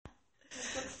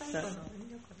さ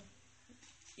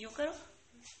よかろ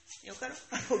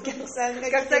お客さんが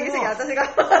学生来て私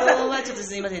が今日はちょっと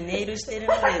すいませんネイルしてる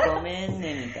のでごめん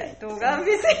ねみたいな動画見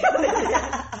せよ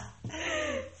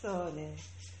そうね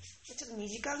ちょっと2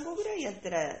時間後ぐらいやった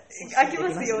ら飽きま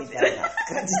すよみたいな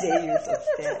感じで言うとっ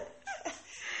て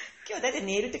今日だいたい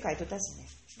ネイルって書いとったしね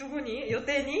どこに予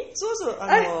定にそう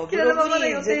ブキララマログにマの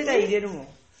予定に絶対入れるもん、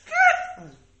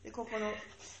でここの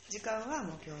時間は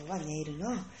もう今日はネイルの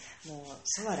もう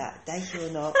ソワラ代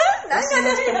表の星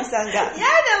野ひとみさんがや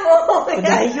だもう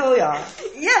代表や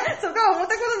いやそこは思っ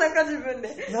たことなんか自分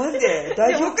でなんで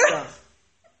代表さん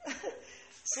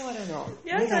ソワラの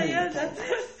やだやだ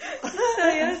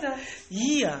い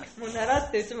いやんもう習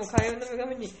ってうちも開運の女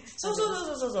神にそう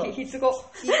必語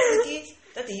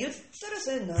だって言ったら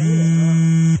それになるよ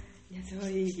ないやすご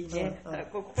いいいね、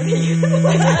ここで言うの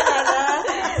も嫌だ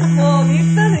なもうミュ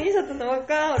ーターのいいシャツのわ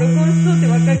か録音しとって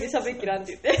わかるけど喋っきらんっ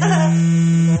て言ってな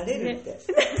れるって、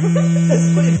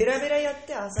これベラベラやっ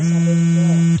て朝喋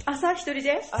って朝一人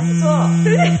でそう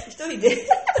一人で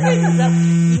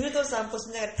犬と散歩し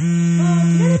ながらもう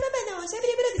キララママのおしゃべ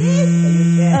りブログですとか言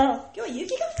って今日は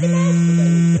雪が降ってますとか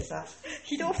言ってさ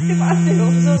ひど降ってますよ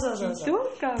そうひど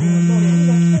かもう雨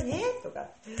が来たねとか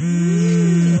昨日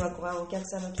はこうお客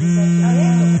さんの金額がね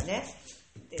とかね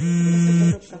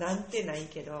なんてない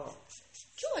けど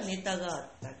今日はネタがあっ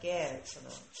たけその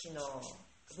昨日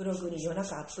ブログに夜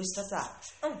中アップしたさ、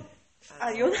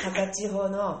夜中高千穂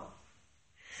の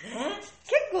ね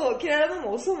結構キララマ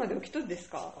マ遅うまで起きとるんです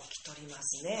か起きとりま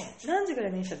すね何時ぐら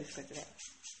いにしたんですかそれ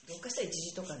どっかしたら1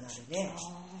時とかになるね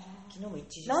昨日も1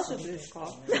時何食ですか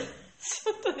ち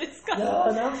ょっとですかいや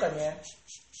ーなんかね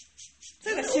そ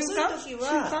れが瞬間遅い時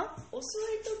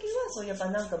はそうやっぱ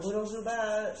なんかブログば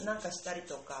なんかしたり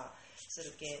とかす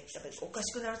るけやっぱりおか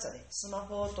しくなるさねスマ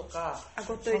ホとかパ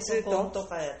ソコンと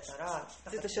かやったら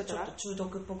ずっとしよったらちょっと中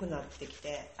毒っぽくなってき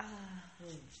て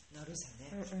なるさ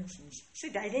ね、そ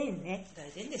れ大伝ね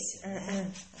大伝ですよ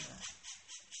ね、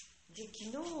で昨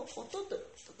日音とか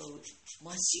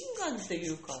マシンガンってい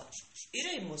うか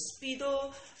えらいもうスピー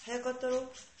ド速かったろ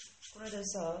この間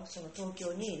さその東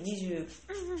京に20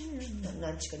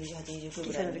何日か28、29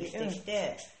ぐらいに行ってき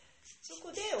て、そ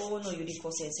こで大野ゆり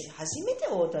子先生に初めて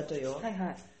会うたとよ、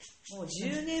もう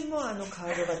10年もあのカ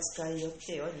ードが使いよっ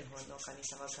てよ日本の神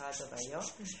様カードがよ、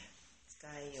使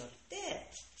いよって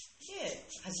で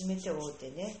初めて会う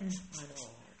てね、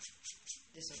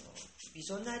でそのビ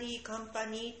ジョナリーカンパ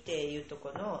ニーっていうと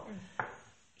この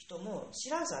人も知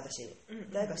らんさ私、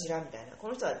誰か知らんみたいなこ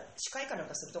の人は司会かなん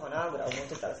かするとかなぐらい思っ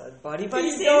てたらさバリバ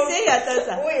リ先生やったら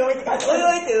さおいおいっ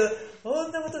ていうこ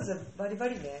んなことでバリバ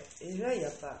リねえらいや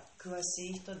っぱ詳し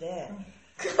い人で、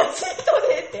詳しい人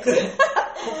でって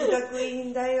国学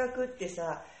院大学って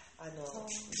さ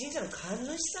神社の神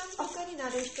主さんとかにな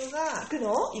る人が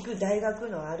行く大学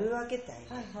のあるわけだよ、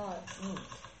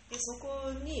でそ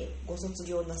こにご卒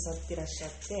業なさってらっしゃ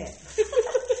って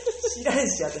知らん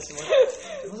し私も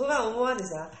それは思わんで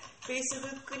さフェイスブ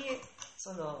ックに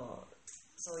そ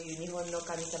ういう日本の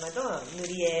神様の塗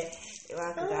り絵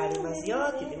ワークがありますよ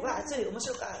って言ってわあそれ面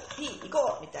白かピー行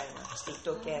こうみたいなして言っ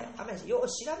とけあんまりよう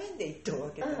調べんで言っとる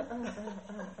わけだ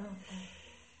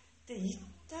で行っ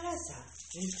たらさ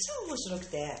めっちゃ面白く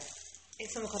て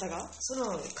その方がそ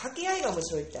の掛け合いが面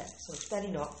白いってその2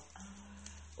人の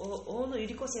大野ゆ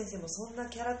り子先生もそんな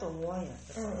キャラと思わんやっ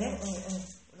たからね、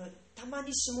たま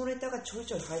に下ネタがちょい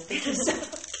ちょい入ってきて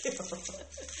たわけよ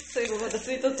そういうのまた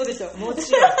ツイートっとでしょも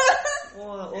ちろん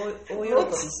もう大喜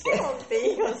びしてっ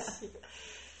ていいよし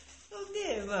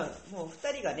で、もう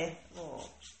2人がねもう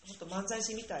ほんと漫才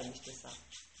師みたいにしてさ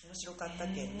面白かった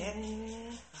けんね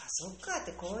そっかっ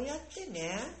てこうやって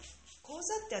ね講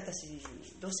座って私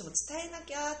どうしても伝えな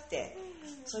きゃって、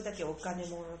それだけお金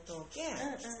もろとけん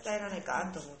伝えられないか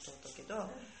と思っとったけど、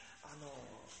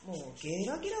もうゲ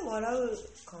ラゲラ笑う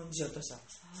感じやったさ、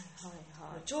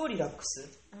超リラックス、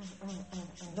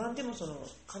なんでもその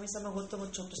神様ごとも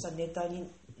ちょっとしたネタに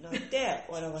なって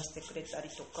笑わせてくれたり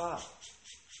とか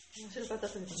面白かった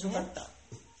ですね。面白かった。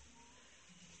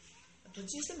どっ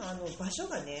ちにしても場所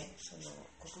がねその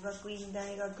国学院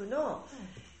大学の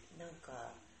なん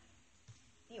か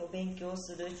にお勉強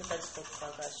する人たちとか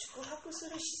が宿泊す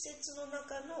る施設の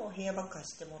中のお部屋ばっか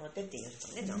してもらってっていう人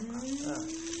ねなんか、だって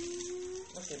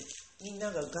みん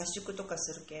なが合宿とか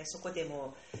するけそこで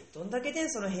もどんだけで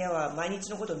その部屋は毎日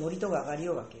のことノリとが上がり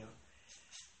ようわけよ。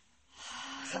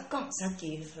さっ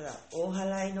きほら大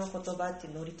払いの言葉って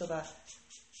ノリとが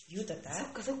言うたった。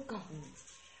そっか、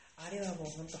あれはもう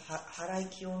本当払い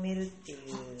清めるっていう。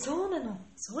そうなの。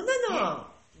そうなの。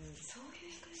そうい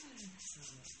う光があるんです。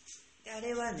あ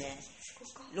れはね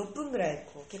6分ぐらい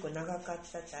こう結構長かっ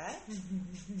たたい。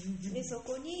でそ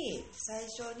こに最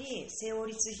初にセオ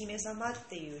リツ姫様っ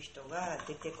ていう人が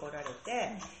出てこられ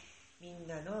て、みん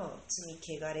なの罪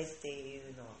汚れってい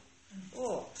うの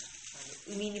を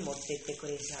海に持ってってく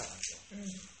れちゃうわ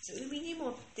け。海に持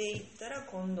っていったら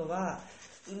今度は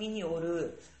海にお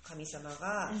る神様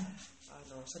が、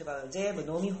それは全部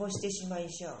飲み干してしま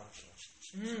いしゃうわけ。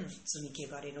罪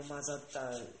汚れの混ざっ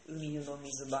た海の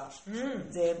水場、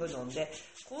全部飲んで、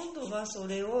今度はそ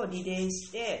れをリレーし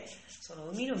て、その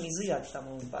海の水やった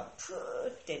もんがプ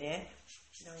ーってね、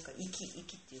なんか息っ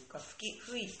ていうか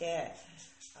吹いて、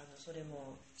それ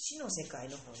も死の世界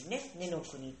の方にね、根の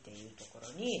国っていうところ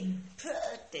にプー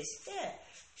ってして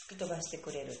吹き飛ばしてく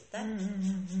れるって、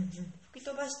吹き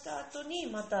飛ばした後に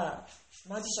また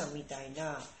マジシャンみたい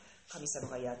な神様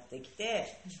がやってき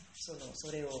て、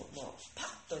それをもうパ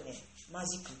ッとね、マ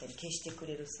ジックみたいに消してく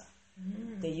れるさ。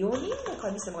で4人の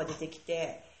神様が出てき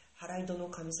て、払い戸の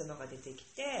神様が出てき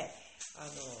て、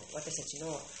私たちの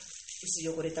薄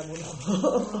汚れたもの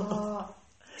を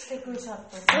してくれちゃっ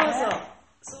たね。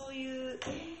そういう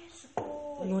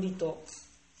ノリと、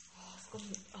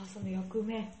その役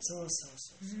目。そう。こ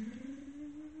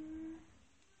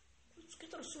れつけ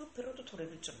たらすぐペロッと取れ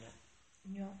るじゃんね。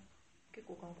いや、結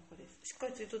構頑固です。しっか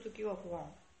りついたときは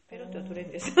ペロッとは取れん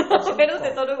です。ペロっ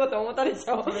て取ること思ったでし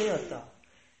ょ。取れやった。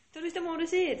取る人もおる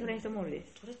し、取れん人もおるで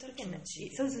す。取れたら気持ちい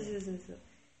い。そう。こ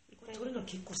れ取るの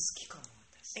結構好きかも。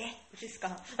うちですか。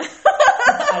あ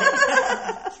れ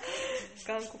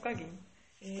頑固加減。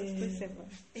それ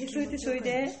で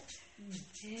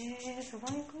そば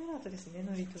に組む後ですね、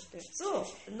ノリとって。そう、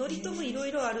ノリともいろ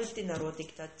いろあるってなろうって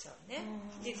きたっちゃうね。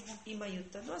で、今言っ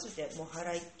たのはそれでもう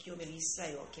払い清める、一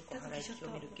切を結構払い清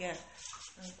めるけん。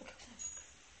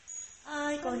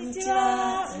はい、こんにち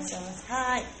は。お願いします。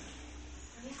はい。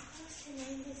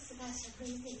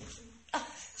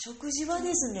食事は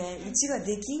ですね、うちが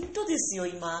できんとですよ、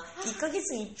今。1ヶ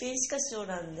月に一遍しかしよう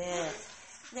なんで。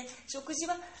で、食事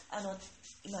は、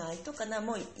今、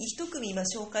もう一組今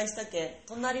紹介したけ、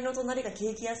隣の隣が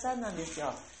ケーキ屋さんなんです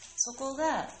よ。そこ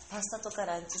がパスタとか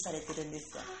ランチされてるんで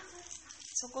すよ。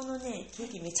そこのね、ケー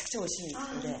キめちゃくちゃ美味しい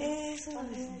ので、そう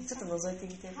ですね。ちょっと覗いて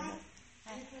みてくださ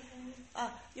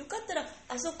い。よかったら、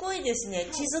あそこにですね、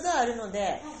地図があるの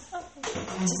で、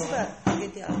地図からあげ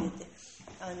て。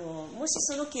もし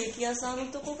そのケーキ屋さん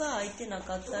のとこが空いてな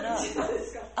かったら、赤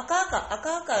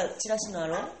チラシのあ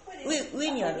る上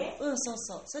にある、そ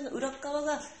う。それの裏側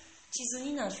が地図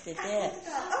になってて、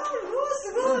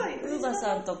ウーバー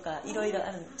さんとかいろいろ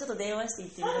ある。ちょっと電話して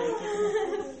行ってみたいけ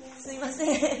ど、すいま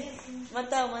せん。ま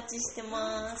たお待ちして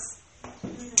ます。あ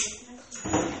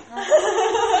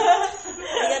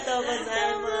りがとうござ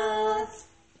います。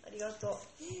ありがとう。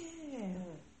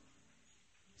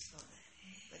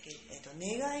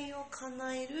願いを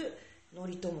叶えるノ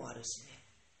リともあるしね。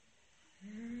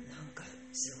なんか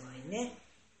すごいね。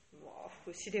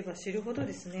知れば知るほど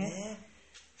ですね。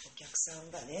お客さん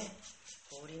がね、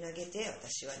放り投げて、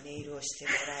私はネイルをして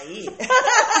もらい、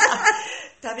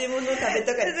食べ物食べ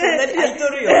たからそんなに空いと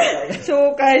るよみたいな。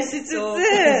紹介しつ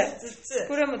つ、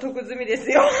これはもう得済みで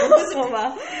すよ。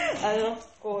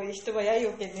こういう人はやい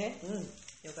よけね。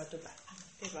よかった。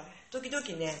時々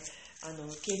ね、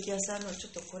ケーキ屋さんのちょ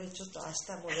っとこれちょっと明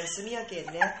日もう休みやけん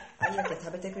ね、ありやけん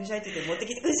食べてくださいって言って持って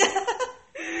きてください。や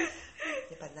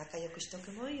っぱ仲良くしと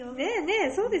くもんよ。ね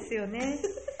え、そうですよね。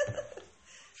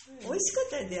美味しかっ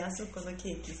たよね、あそこのケ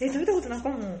ーキ。食べたことなか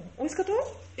もん。美味しかった？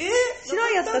知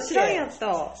らんやっ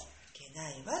た。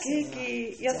ケ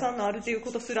ーキ屋さんのあるという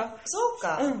ことすら。そう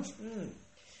か。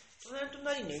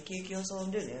隣ね、ケーキ屋さ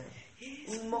んでね、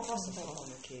うまかったこ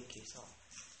のケーキさ。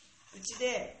うち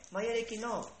でマヤ歴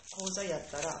の講座やっ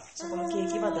たら、そこのケー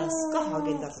キは出すか、ハー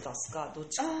ゲンダッツ出すか、どっ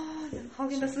ちか。ハー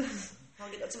ゲンダッツ。ハ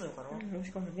ーゲンダッツもよかな。美味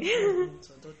しかもね。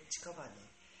どっちかはね、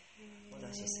お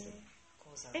出しする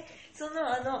講座。その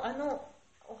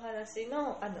お話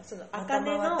のその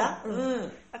茜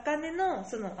の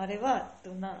そのあれは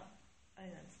どんなあ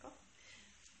れなんですか？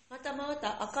また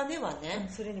茜はね、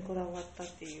それにこだわったっ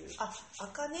ていう。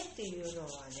茜っていうのは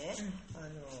ね、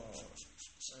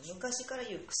昔から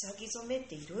言う草木染めっ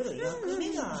ていろいろ役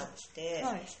目があって、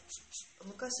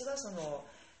昔は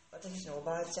私たちのお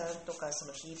ばあちゃんとかそ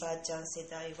のひいばあちゃん世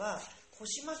代は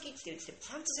腰巻きって言って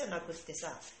パンツじゃなくって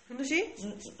さ、ふんどし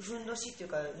っていう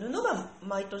か布が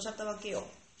巻いとしちゃったわけよ、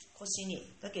腰に。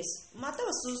だけど股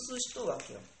はスースーしとるわ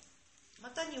けよ。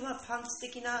股にはパンツ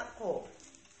的なこう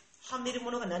はめる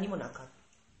ものが何もなかっ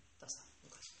たさ、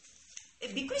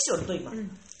昔。びっくりしよると今、着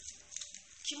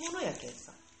物やけん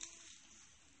さ、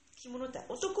着物って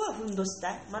男はふんどし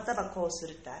たい、またはこうす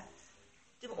るたい。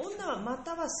でも女はま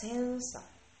たはせんさ。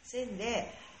せん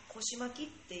で腰巻き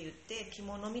って言って着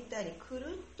物みたいにく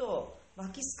るっと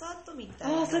巻きスカートみた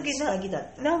いな下着だ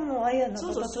った。何もあやなそ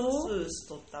うそうスース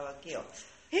とったわけよ。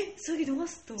それどう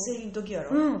すと生理の時や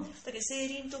ろ、だけど生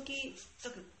理の時だ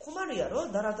けど困るや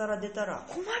ろ、ダラダラ出たら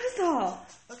困るさ。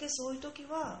だけどそういう時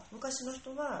は昔の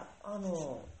人はキ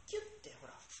ュッてほ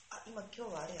ら今日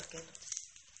はあれやけと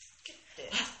キュッて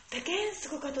だけんす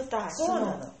ごかとった。そう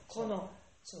なの。この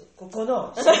そうここ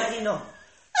の隣の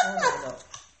そうなの。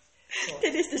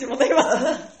手でしてしまった今。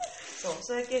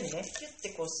そうやけんね、キュッて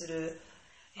こうする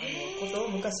ことを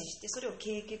昔して、それを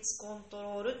経血コント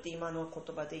ロールって今の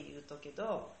言葉で言うとけ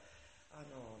ど、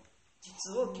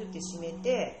膣をキュッて締め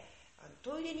て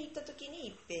トイレに行った時に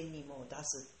いっぺんにもう出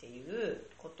すっていう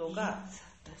ことが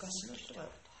昔の人が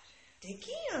でき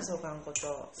んやん、そうかんこ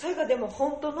と。それがでも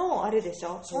本当のあれでし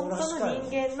ょ、本当の人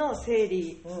間の生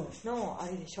理のあ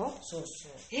れでしょ、そう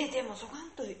でもそがん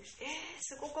と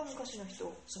すごか昔の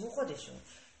人すごかでしょ。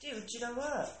でうちらは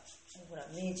もうほら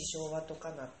明治昭和と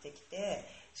かなってきて、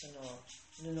その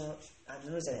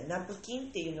布じゃないナプキン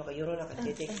っていうのが世の中に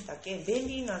出てきたけ、便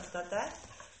利になったたい。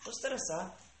そしたら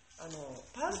さ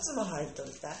パンツも入っと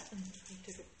るたい、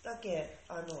だけ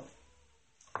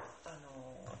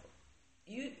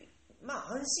ま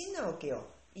あ安心なわけよ、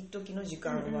一時の時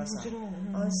間はさ、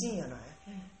安心やない、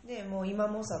でもう今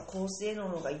もさ高性能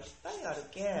のがいっぱいある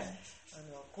け、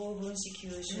高分子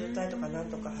吸収体とかなん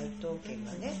とか入っとうけん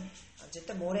がね、絶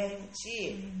対漏れん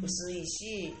し、薄い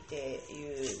しって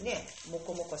いうね、モ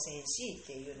コモコせんしっ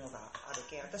ていうのがある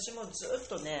けん、私もずっ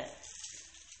とね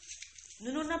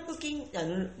布ナプ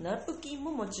キン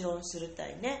ももちろんするた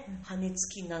いね、羽根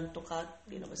付きなんとかっ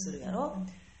ていうのもするやろ、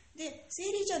で生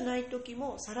理じゃない時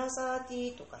もサラサーテ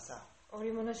ィーとかさ、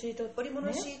織物シート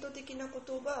的な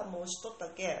言葉もしとった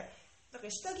け、だか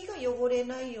ら下着が汚れ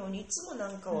ないようにいつもな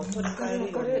んかを取り替え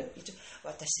るように、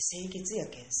私清潔や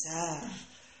けんさ、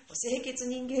清潔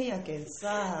人間やけん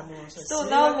さ、もうそ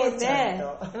れわけちゃんと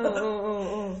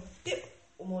って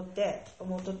思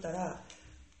っとったら、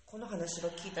この話を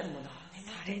聞いたらもう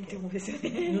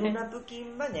布ナプキ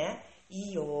ンはね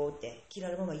いいよって、着ら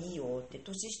れるままいいよって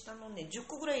年下のね10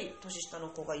個ぐらい年下の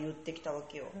子が言ってきたわ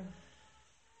けよ、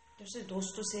でそれどう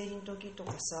すると生理の時と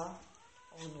かさ、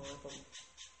やっぱ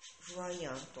不安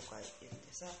やんとか言っ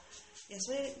てさ、いや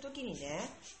そういう時にね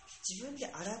自分で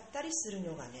洗ったりする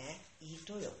のがねいい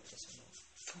とよって、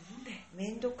め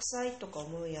んどくさいとか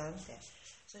思うやんって、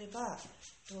それは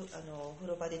お風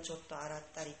呂場でちょっと洗っ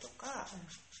たりとか、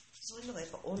そういうのがやっ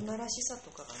ぱ女らしさ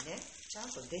とかがねちゃん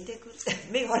と出てくる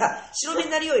目ほら白目に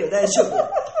なりようよ、大丈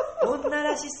夫女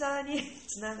らしさに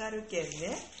つながるけん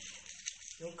ね、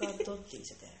よかっとって言っ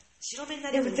ちゃって白目に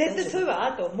なりようよ。でも絶対そういうの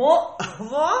あと思うば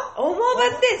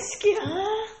って好きやな。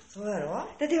そうやろ、だ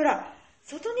ってほら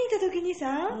外にいた時に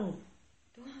さ、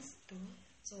どうすると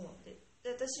そうで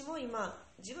私も今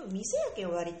自分店やけ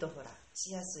ん割とほら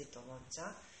しやすいと思うじゃ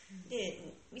ん、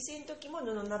で店の時も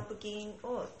布ナプキン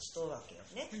をしとるわけよ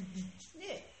ね、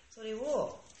でそれ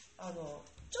をち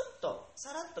ょっと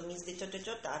さらっと水でちょっ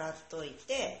と洗っとい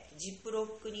てジップロ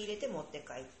ックに入れて持って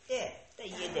帰ってで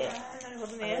家で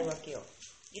洗うわけよ。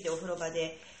家でお風呂場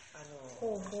で洗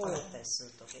ったりす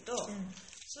るとけど、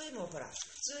それもほら普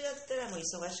通やったらもう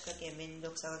忙しかけんめん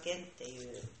どくさがけんってい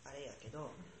うあれやけど、も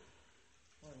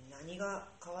う何が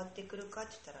変わってくるかっ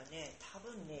て言ったらね、多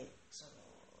分ね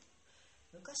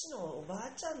昔のおば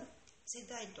あちゃん世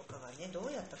代とかがねどう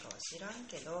やったかは知らん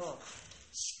けど、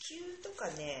子宮と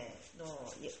かねの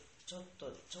ちょっ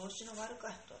と調子の悪か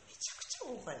った人はめちゃくち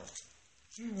ゃ多かよ。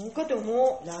多かと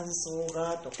思う。卵巣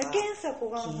がとか。だけんさ子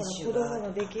が子供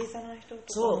のできんさない人とか。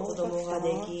そう、子供がで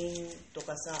きんと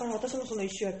かさ。私もその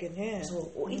一緒やけね。そ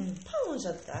う、いっぱいおっし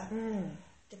ゃった。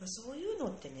でもそういうの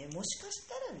ってね、もしかし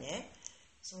たらね、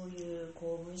そういう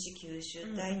高分子吸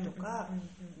収体とか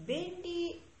便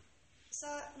利さ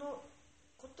の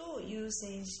ことを優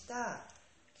先した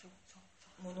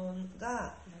もの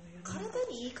が体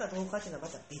にいいかどうかっていうのは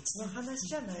また別の話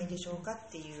じゃないでしょうかっ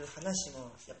ていう話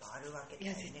もやっぱあるわけだ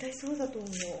よね。いや絶対そうだと思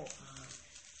う。そ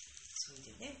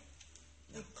れでね、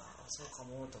なんかそうか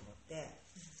もと思って、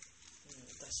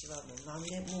私はもう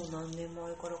何年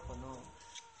前からかな、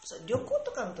旅行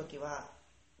とかの時は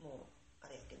もうあ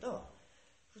れやけど、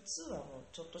普通はも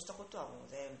うちょっとしたことはもう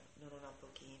全部布ナプ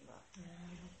キンは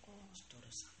しとる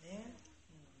さね。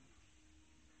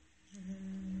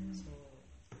そう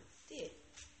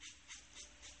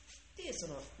でそ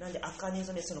のなんで茜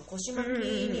染め、その腰巻き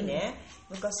にね、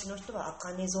昔の人は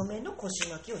茜染めの腰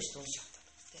巻きをしとんしゃったっ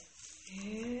て。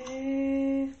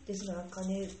でその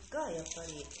茜がやっぱ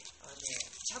り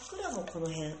チャクラもこ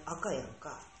の辺赤やん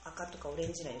か、赤とかオレ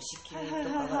ンジなんよ、子宮と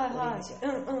かがオレンジや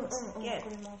ん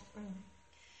か。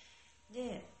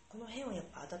でこの辺をやっ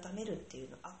ぱ温めるっていう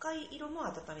の、赤い色も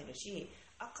温めるし、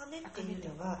茜ってい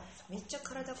うのはめっちゃ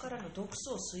体からの毒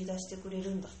素を吸い出してくれ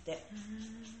るんだって。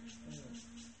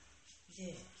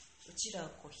でうちら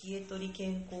こう冷え取り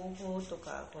健康法と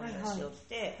かこんなしよっ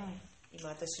て、今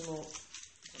私も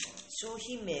商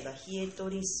品名が冷え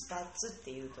取りスパッツっ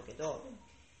ていうとけど、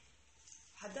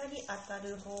肌に当た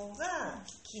る方が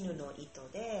絹の糸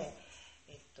で、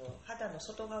肌の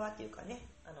外側っていうかね、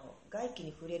外気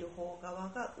に触れる方側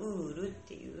がウールっ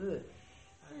ていう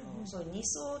そう2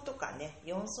層とかね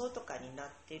4層とかになっ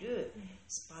てる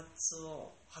スパッツ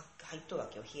を履いとるわ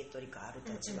けよ、冷え取りがある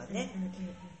たちはね。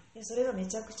でそれがめ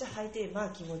ちゃくちゃ履いてまあ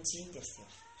気持ちいいんですよ、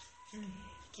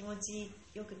気持ち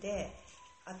よくて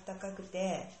あったかく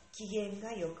て機嫌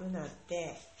が良くなっ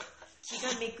て気が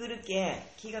巡っていくけ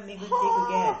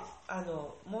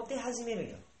モテ始める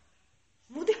よ。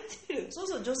モテ始める。そう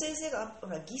そう、女性性がほ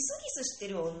らギスギスして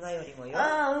る女よりもよ。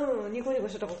ニコニコ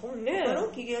してたからね。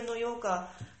機嫌のよう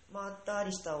かまった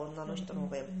りした女の人の方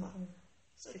がやっぱ、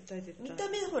見た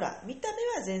目ほら見た目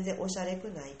は全然おしゃれく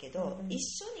ないけど、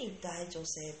一緒にいたい女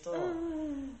性と、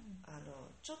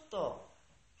ちょっと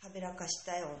はべらかし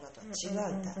たい女とは違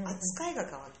う、扱いが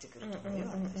変わってくると思うよ、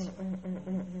私は。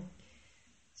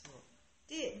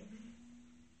で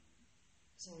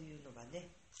そういうのがね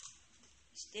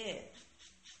して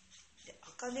で、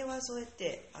茜はそうやっ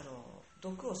て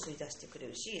毒を吸い出してくれ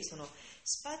るし、その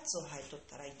スパッツを履いとっ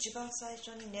たら一番最初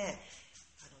にね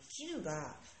絹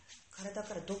が体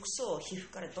から毒素を皮膚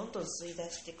からどんどん吸い出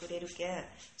してくれるけん、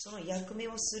その役目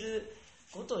をする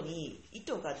ごとに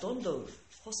糸がどんどん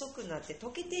細くなって溶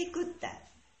けていくって。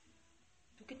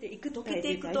溶けていくと溶け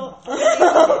ていくって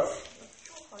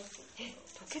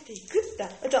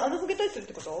じゃあ溶けたりするっ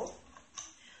てこと？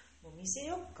もう見せ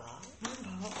よっか。なん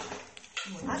だ？ち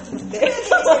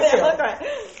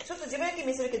ょっと自分だけ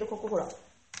見せるけど、ここほら。ほ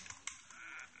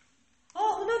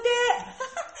な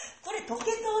これ溶けとう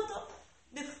と。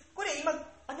で、これ今、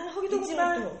一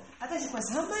番、私これ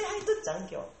3枚履いとっちゃん、今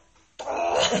日。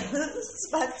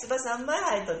スパッツば3枚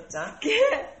履いとっちゃん。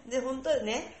で、本当は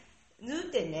ね、縫う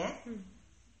てね、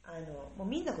もう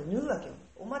みんなこう縫うわけよ。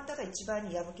お股が一番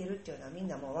に破けるっていうのはみん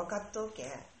なもう分かっとうけ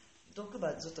ん。毒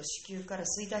歯ずっと子宮から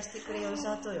吸い出してくれようし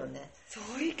ゃとよね。そ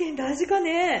ういう意見大事か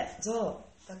ね。そ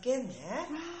うだけんね。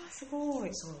すごい。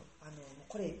そう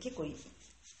これ結構一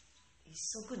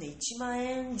足ね1万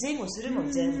円前後するも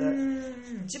ん全部。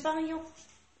一番よ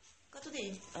かとで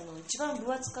一番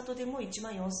分厚かとでも1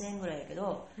万4000円ぐらいやけ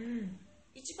ど、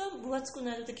一番分厚く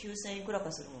ないのって9000円いくらか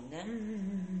するもんね。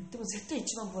でも絶対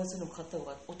一番分厚いの買った方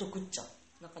がお得っちゃ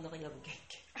う。なかなか破けんけ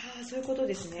ん。そういうこと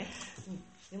ですね。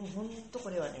でも本当こ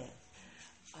れはね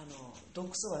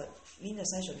毒素はみんな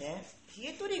最初ね、冷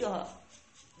え取りが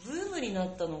ブームにな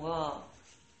ったのが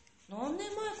何年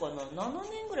前かな、7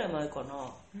年ぐらい前か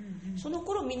な、その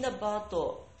頃みんなバーッ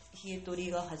と冷え取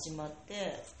りが始まっ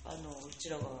て、うち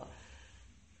らが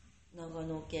長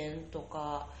野県と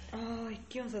か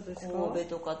神戸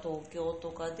とか東京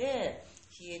とかで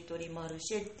冷え取りマル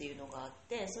シェっていうのがあっ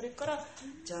て、それから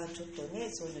じゃあちょっとね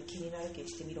そういうの気になるけ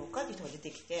してみろかって人が出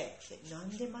てきて、なん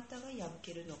で股が破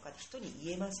けるのかって人に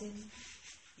言えません。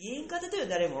言えんかったよ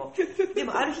誰も。で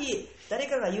もある日誰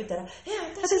かが言うたら私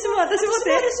もってだ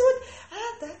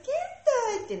けん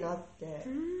たいってなって、や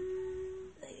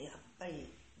っぱ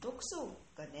り毒素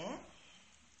がね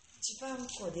一番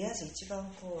こう出やすい、一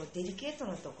番こうデリケート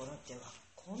なところっては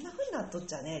こんな風になっとっ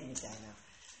ちゃねみたいな。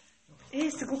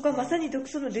すごくまさに毒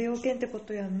素の出要件ってこ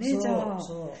とやんね。じゃあ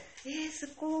す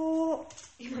ご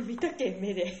い。今見たけん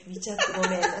目で見ちゃってご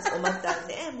めんなさい。おまた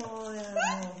ねもう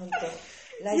本当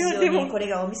ラジオにこれ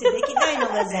がお見せできないの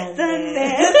が残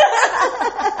念。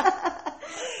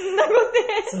そんなことね。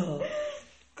そう。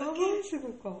かわいすご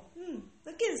か。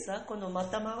だけどさ、この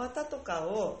股真綿とか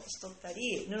をしとった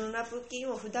り、布ナプキン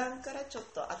を普段からちょっ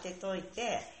と当てとい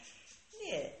て、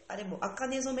で、あれも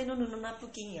茜染めの布ナプ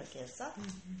キンやけんさ、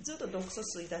ずっと毒素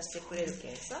吸い出してくれる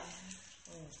けんさ、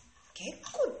結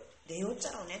構出よっち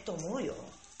ゃろうねと思うよ。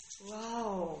わ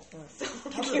お。多分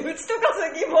うちとか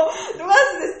先もどう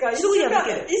ですか？すぐ破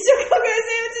ける。一週間ぐらいう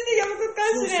ちに破くか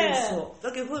しれん。そう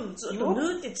だけどずっと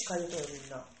縫って使いとるみ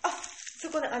んな。そ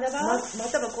この穴場。ま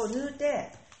たはこう縫っ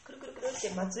てくるくるくるっ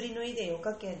て祭りのいでよ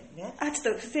かけんね。ち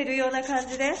ょっと伏せるような感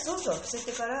じで。そう伏せ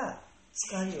てから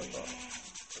使うよと。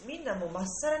みんなもうまっ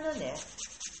さらなね。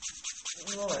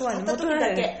もう片時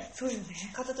だけ。そうよね。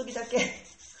片時だ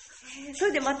け。そ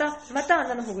れでまた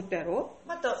穴のほぐったやろ？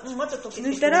また溶けて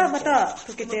抜いたらまた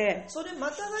溶けて、それま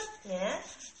たがね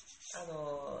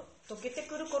溶けて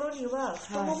くる頃には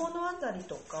太もものあたり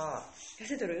とか痩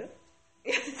せとる？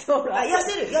痩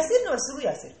せるのはすぐ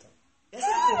痩せると。痩せる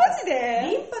ってい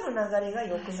うかリンパの流れが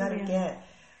良くなるけん、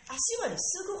足はね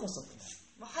すぐ細くなる。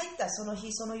まあ、入ったその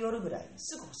日その夜ぐらいに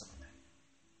すぐ細くなる。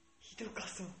ひどか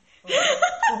そう。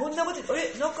こんなこと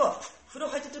なんか風呂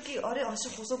入った時あれ足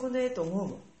細くねえと思う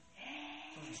もん。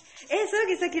そういうわ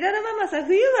けさ、キララママさ、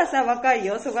冬はさ、若い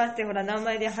よ、そがしてほら、名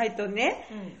前で入っとんね。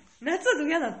夏はど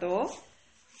げやなと？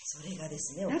それがで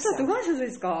すね、夏はどがんしょ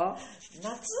ですか？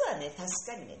夏はね、確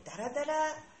かにね、ダラダ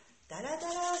ラ汗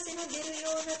が出る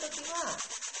ような時は、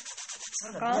そ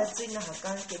んな分厚いのは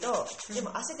かんけど、で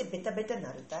も汗でベタベタに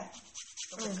なるたい。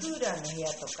クーラーの部屋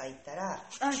とか行ったら、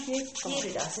冷え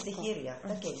るで汗で冷えるやん。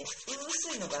だけどね、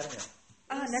薄いのがあるのよ。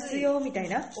夏用みたい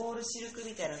なオールシルク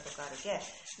みたいなのとかあるけ、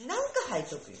なんか履い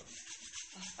とくよ。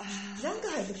なんか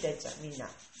履いときたいじゃん、みんな。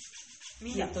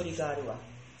家取りがあるわ。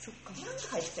そっか。なんか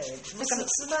履いてたよね。ス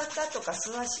マタとか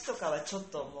素足とかはちょっ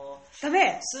ともう、ダ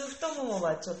メ。スー太もも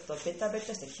はちょっとベタベ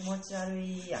タして気持ち悪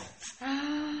いやん。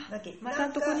また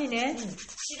とこにね、シ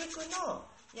ルクの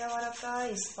柔らか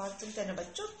いスパッツみたいなのが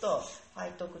ちょっと履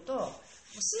いとくと、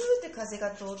スーって風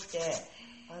が通って、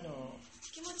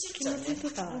気持ちいいじゃんね。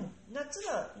夏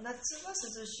は涼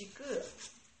しく、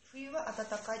冬は暖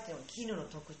かいっていうのが絹の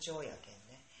特徴やけん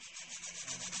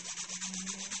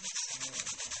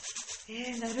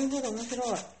ね。なるほど、面白い。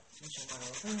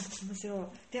面白い。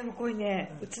でもこれ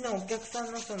ね、うちのお客さ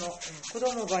んのその子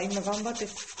供が今頑張って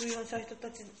救いをした人た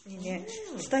ちにね、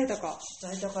伝えたか。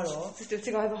伝えたから。そしてう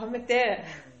ちが相棒はめて、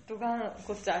どがん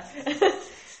こっちゃい。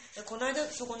この間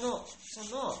その子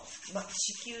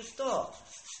宮と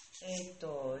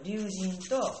龍神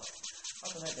とあ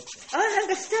と何だっけ。なん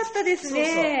かしちゃったです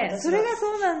ね。それが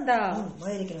そうなんだ。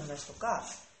前歴の話とか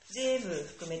全部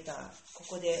含めたこ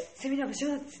こでセミナーもし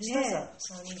ようですね。したさ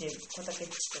3人で小竹っ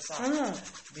ちとさ、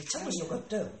めっちゃ面白かっ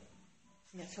たよ。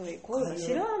いや、それこういうの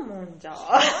知らんもんじゃ。知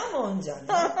らんもんじゃね。で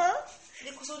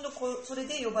それ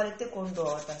で呼ばれて今度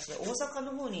は私大阪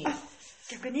の方に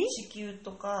逆に子宮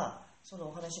とかその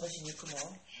お話がしに行くもん。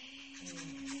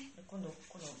今度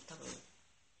多分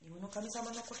日本の神様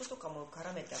のこととかも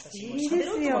絡めて私も喋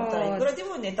ろうと思ったらいくらで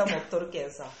もネタ持っとるけ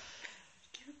んさ。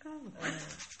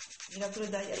ミラク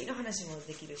ルダイヤリーの話も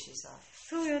できるしさ。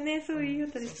そうよね、そういう言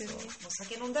い方ですよね。もう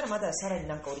酒飲んだらまださらに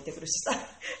なんか降りてくるしさ。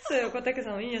そうよ、小竹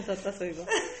さんもいいやつだった、そういえば。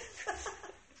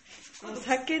もう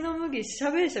酒飲むぎしゃ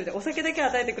べりお酒だけ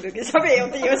与えてくるけどしゃべよ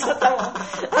って言うちゃったもん。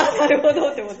なるほど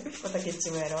って思って。小竹っ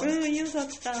ちもやろ。いいやつだっ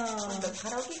た。今度カ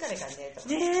ラオケ行かねえからねとか。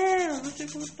ねえ、面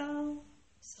白かった。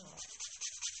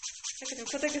だけど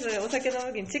小竹さんお酒飲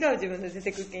むぎに違う自分で出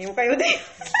てくるけんよかよで。ず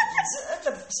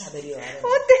ーっと喋るよあれ。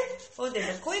ほんで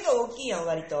声が大きいやん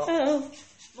割と。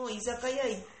もう居酒屋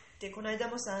行ってこの間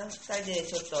もさ2人で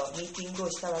ちょっとミーティング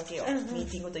をしたわけよ。ミ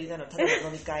ーティングというのはただの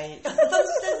飲み会。そしたら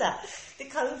さで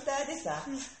カウンターでさ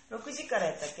6時から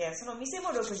やったけんその店も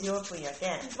6時オープンやけ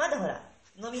んまだほら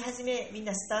飲み始めみん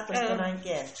なスタートしとらん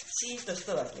けんシーンとし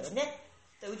とるわけよね。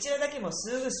でうちらだけも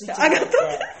すぐスイッチ入って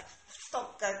と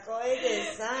か声で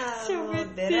さもう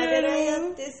ベラベラやっ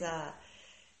てさ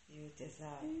言うて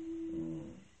さ、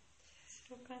面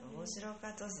白か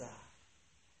ったさ。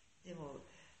でも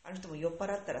あの人も酔っ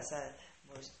払ったらさ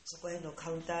もうそこへの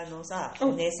カウンターのさ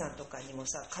お姉さんとかにも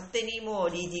さ勝手にもう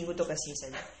リーディングとか審査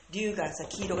に竜がさ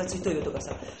黄色がついとるよとか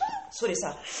さそれ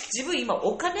さ自分今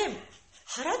お金払って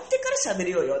から喋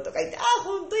るよとか言って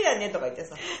本当やねとか言って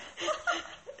さ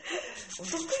お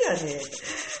得やね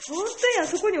本当や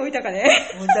そこに置いたかね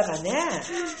置いたかね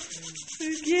す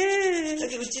げえ。だ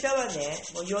けどうちらはね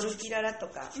もう夜キララと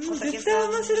か小竹さ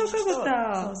ん面白かっ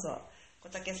たそう小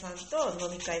竹さんと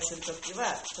飲み会するとき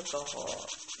はちょっとこ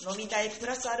う飲み代プ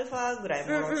ラスアルファぐらい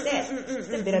もろって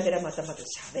でベラベラまた喋る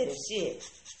し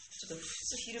ちょっと普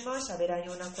通昼間は喋らん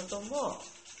ようなことも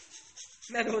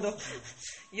なるほど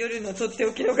夜のとって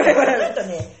おきの会話だと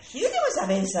ね昼でも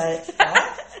喋んさ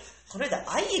この間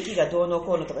愛液がどうの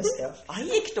こうのとかしたよ。愛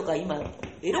液とか今エ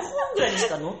ロ本ぐらいにし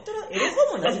か載ったらエロ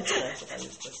本も何言ってないとか言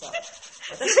ってさ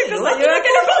私夜明けの頃がまだ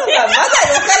よか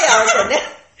やんってね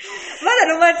まだ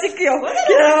ロマンチックよ。まだ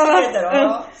ロマンチックだ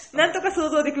ろ、なんとか想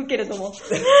像でくっけると思う。世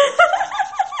代が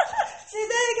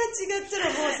違った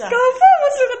らもうさ。ガンパー面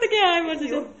白かったけん、マジ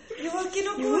で。夜明け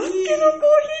のコーヒー。夜明けのコー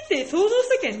ヒーって想像し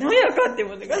たけん何やかって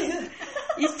思ってから。一緒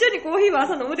にコーヒーは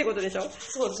朝飲むってことでしょ。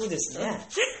そうですね。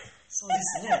そうで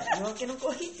すね。夜明けのコ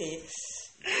ーヒーって。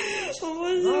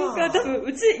面白かった。多分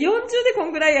うち40でこ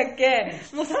んぐらいやっけ。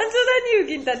もう30代に言う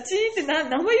きんたチーンって何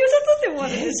も言うちゃったって思わ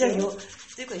れる。じゃあっ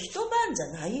ていうか一晩じゃ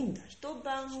ないんだ。一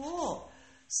晩を過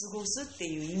ごすって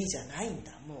いう意味じゃないん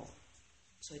だ。もう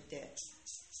そうやって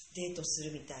デートす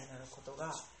るみたいなこと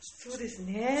が。そうです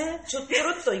ね。ちょろ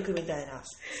っと行くみたいな。ちょ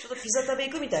っとピザ食べ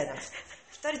行くみたいな。2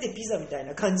人でピザみたい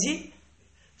な感じ。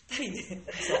2 2人で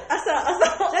朝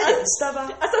スタバ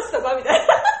スタバみたい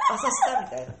な。朝スタみ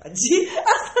たいな感じ。省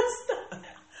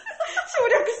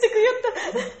略してくれよっ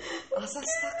た。朝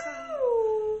スタか。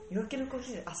夜明けのコー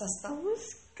ヒーで朝スタ。そう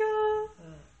しか。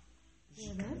い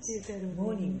や、なんて言ったらいいの？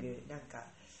モーニング、なんか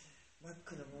マッ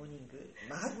クのモーニング。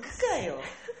マックかよ。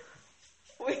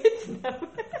覚えてない。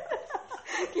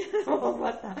もう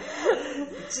また。う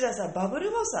ちらさ、バブ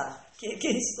ルもさ、経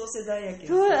験しそう世代やけ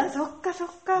ど。そうだ、そっかそっ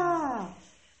か。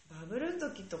バブルの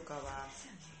時とかは、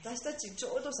私たちち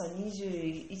ょうどさ、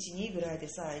21、2ぐらいで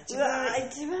さ、一うわ番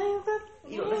一番よかった、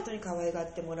ね。いろんな人に可愛が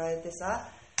ってもらえてさ、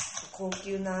高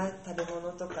級な食べ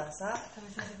物とかさ、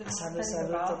しゃぶしゃ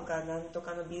ぶとかなんと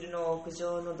かのビルの屋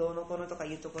上のどうのこうのとか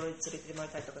いうところに連れてってもら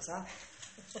ったりとかさ、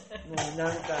もう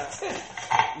なんか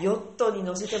ヨットに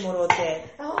乗せてもらって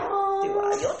で、わヨ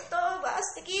ットわ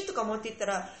素敵とか思って言った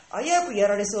ら危うくや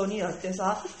られそうになってさ、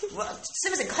わす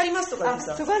いません帰りますとか言って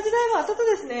さ、そこの時代もあったと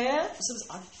ですね。すい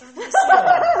ませんあったんです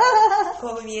よ。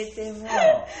こう見えても結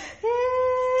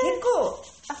構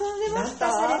遊んでました。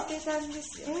待たされてたんで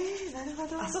すよ。なるほ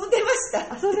ど。遊んでました。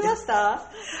遊んでまし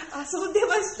た。遊んで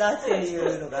ましたってい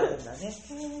うのがあるんだね。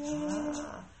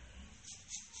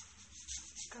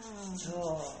そう。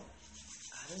あ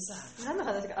るさ。何の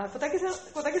話か。小竹さんの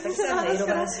話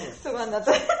から。そうなんだっ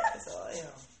た。そうよ。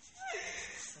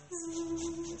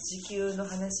時給の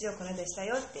話をこの間した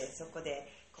よって、こ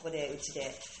こでうち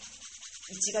で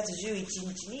1月11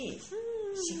日に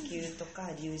時給とか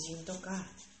龍神とか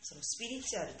そのスピリ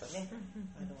チュアルとね、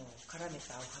絡め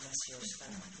たお話をした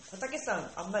ら、小竹さ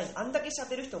んあんだけ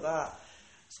喋る人が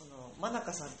その真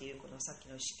中さんっていうこのさっき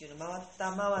の子宮の回っ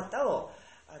たを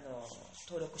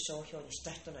登録商標にし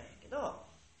た人なんやけど、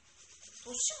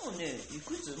年もねい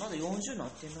くつまだ40なっ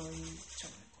てないじゃ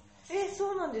ないかな。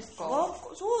そうなんですか。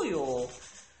そうよ。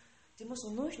でも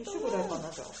その人はぐらいかな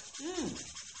じゃあ。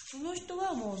その人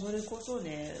はもうそれこそ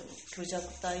ね虚弱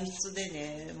体質で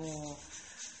ね、もう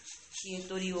冷え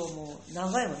取りをもう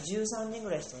長いもん13年ぐ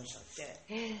らいしてましたって、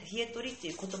冷え取りって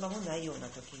いう言葉もないような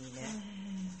時にね、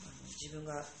自分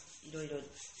がいろいろ大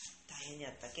変や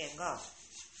ったけんが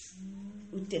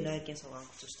売ってないけん、その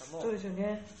靴下もそうですよ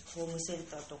ね、ホームセン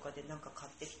ターとかでなんか買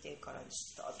ってきてから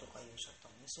したとか言うしゃった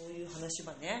もんね。そういう話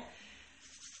はね、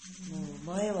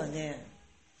もう前はね、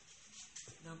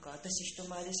なんか私人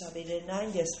前で喋れない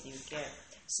んですって言うけん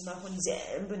スマホに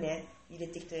全部ね入れ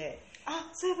てきて、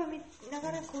そういえば見な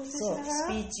がら構成しながらス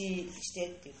ピーチしてっ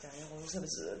て言ったらね、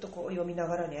ずっとこう読みな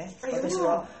がらね、私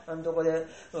はどこで、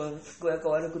具合が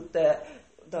悪くって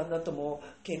旦那とも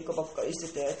喧嘩ばっかり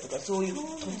しててとか、そういうと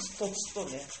つとつと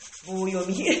ね棒読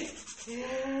み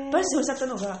バシおっしゃった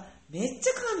のがめっち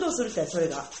ゃ感動するって、それ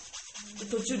が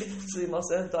途中ですいま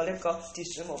せん誰かティッ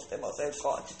シュ持ってません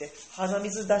かって言って鼻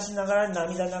水出しながら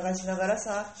涙流しながら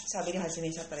さ喋り始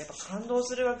めちゃったらやっぱ感動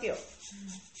するわけよ、や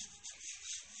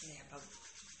っ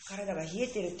ぱ体が冷え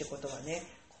てるってことはね、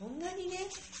こんなにね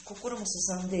心も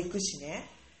すさんでいくしね、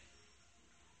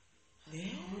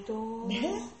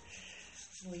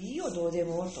もういいよどうで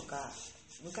もとか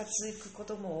ムカつくこ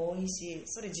とも多いし、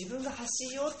それ自分が発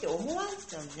しようって思わん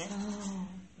じゃんね、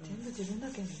全部自分だ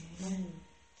けね、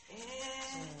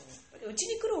うち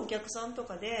に来るお客さんと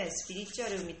かでスピリチュア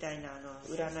ルみたいな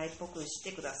占いっぽくし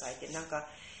てくださいってなんか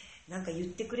言っ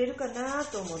てくれるかな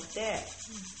と思って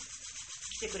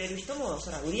来てくれる人も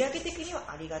それは売上的には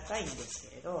ありがたいんです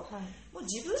けれど、もう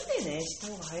自分でねした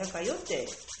方が早かよって、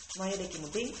前歴も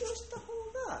勉強した方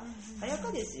が早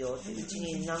かですよって、うち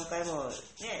に何回も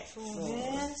ね、もう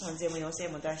3000円も4000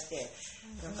円も出して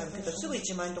何回もけどすぐ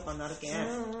1万円とかになるけん、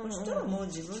そしたらもう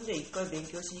自分で一回勉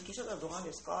強しに来ちゃったらどうなん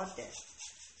ですかって。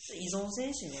依存せ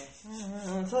んしね、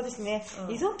そうですね、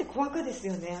依存って怖かです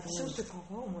よね。私もそれ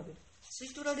怖い思うです。吸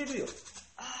い取られるよ。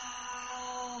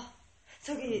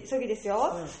詐欺です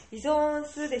よ、依存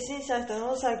すで新社の人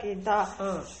の詐欺だ、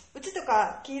うちと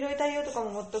か黄色い太陽とか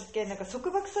も持っとくけん、なんか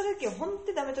束縛されるけんほんっ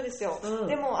てダメとですよ、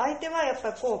でも相手はやっ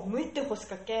ぱこう向いてほし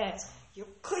かけんよっ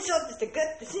こいしょってしてグ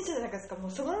ッて新社じゃないですか、も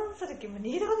うそがんされきも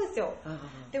逃げたかったですよ、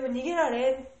でも逃げら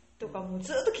れんとかもう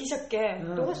ずっと聞いちゃっけ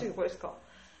ん、どうしてこれですか。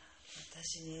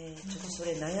私ね、ちょっとそ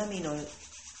れ悩みの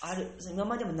ある、今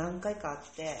までも何回かあっ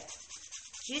て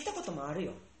切れたこともある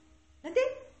よ。なんで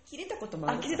切れたことも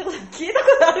ある。切れたことある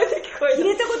って聞こえる。切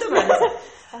れたこともある。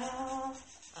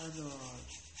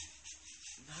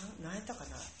何やったか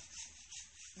な、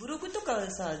ブログとか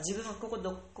さ、自分はこ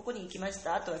こに行きまし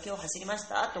たとか今日走りまし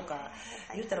たとか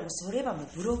言ったら、もうそれはもう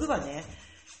ブログはね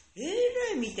ら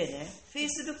い見てね、フェイ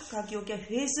スブック書き置きはフ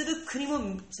ェイスブックにもそう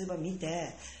いえば見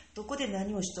て、どこで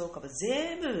何をしとうかは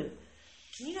全部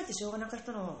気になってしょうがなかっ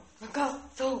たの。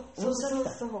そう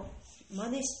真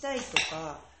似したいと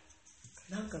か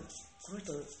なんかこの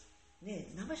人ね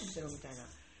生死してるみたいな、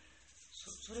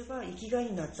それが生きがい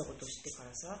になったことを知ってか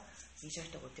らさ、見ちゃう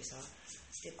人がおってさ、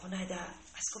でこの間あ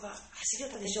そこば走り寄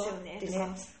ったでしょって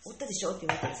ね、おったでしょって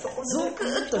言われてさ、ゾク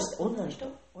ッとして、女の人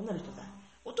だ。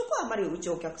男はあんまりうち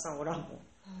お客さんおらんもん。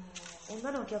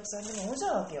女のお客さんにもおじ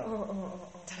ゃわけよ。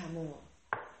たらもう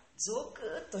ゾク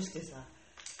ッとしてさ、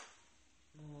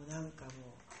もうなんかもう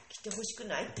来てほしく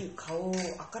ないっていう顔を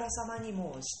あからさまに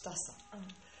もうしたさ、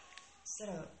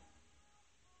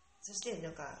そしてな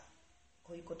んか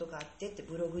こういうことがあってって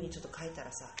ブログにちょっと書いた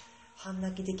らさ、半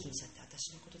泣きで聞いちゃって、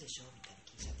私のことでしょみたいに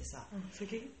聞いちゃってさ、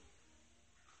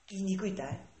言いにくいた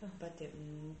い、だってっ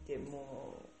て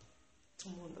もう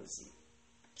友達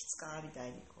きつかみた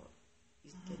いにこう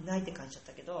言って泣いて感じちゃっ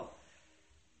たけど、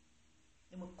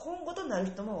でも今後となる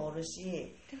人もおるし、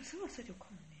でもそれはそれでよか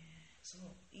もね。そう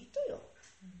いいとよ、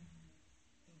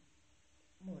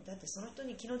もうだってその人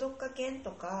に気の毒かけん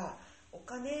とか、お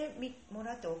金も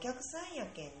らってお客さんや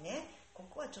けんね、こ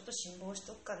こはちょっと辛抱し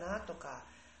とくかなとか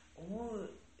思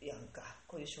うやんか。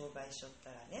こういう商売しとっ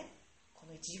たらね、こ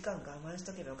の1時間我慢し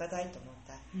とけばよかたいと思っ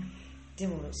た、で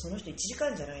もその人1時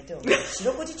間じゃないとよ、四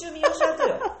六時中見ようしゃうと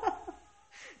よ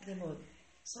でも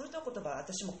その人の言葉は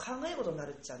私も考えることにな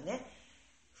るっちゃうね。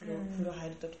風呂入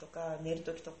るときとか寝る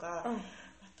ときとか、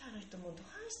またあの人もど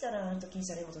うしたらあの人気に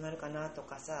されることになるかなと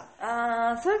かさ、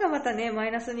それがまたねマ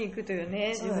イナスにいくというね、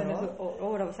自分の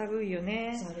オーラを下ぐいよ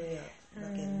ね。それだ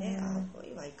けね、こう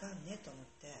いうはいかんねと思っ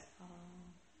て、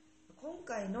今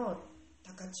回の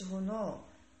高千穂の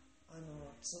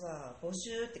ツアー募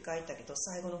集って書いたけど、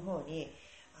最後の方に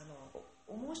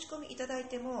お申し込みいただい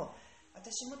ても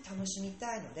私も楽しみ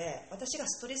たいので、私が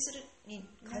ストレスに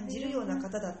感じるような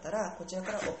方だったらこちら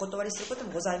からお断りすること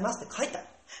もございますって書いた。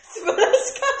素晴ら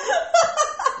しかっ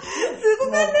たすご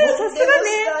かね、さすが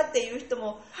ねっていう人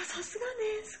もさすがね、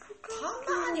すごか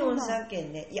たまにおんじゃんけ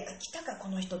んね、いや来たかこ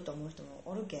の人って思う人も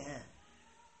おるけんで、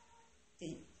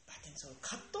そう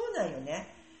葛藤なんよね。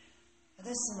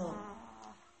私その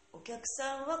お客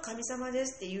さんは神様で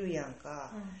すって言うやん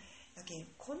か、だけん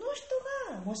この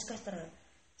人がもしかしたら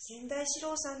仙台四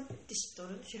郎さんって知っと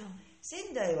る？知らん。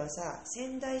仙台はさ、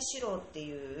仙台四郎って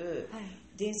いう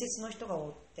伝説の人がお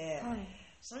って、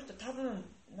その人多分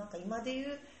なんか今でい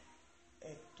う、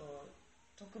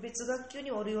特別学級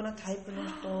におるようなタイプの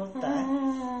人だい、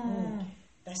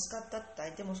らしかったった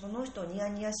い。でもその人ニヤ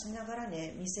ニヤしながら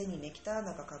ね、店にね、汚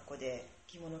な格好で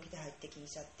着物着て入ってきに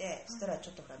しちゃって、そしたらち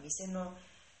ょっとほら店の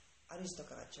主と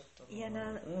かがちょっと嫌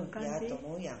な感じ、嫌と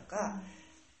思うやんか、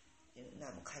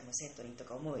何も買いもせんとにと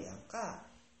か思うやんか。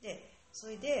でそ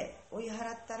れで追い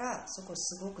払ったらそこ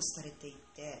すごく廃れていっ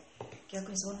て、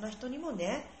逆にそんな人にも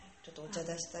ねちょっとお茶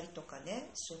出したりとかね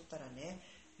しょったらね、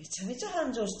めちゃめちゃ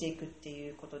繁盛していくってい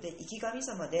うことで、生き神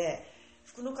様で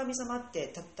福の神様って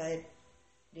たたえ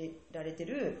られて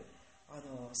る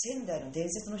仙台の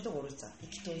伝説の人がおるさ、生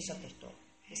きとんしちゃった人、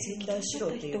仙台四郎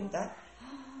って言った。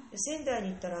仙台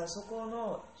に行ったらそ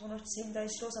の仙台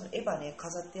四郎さんの絵馬ね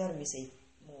飾ってある店、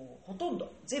もうほとん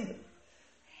ど全部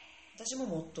私も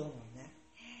持っとるもんね。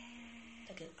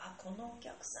だけどこのお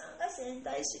客さんが仙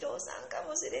台四郎さんか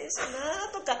もしれんし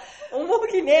なとか思う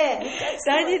きね、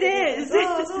大事でそ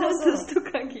う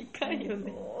とかいかんよ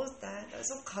ね。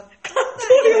そう買ったん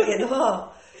だけど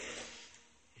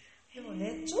でも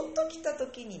ね、ちょっと来た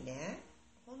時にね、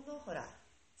ほら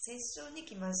セッションに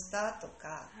来ましたと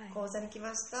か、講座に来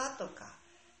ましたとか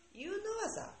いうのは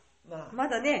さ、ま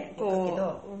だねこうだけ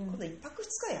ど、今度一泊二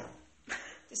日やん。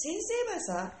で先生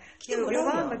はさ来てもらう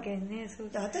やん。私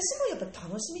もやっぱ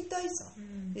楽しみたいさ、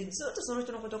でずっとその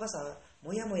人のことがさ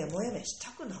もやもやし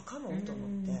たくなかもんと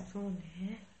思って、そう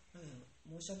ね、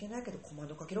申し訳ないけどコマン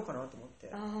ドかけろうかなと思って。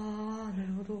な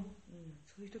るほど、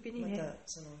そういう時にね、また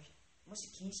もし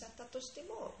気にしちゃったとして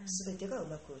も、全てがう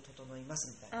まく整いま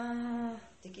すみたいな、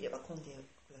できれば混んで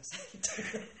くださいみた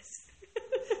い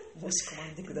な申し込ま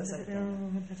んでくださいみたいな。なる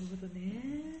ほど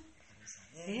ね。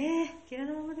嫌い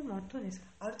なままでもあったんですか？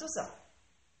あるとさ、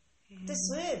で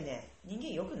それね、人間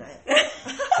よくない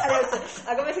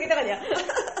ごめんすぎたかにゃ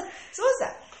そう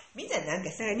さ、みんななん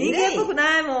かさ、人間っぽく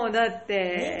ないもんだっ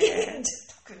て。人間っ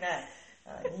ぽくない、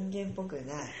人間っぽく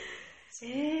ない。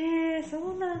そ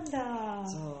うなんだ。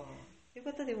そうよ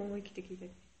かった。でも思い切って聞いて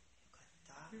よかっ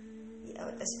た。いや、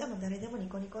私がも誰でもニ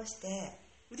コニコして、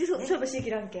うちそういえばシーキ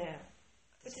ランケン、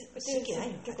うちシーキラ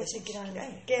ン結構シーキラン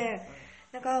ケン、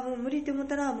なんかもう無理って思っ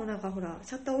たら、もうなんかほら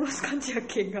シャッター下ろす感じやっ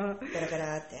けんがガラガ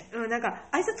ラって、なんか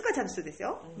挨拶はちゃんとするんです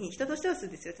よ、人としてはする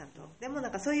んですよちゃんと。でもな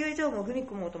んかそういう以上も踏み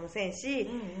込もうともせんし、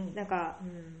なんか、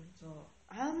そう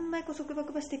あんまり束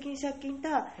縛ばして禁止やっけん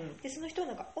だ、でその人は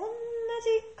なんか同じ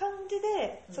感じ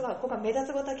で、ここが目立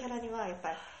つごとキャラにはやっ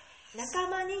ぱり仲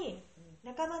間に、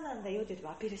仲間なんだよって言って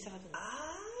アピールしたかったの。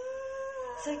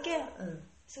そういうけん、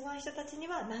すごい人たちに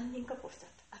は何人かこうした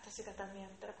と。私がダメや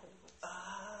ったらこの子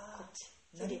こっち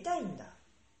なりたいんだ。な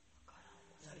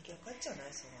りたかっちゃな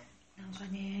い？そうなんか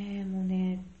ね、もう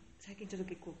ね、最近ちょっと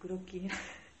結構グロッキーになる。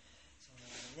そう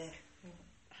だね。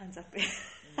ハンズアップ、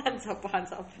ハンズアップ、ハン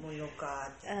ズアップ。もうよ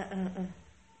かって。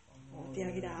お手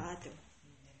上げだーって。今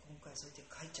回そうやっ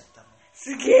て書いちゃったもん。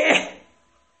すげえ。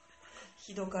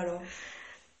ひどかろ。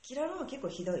キラロは結構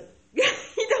ひどい。ひどく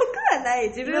はない。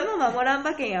自分も守らん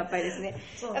ばけんやっぱりですね。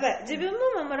やっぱり自分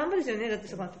も守らんばですよね。だって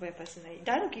そこのとこやっぱりしない。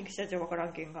誰の禁止者じゃ分から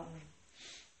んけんが。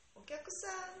お客さ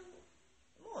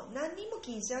んも何人も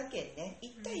禁止やけんね。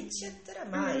1対1やったら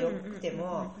まあよくて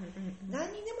も、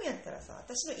何人でもやったらさ、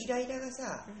私のイライラが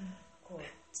さ、こう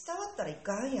伝わったらい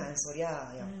かんやん、そり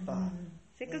ゃやっぱ。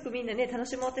せっかくみんなね、楽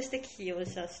しもうとして起用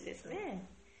したしですね。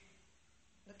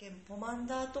だけどポマン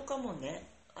ダーとかもね、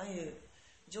ああいう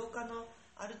浄化の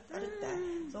あるった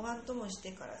阻害ともし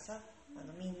てからさ、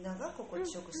みんなが心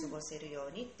地よく過ごせるよ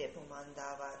うにってポマンダ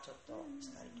ーはちょっとし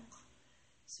たりとか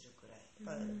するくらい、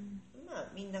まあ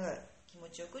みんなが気持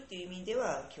ちよくっていう意味で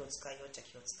は気を使いようっちゃ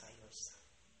気を使いようしさ、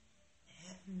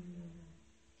ね、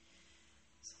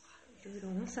いろい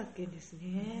ろの作権です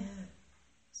ね。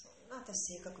そんな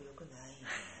私性格良くないよね。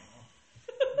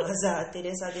マザー・テ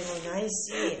レサでもない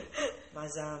し、マ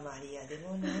ザー・マリアで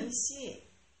もないし、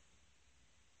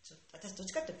私どっ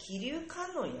ちかっていうと気流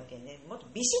観音やけんね、もっと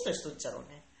ビシッとしとっちゃろう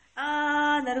ね。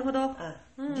なるほど。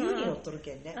竜に乗っとる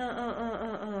けんね。下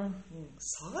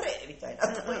がれみたいな。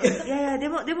いやで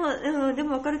も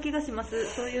分かる気がします。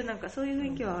そういうなんかそういう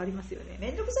雰囲気はありますよね。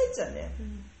めんどくさいっちゃね。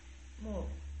もう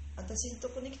私のと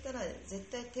こに来たら絶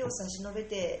対手を差し伸べ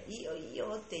ていいよいい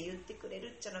よって言ってくれる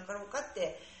っちゃなかろうかっ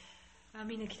て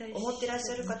みんな期待思ってらっ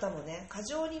しゃる方もね、過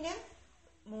剰にね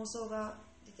妄想が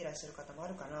出てらっしゃる方もあ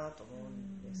るかなと思う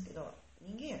んですけど、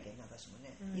人間やけんね、私も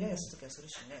ね、イライラするときはする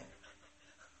しね。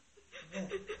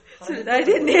それ大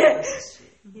変ね。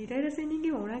イライラする人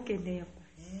間はおらんけんね、やっぱ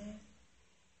りね。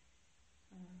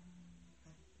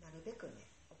なるべくね、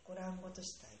怒らんごと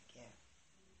したいけん。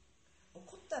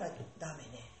怒ったらダメ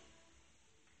ね。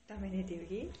ダメねっていう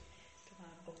日？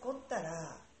怒った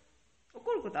ら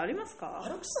怒ることありますか？あ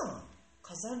るくさん、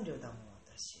火山料だもん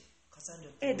私。火山料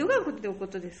って。どがいうことで怒っ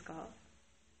たですか？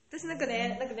私なんか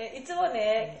ね、いつも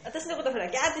ね、私のことほら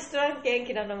ギャーってしとらんけん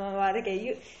嫌いなままだけど、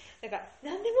なんか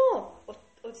何でも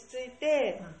落ち着い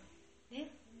て、ね、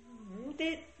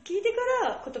で聞いてか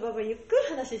ら言葉がゆっく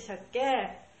り話しちゃっけ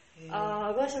ん、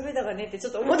が喋ったかねってちょ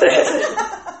っと思ったりする。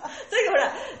それがほ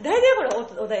ら大体ほら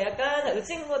穏やかなう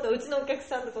ちのお客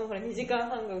さんとかもほら2時間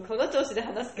半後この調子で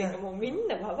話すけんがもうみん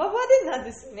なバババでなん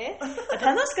ですよね。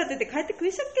楽しかったって帰ってく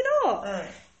いしゃっけど、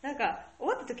なんか終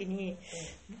わった時に、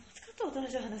もうちょっとおとな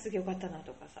しい話すぎよかったな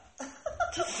とかさ、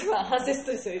ちょっと反省するん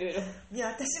ですよ、いろいろ。いや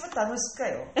私も楽しか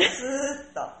よ。ずー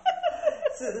っと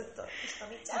ひと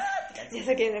みちゃんって感じ。いや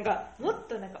だけどなんかもっ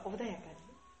となんか穏やかに、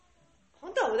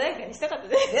本当は穏やかにしたかった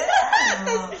で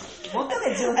す。もっと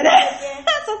ね上手だけ。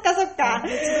そっか、そこが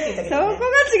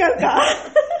違うか。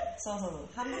そう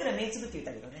半分ぐらい目つぶって言っ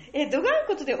たけどね。どがん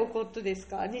ことで起こるとです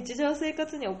か？日常生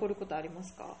活に起こることありま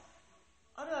すか？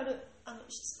ある。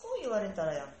しつこい言われた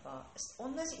らやっぱ同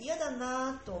じ嫌だ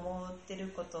なと思って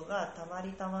ることがたま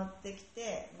ってき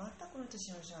て、またこの人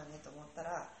しましょうねと思った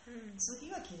ら、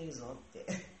次は切れるぞって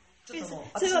ちょっとも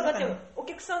うそれは待って、お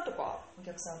客さんとか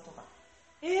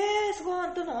すごい。あ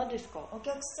んた何ですか？お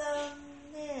客さ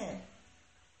んね、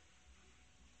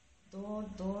ど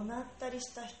うなったり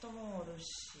した人もおる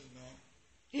し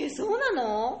ね。そうな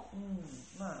の？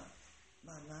まあ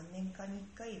何年かに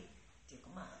1回っていうか、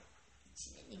まあ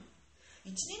1年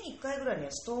に1回ぐらいね、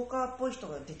ストーカーっぽい人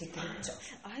が出てくるっちゃう。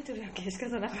アイドルやけん仕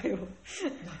方なかよ。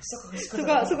そこ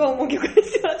は重きを返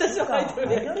して、私はアイド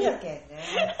ルやけんね。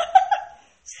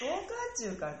ストーカーってい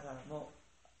うかさ、も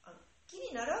う気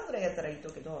にならんぐらいやったらいいと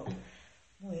けど、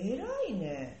もう偉い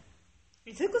ね。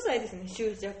それこそあれですね、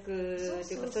執着っ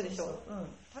ていうことでしょ。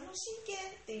楽しいけん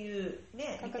っていう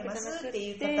ね、見てますって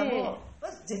いう方もま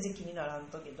ず全然気にならん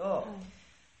とけど、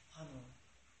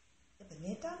やっぱ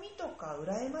妬みとか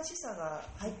羨ましさが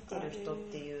入ってる人っ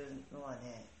ていうのは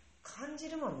ね、感じ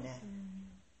るもんね。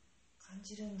感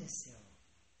じるんですよ。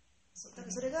だか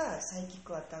らそれがサイキッ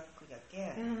クアタックや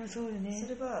けん、そうよね。そ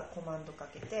れはコマンドか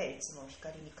けていつも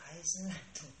光に返せない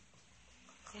と。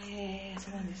そ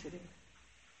うなんですよね。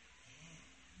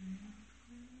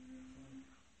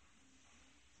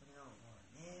それは思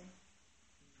うね。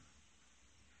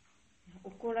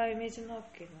怒られイメージなわ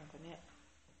けなんかね。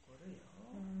怒るよ。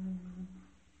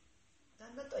旦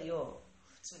那とはよ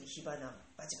う普通に火花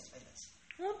バチバチ。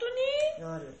本当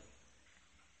に？ある。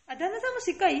旦那さんも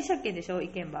しっかりいい借金でしょ、意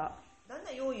見ば。旦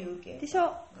那よう言うけん。でし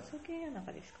ょ。そうけんや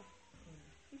中ですか。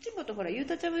うちもとほら、ゆう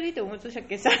たちゃぶりって思いつ借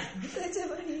金さ。ゆうたちゃ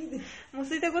ぶりで。もう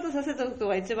そういったことさせたこと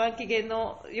が一番機嫌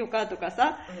のよかとか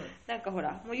さ、なんかほ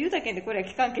ら、もうゆうたけんでこれは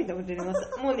期間けんで思ってま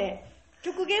す。もうね、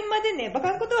極限までね、バ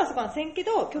カんことはそこはせんけ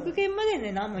ど、極限まで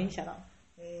ね、何もいいしゃな。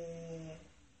そうい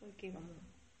う系がもう。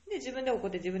で、自分で怒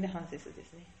って自分で反省するで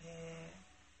すね。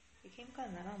喧嘩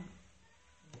にならんもん。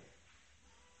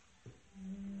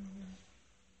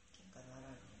喧嘩ならんの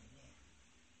にね。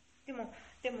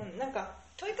でもなんか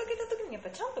問いかけた時にやっぱ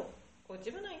ちゃんとこう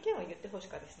自分の意見を言ってほし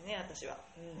かですね、私は。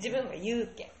自分が言う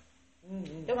け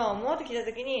ん。だから思うと聞いた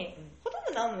時に、ほとん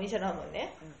ど何もいいじゃないもん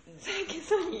ね。最近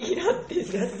そうにイラって言う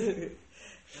やつ。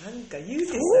なんか言うて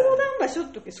さ。相談場しょ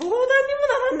っとけ、相談にもな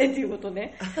らんねんっていうこと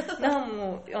ね。なん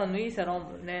もいいさらん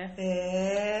もんね。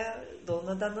どん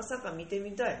な旦那さんか見て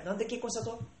みたい。なんで結婚した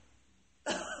と？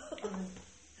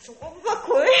そこが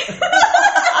声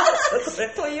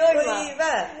問いは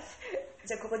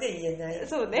じゃあここで言えない。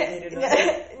そうね。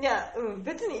いや、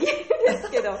別に言えるんで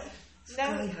すけど。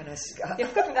深い話が。いや、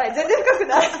深くない。全然深く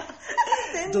ない。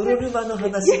泥沼の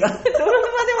話が。泥沼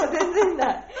でも全然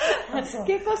ない。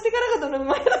結婚してからが泥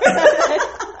沼やからない。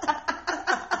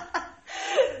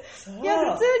い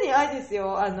や、普通に愛です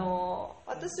よ。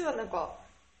私はなんか、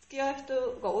付き合う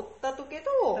人がおったとけ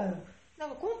ど、なん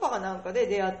かコンパかなんかで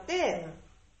出会って、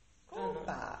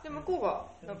で向こうが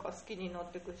なんか好きにな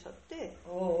ってくれちゃって、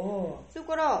それ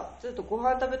からずっとご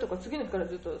飯食べとか次の日から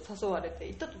ずっと誘われて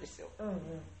行ったとですよ。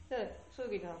でそうい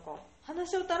う時なんか話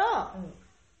し合ったら、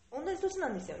同じ年な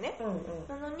んですよね。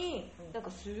なのになん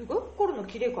かすごい心の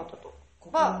綺麗かったと。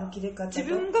自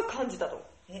分が感じたと。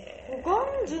ガ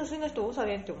ン純粋な人おさ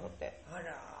れんって思って。あ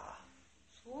ら。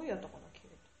そうやったかな、綺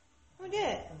麗と。それ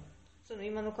で。その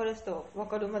今の彼氏と分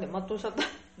かるまで全うしちゃった。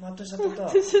全うしちゃったと。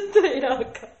全うしちゃったらいらん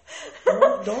か。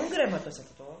どんぐらい全うしちゃっ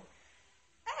たと？っ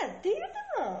て言うて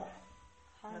も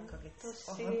半年か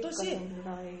半年ぐ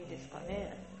らいですか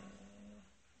ね。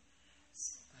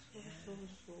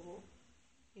そう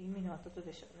意味のあったと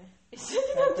でしょうね。一緒に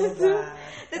なって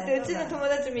だってうちの友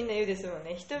達みんな言うですもん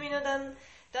ね。瞳の旦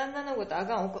那のことあ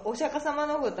かん、お釈迦様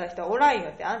のことは人はおらんよ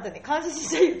ってあんたに感謝し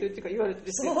ちゃいよってうちが言われて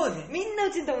ですよ。そうね。みんな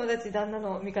うちの友達旦那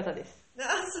の味方です。そ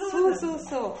う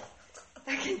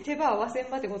だけど手羽合わせ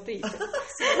んまでごっといいですよ。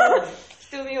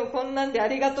瞳をこんなんであ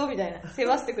りがとうみたいな、世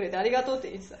話してくれてありがとうって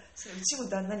言ってた。うちも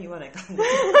旦那に言わないかんね。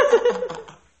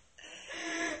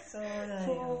そうだ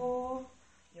よ。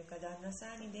よか旦那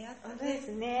さんに出会ったね。そうで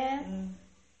すね。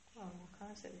もう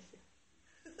感謝ですよ。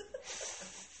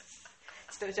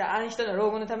ちょっとじゃああの人の老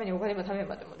後のためにお金も貯め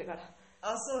ばって思ってから。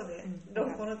あ、そうね。老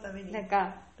後のために。なん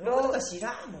か老後とか知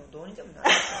らんもん、どうにでもなるか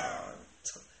ら。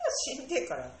死んで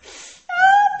から。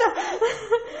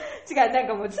違う、なん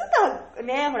かもうずっと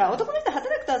ね、ほら男の人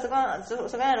働くと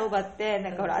そがやろうばってな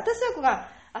んかほら、私は子が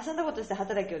遊んだことして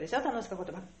働きようでしょ、楽しかこ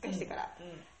とばっかりしてから。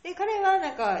で彼は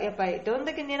なんかやっぱりどん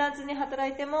だけ寝らずに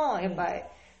働いてもやっぱり。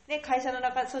ね、会社の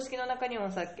組織の中に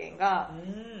お酒が、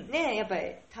ね、やっぱ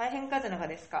り大変かじゃなか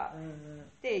ですか。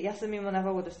で休みも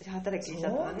長いことして働きにしち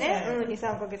ゃったのね。2、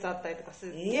3ヶ月あったりとかす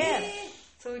るけ、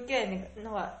そういう系ね、な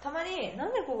んかたまにな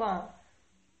んで子が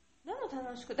何も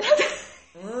楽しくてちょっ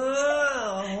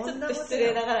と失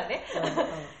礼ながらね。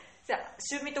じゃ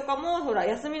趣味とかもほら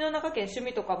休みの中系趣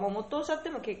味とかももっとおっしゃって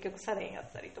も結局されんや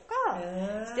ったりとか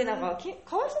してなんか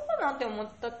かわいそうかなって思っ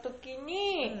た時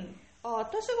に。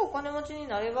私がお金持ちに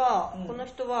なれば、この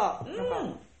人はなん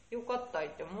か良かった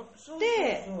って思っ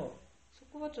て、そ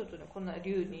こはちょっとねこんな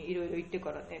龍にいろいろ言って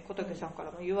からね小竹さんか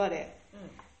らも言われ、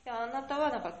であなたは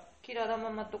なんかキララ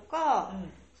ママとか、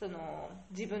その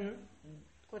自分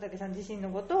小竹さん自身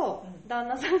のことを、旦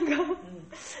那さんが、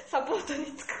サポートに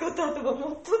つくことだと思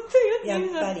っとってるよって言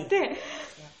うなって、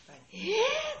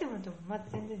でもまだ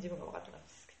全然自分が分かってないで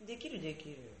すけど。で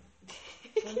きる。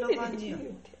そんな感じよ。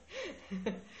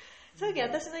そういう時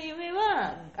私の夢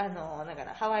はなんか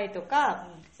ハワイとか、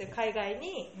そういう海外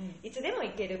にいつでも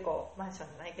行けるこうマンション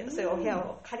じゃないけど、そういうお部屋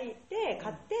を買っ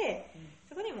て、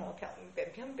そこにもうぴょん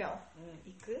ぴょん行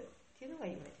くっていうのが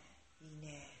夢です。いい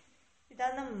ね。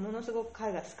旦那もものすごく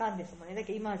海外好かんですもんね。だ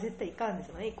けど今は絶対行かんで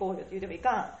すもんね。行こうよって言うても行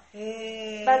かん。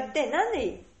だってなん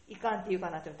で行かんって言うか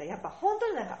なって思ったら、やっぱ本当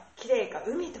になんか綺麗か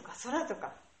海とか空と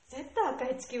か絶対赤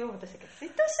い地球を持たしたけど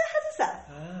絶対したはず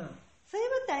さ。そういう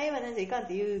ことはええわなんじゃいかんっ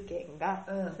て言うけんが、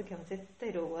その時は絶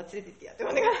対老後は連れて行ってやって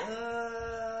もら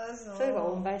う。それが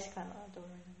恩返しかなと思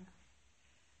いながら。う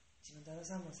ちの旦那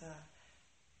さんもさ、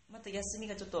また休み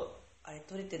がちょっとあれ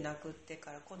取れてなくって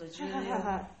から今度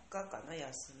14日かな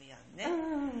休みやんね。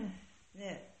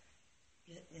ね、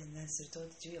何すると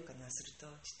14日何すると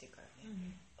って言ってから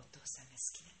ね、お父さんが好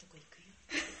きなとこ行くよ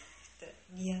って言ったら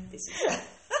ニヤってして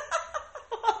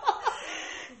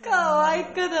かわい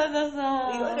かだな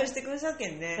さ。いろいろしてくださっけ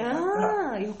んね。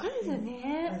ああ、よかですよ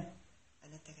ね。あ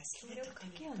なたが好きなとこ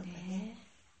にとかね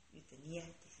言ってニヤっ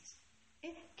てして。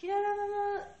キララマ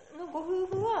マのご夫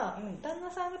婦は旦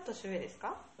那さんが年上です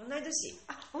か？同い年。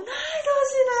同い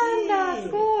年なんだ。す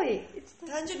ごい。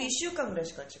誕生日1週間ぐらい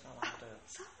しか違うわとよ。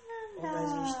そうなん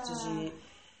だ。同じ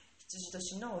羊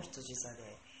年のお羊座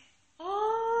で。あ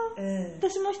あ、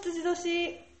私も羊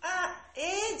年。じゃ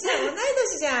あ同い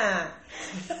年じゃん。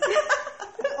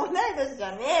同い年じ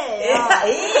ゃねえよ。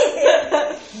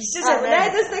一緒じゃな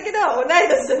い。同い年だけど同い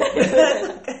年じゃない。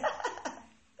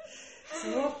そ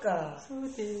うか。そう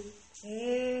です。そうな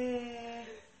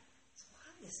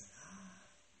んですな。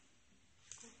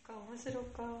そっか、面白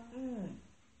か。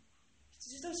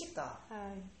羊年か。は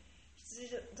い。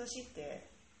羊年って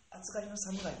暑がりの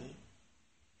寒がり？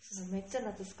めっちゃ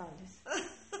夏使うんです。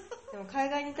でも海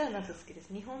外にいたら夏好きで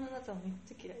す。日本の夏はめっ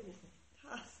ちゃ嫌いですね。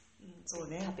そう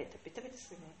ね。ベタベタ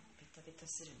するね。ベタベタ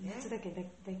するね。夏だけ大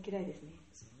嫌いですね。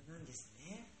そうなんです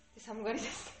ね。で寒がりで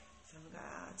す。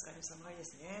暑がりの寒がりで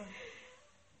すね。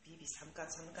ビビ寒かっ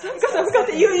て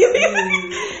言う。うち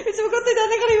もこって旦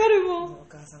那から言われるもん。お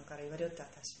母さんから言われるって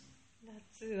私も。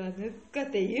夏はぬっか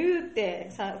って言う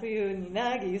て、冬に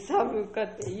なぎ寒か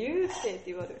って言うてって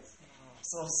言われる。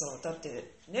そうだっ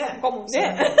てね。かも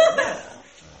ね。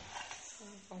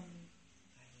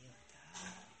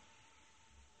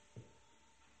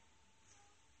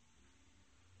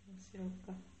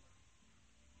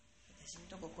私の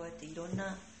とここうやっていろん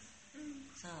な、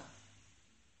さ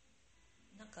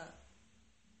なんか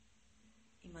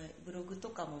今ブログと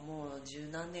かももう十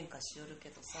何年かしよるけ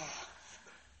どさ、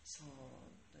そう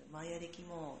マヤ歴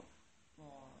も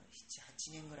もう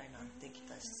 7,8 年ぐらいなってき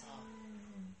たしさ、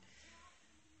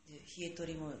で冷え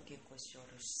取りも結構しよ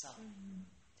るしさ、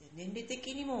で年齢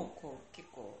的にもこう結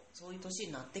構そういう年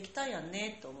になってきたんやん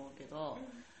ねと思うけど、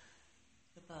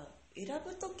やっぱ選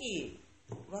ぶとき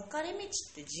分かれ道っ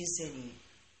て人生に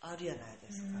あるやない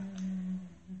ですか。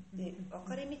で分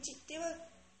かれ道っては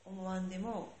思わんで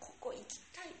もここ行き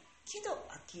たいけど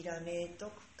諦めと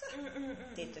くか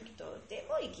っていう時と、で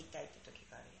も行きたいって時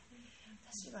があるやん。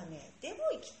私はね、で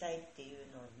も行きたいっていう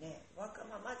のをね、わが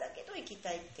ままだけど行き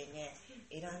たいってね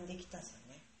選んできたぞ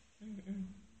ね。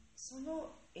そ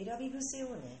の選び癖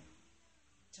をね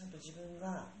ちゃんと自分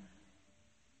が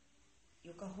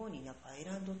よか方にやっぱ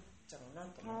選んどっちゃうな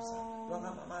と思うさ。わ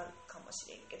がままかもし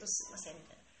れんけどすいませんみ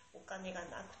たいな、お金が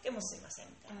なくてもすいません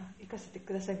みたいな、行かせて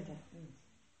くださいみたいな、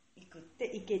行くって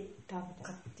行けたみ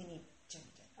たいな、勝手に行っちゃう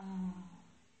みたいな。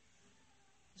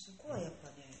そこはやっぱ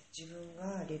ね自分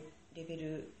がレベ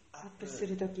ルアップす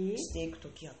るときしていくと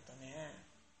きやったね。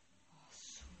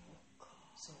そうか。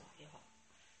そう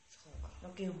か。だ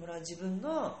けどほら自分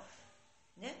の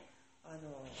ね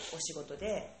お仕事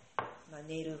で、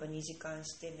ネイルが2時間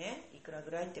してねいくら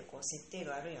ぐらいってこう設定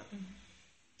があるやん、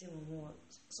でももう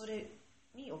それ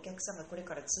にお客さんがこれ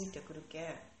からついてくるけん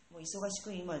もう忙し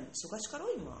く今忙しか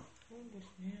ろ今。そうです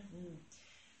ね。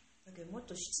だけどもっ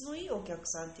と質のいいお客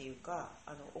さんっていうか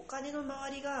お金の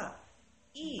周りが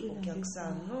いいお客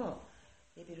さんの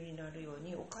レベルになるよう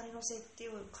にお金の設定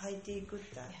を変えていくっ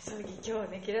て。そう今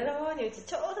日ねキララママにうち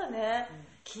ちょうどね、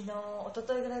昨日一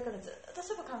昨日ぐらいからずっと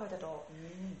そういえば考えたと、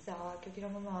さあ今日キラ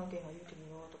ラママ案件が言うてみ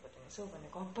ようとかってね、そういえばね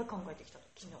がっぱり考えてきたと。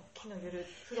昨日夜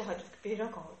風呂入った時ベラ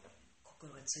考えた。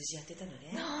心が通じ合ってたの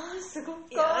ね。すごく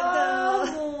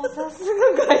もうさす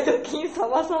がガイド金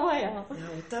様々やん。いや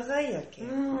お互いやけ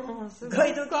ん。すごいガ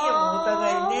イド金もお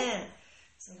互いね。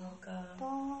そうか。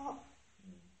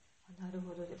なる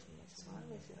ほどですね。そうなん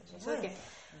ですよね。そうやけん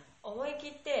思い切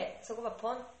ってそこが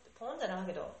ポンじゃない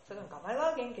けど、それでも頑張りは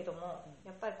あげんけども、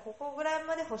やっぱりここぐらい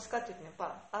まで欲しかっていうとやっ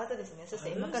ぱアートですね。そし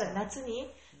て今から夏に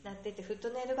なっていってフッ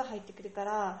トネイルが入ってくるか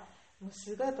ら。もう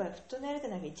すごいやっぱりフットネイルって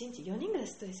なんか1日4人ぐらい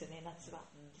するんですよね、夏は。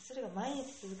それが毎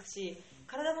日続くし、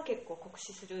体も結構酷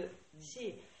使する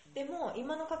し、でも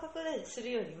今の価格です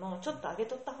るよりもちょっと上げ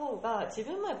とった方が自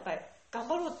分もやっぱり頑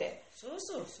張ろうって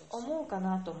思うか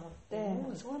なと思って、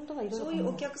そういう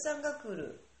お客さんが来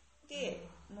るで、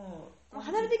もう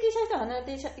離れてきちゃう人は離れ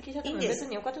てきちゃっても別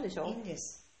によかったでしょ。いいんで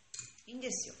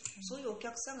すよ、そういうお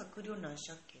客さんが来るようになっ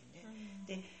ちゃっけんね。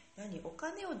でお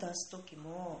金を出す時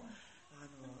も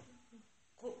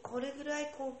これぐら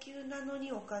い高級なの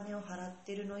にお金を払っ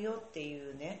てるのよって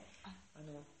いうね、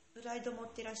プライド持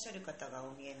ってらっしゃる方が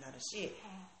お見えになるし、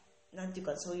なんていう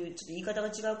かそういうちょっと言い方が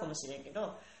違うかもしれんけ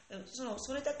ど、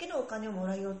それだけのお金をも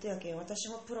らう予定やけん私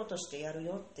もプロとしてやる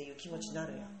よっていう気持ちにな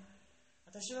るやん。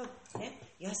私はね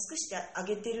安くしてあ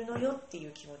げてるのよってい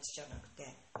う気持ちじゃなくて、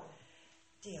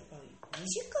でやっぱり2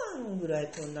時間ぐらい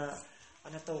こんなあ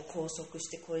なたを拘束し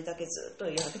てこれだけずっと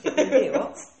やってくれて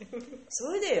よ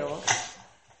それでよ、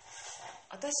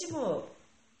私も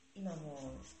今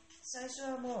もう最初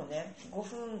はもうね5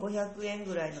分500円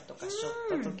ぐらいのとかし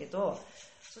ょったけど、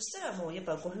そしたらもうやっ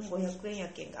ぱ5分500円や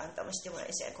けんがあんたもしてもら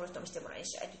いしゃいこの人もしてもらい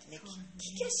しゃいって言ってね、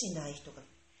聞きゃしない人が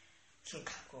結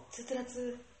構つつら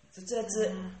つ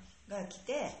が来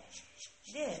て、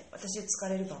で私疲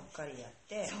れるばっかりやっ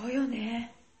て、そうよ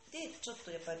ね。でちょっ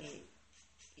とやっぱり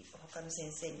他の先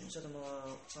生にちょっともう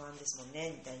そうなんですもん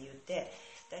ねみたいに言って、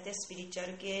だいたいスピリチュア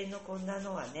ル系のこんな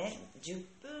のはね10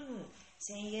分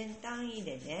1000円単位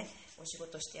でねお仕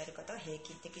事してやる方が平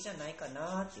均的じゃないか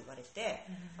なって言われて、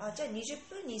あじゃあ20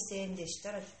分2000円でし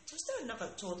たら、そしたらなんか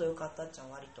ちょうどよかったじゃ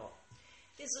ん割と。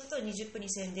でずっと20分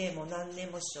2000円でもう何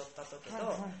年もしよったとけど、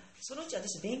そのうち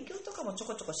私勉強とかもちょ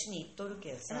こちょこしに行っとる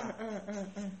けんさ、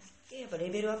でやっぱ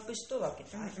レベルアップしとるわけだ、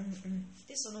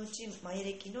でそのうち前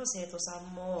歴の生徒さ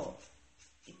んも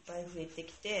いっぱい増えて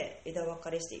きて枝分か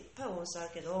れしていっぱいおんさ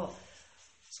けど、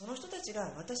その人たち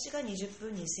が私が20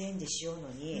分2000円でしようの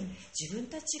に、自分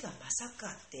たちがまさ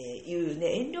かっていう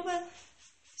ね遠慮が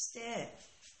して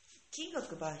金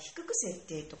額ば低く設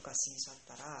定とかしんしゃっ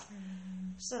たら、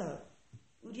そしたら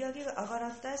売り上げが上がら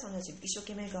んたい、その人たち一生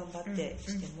懸命頑張って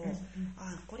しても、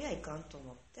あこれはいかんと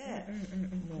思って、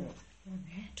もう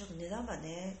ちょっと値段は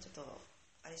ねちょっと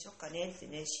あれしよっかねって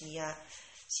ね、シニ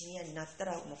アになった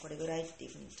らもうこれぐらいってい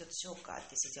うふうにちょっとしようかっ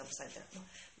て先生がされたら、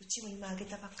うちも今上げ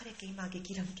たばっかりやけん今上げ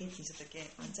きらんけんって言ってたけ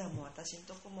ん、じゃあもう私の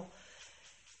とこも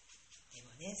でも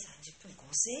ね30分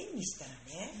5000円にしたら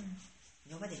ね、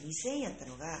今まで2000円やった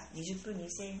のが20分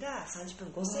2000円が30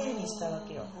分5000円にしたわ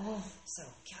けよ。そしたら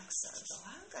お客さんと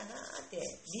合うかなって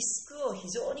リスクを非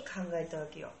常に考えたわ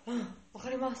けよ。わか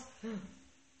ります。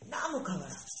何も変わらん。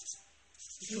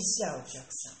ピッシャーお客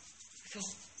さん。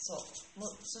そうもう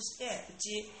そしてう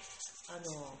ち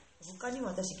他にも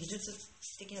私技術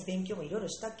的な勉強もいろいろ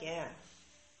したけん、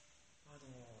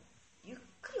ゆっ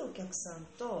くりお客さん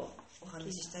とお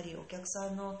話ししたり、お客さ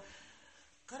んの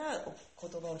から言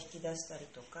葉を引き出したり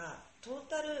とか、トー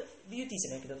タルビューティーじ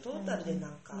ゃないけどトータルでな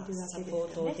んかサポ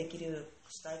ートをできる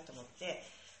したいと思って、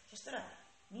そしたら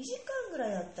2時間ぐら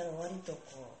いあったら割とこ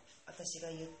う私が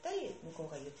言ったり向こ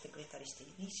うが言ってくれたりして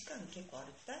2時間結構ある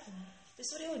ったい、で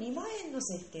それを2万円の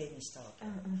設定にしたわけ。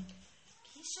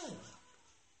気にしちゃうよ。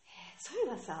そうい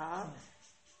えばさ、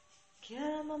キラ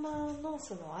ラママの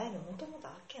その愛のもともと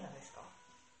あっけなんですか？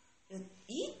い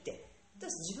いって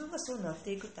私自分がそうなっ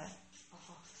ていくたい。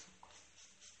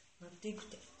なっていく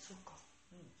て。そうか。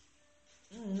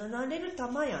なれる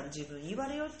玉やん自分言わ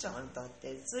れよっちゃあんたっ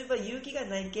て、そういえば勇気が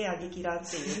ないけあげきらっ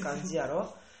ていう感じや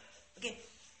ろ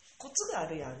コツがあ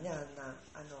るやんね、あんな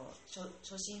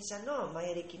初心者の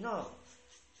前歴の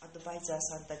アドバイザー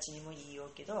さんたちにも言いよう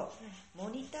けど、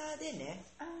モニターでね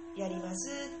やりま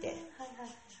すって、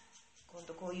今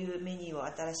度こういうメニューを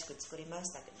新しく作りま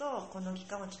したけどこの期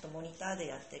間はちょっとモニターで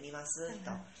やってみますと、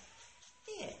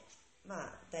でま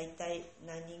あだいたい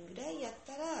何人ぐらいやっ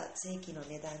たら正規の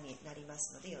値段になりま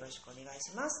すのでよろしくお願いし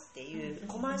ますっていう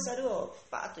コマーシャルを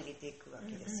バーッと入れていくわ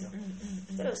けですよ。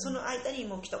だからその間に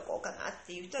もう来とこうかなっ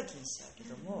ていう人は気にしちゃうけ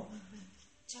ども、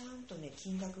ちゃんとね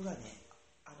金額がね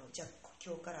じゃあ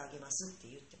今日からあげますって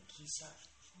言っても気にしちゃう。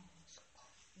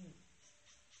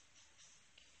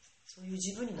そういう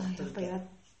自分になってるけどやっ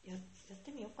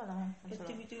てみようかな。やっ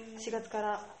てみて。4月か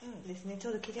らですね、ちょ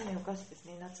うど切れのよかしです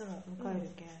ね、夏の迎える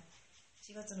けん、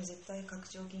4月の絶対拡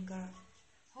張金から。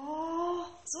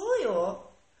そう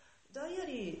よ、ダイア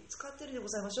リー使ってるでご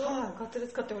ざいましょう。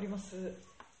使っております。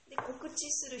で告知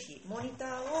する日、モニタ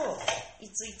ーをい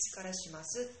ついつからしま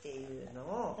すっていうの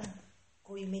を、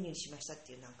こういうメニューしましたっ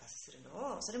ていうなんかする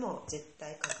のを、それも絶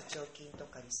対拡張金と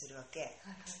かにするわけ。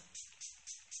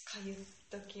かゆっ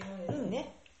ときもです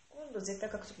ね、今度絶対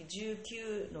拡張金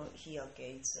19の日やけ、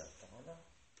いつだったかな、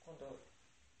今度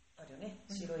あるよね、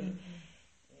白い、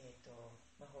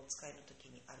魔法使いの時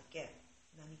にあるけん、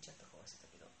何言っちゃったか忘れた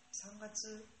けど3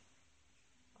月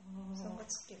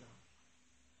っけな。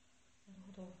なる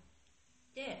ほど。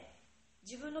で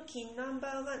自分の金ナン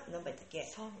バーが何倍だっ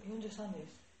け？43で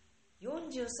す。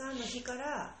43の日か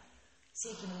ら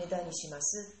正規の値段にしま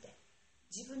すって。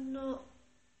自分の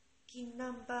金ナ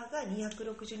ンバーが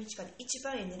260日間で一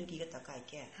番エネルギーが高い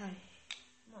けん、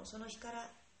もうその日から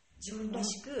自分ら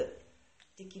しく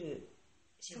できる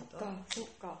仕事。そっ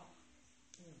か、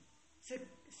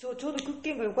そう、ちょうどクッ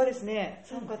ケンがよかですね。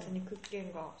3月にクッケ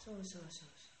ンが、そう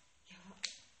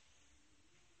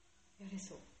やれ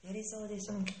そう。やれそうでし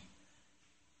ょ。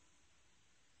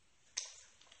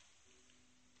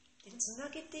つな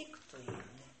げていくというね。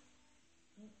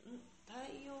太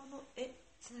陽の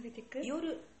つなげていく。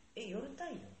夜太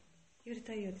陽。夜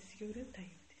太陽です。夜太陽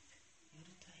です。夜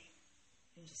太陽。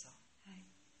ユンジさん。はい。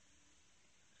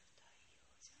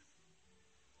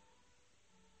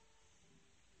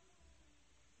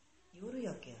夜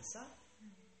やけんさ、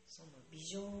そのビ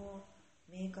ジョンを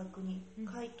明確に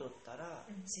書いとったら、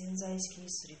潜在意識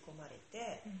にすり込まれ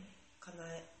て、叶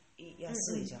えや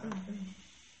すいじゃん。青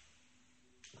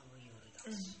い夜だ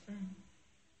し、い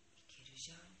ける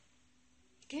じゃん。い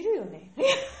けるよね。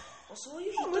そうい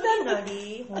う人にな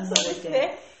り、ほんまで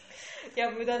て。い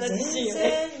や、無駄な自信よね。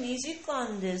全然2時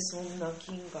間でそんな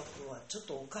金額はちょっ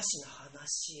とおかしな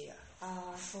話やろ。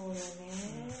ああ、そうよね。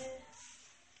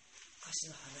おかし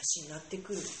な話になって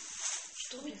くる。ひ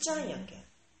とみちゃんやけん。い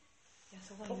や、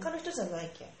そこ他の人じゃな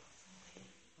いけん。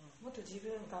もっと自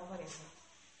分頑張れよ。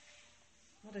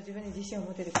もっと自分に自信を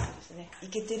持てることですね。い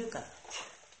けてるから。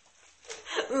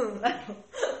この間、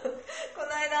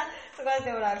そこ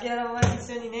でほら、ギャラも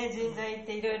一緒にね、神社行っ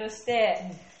ていろいろし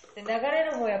て、で流れ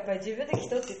る方やっぱり自分で来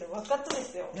とって言って分かったんで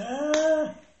すよ。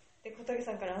で、小竹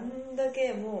さんからあんだ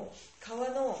けもう川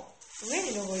の上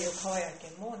に登るよ川やけ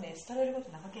ん、もうね、廃れるこ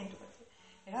となかけんとかって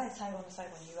えらい最後の最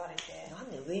後に言われて。なん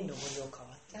で上に登るよ川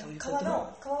ってどういうこと？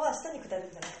川は下に下る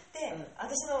んじゃなくて、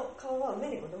私の川は上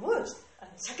に登る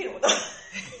鮭のことそ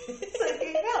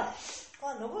れが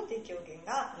登っていきよけん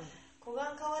が、湖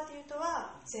岸川っていうと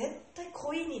は絶対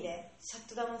恋にねシャッ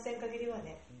トダウンせん限りは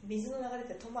ね水の流れっ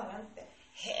て止まらんって。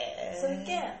へそれ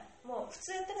けんもう普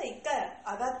通やったら一回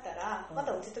上がったらま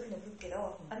た落ちる時のぶっけ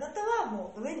ど、あなたは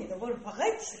もう上に登るバカ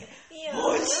いってして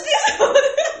マジです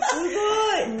ご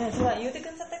いみんなそう言うてく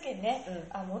んさったけんね、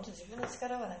もっと自分の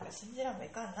力はなんか信じらんもい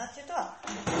かんなっていうとは、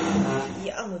い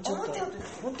やもうちょっと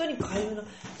本当に開運の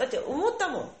だって思った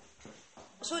もん。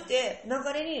そうやって流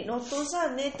れに乗っとんさ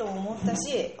んねと思った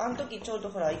し、あの時ちょうど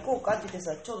ほら行こうかって言って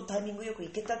さ、ちょうどタイミングよく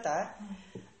行けたたい、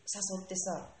誘って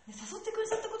さ、誘ってくれ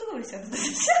さったことが嬉しかったです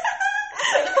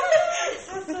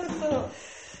そ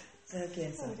うだけ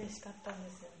んさ嬉しかったんで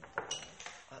すよ。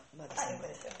まだよく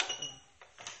ですよ。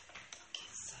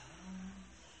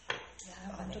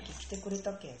あの時来てくれ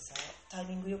たけんさ、タイ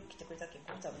ミングよく来てくれたけん、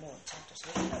こいつはもうちゃんとそ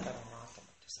ういうなんだろうなと思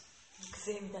ってさ、育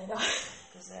成みたいな。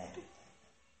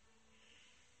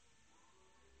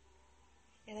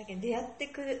いやだけど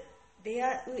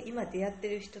今出会って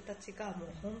る人たちがも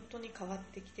う本当に変わっ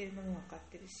てきてるのも分かっ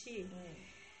てるし、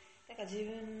なんか自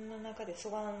分の中で蘇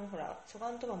我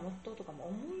とかモットーとかも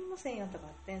思いませんやとか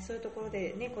あって、そういうところ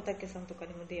でね小竹さんとか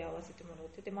にも出会わせてもらっ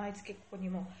てて、毎月ここに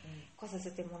も来さ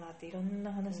せてもらっていろん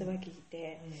な話が聞い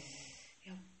て、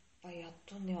やっぱりやっ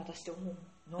とんね私って思う。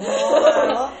も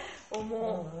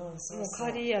う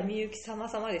刈谷みゆき様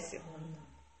々ですよ。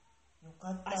よ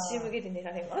かった。足向けて寝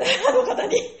られます。あの方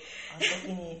に。あの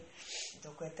時に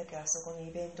どこやったっけ、あそこの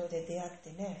イベントで出会っ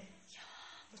てね。いや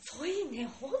そういうね、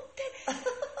ほんて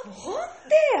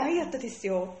愛やったです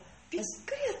よ。びっ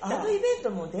くりやった。あのイベント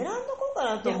も出らんとこうか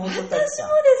なと思ってたし。私もで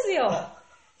すよ。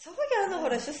そこでほ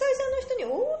ら主催者の人に大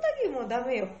田牛もダ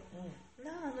メよ。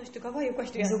なあ、あの人ガバイよか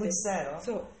人やって。溝口さんやろ。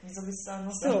そう。溝口さん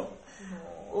のさ。そう。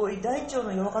おい大腸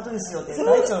の弱かったですよって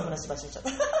大腸の話ばしちゃった。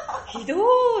ひど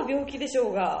い病気でしょ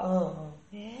うが。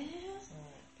ね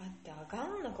え。だってあか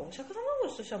ん、なんかお釈迦様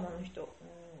越しとしたもん、あの人。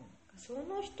そ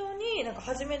の人になんか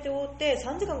初めて会って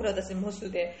3時間ぐらい私モス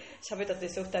で喋ったんで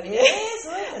すよ、2人で。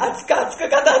熱く語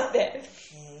って。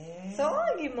その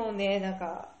時もね、なん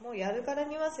かもうやるから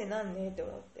にはせなんねって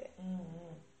思って。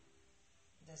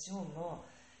私も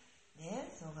ね、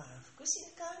そうか福祉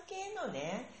関係の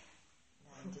ね、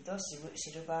なんていうとシ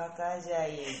ルバーカージャ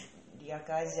イ、リア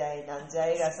カージャイ、なんじゃ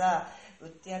いがさ、売っ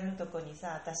てやるとこに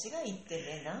さ、私が行って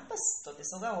ね、ナンパスとって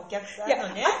そがお客さんの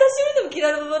ね。いや、私よりもキ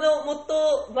ラノバのもっ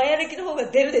とマヤ歴の方が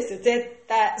出るですよ、絶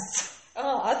対。私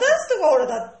とかほら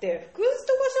だって、福祉とか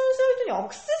そういう人にア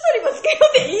クセサリーがつけよう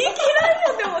って言い切らん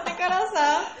よって思ってから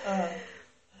さ。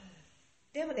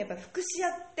でもね、やっぱ福祉や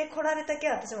って来られたけ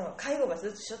ん、私も介護がず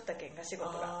っとしょったけんが仕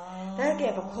事が。だけど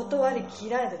やっぱ断り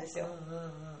嫌いなんですよ。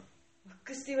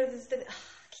福祉って言われて絶対に、来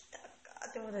たか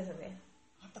って思ったんですよね。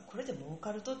あんたこれで儲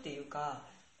かるとっていうか、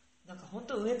なんか本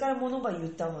当上から物ば言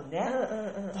ったもんね。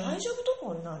大丈夫と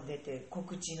こんなんでって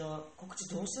告知ど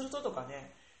うするととか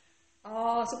ね。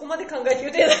そこまで考えて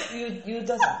言う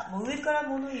たじゃん。もう上から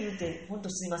物言うて本当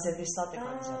すいませんでしたって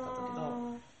感じだったんだけど、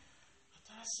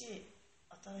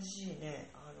新しいね、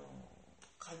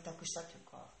開拓したという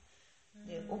か、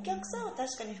でお客さんは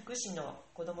確かに福祉の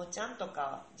子供ちゃんと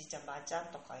かじいちゃんばあちゃん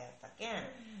とかやったけん、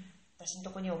私の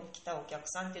とこに来たお客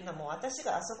さんっていうのはもう私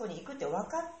があそこに行くって分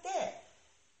かって、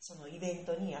そのイベン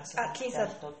トに遊びに来た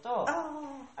人と、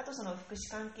あとその福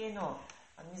祉関係の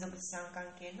溝口さん関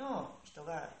係の人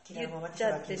が嫌いなままって人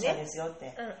が来たですよっ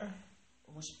て、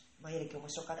前歴面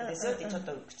白かったですよってちょっ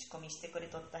と口コミしてくれ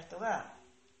とった人が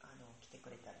来てく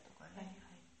れたりとかね、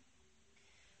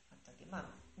あったけど、まあ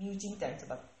身内みたいな人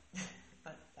ばっか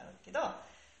だけど、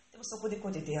でもそこでこ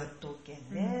うやって出会っとけ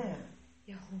んね、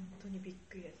いや本当にびっ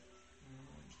くりです。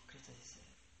びっくりしたです。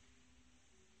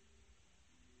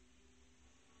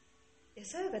いや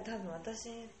そういえば多分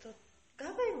私とガ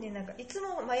バイになんかいつ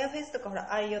もマヤフェスとかほら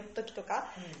ああいう時と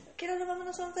か、ケロルマム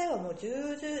の存在はもう重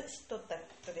々知っとった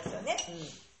人ですよね、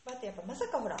だってやっぱまさ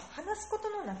かほら話すこと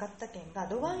のなかったけんが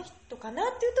ドワン人かな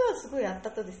っていうとはすごいあっ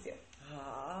たとですよ。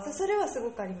それはす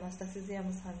ごくありました。鈴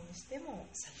山さんにしても。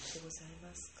さようでござい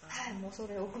ますか。はい、もうそ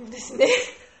れおくですね。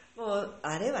もう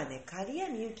あれはね、刈谷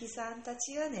みゆきさんた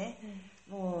ちがね、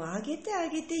もうあげてあ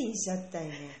げていいしちゃったよ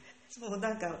ね。もう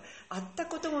なんか会った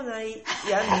こともないや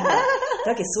みんな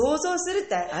だけ想像するっ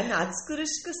てあんな暑苦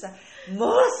しくさ、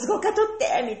もうすごかとって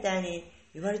みたいに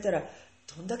言われたら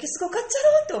どんだけすごかっちゃ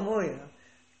ろうって思うよ。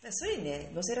だそれに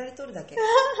ね乗せられとるだけ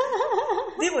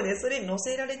でもね、それに乗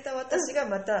せられた私が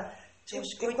また調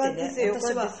子こいてね、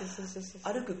私は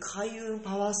歩く開運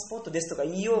パワースポットですとか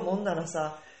言いようもんなら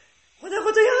さ、こんな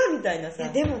ことやみたいなさ。い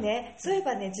やでもね、そういえ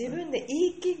ばね、自分で言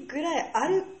い切るぐらいあ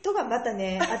るとがまた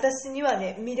ね、私には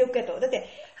ね魅力やと。だって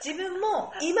自分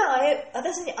も今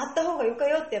私に会った方がよか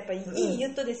よってやっぱりいい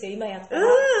言っとですよ、今やったら。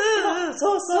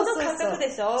そうその感覚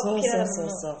でしょ。そう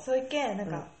そういうけんなん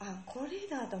か、これ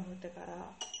だと思ってから。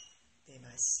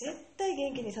絶対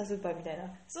元気にさすっぱいみたいな。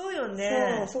そうよ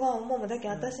ね。そうは思うもんだけど、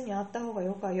私に会った方が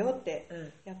よかよって、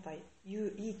やっぱり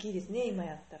いい気ですね今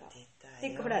やったら。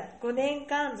でほら5年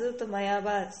間ずっとマヤ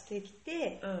バしてき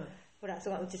て、ほら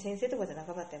うち先生とかじゃな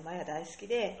かったマヤ大好き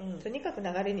で、とにかく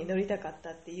流れに乗りたかっ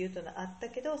たっていうのがあった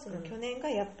けど、その去年が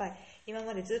やっぱり今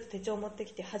までずっと手帳を持って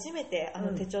きて初めて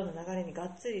手帳の流れにが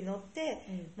っつり乗っ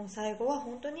て、もう最後は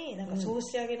本当になんか総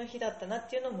仕上げの日だったなっ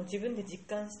ていうのも自分で実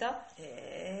感したっ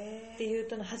ていう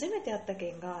との初めてやった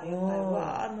けんが、やっぱり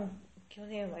もう去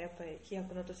年はやっぱり飛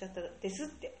躍の年だったですっ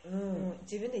て、もう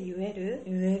自分で言える、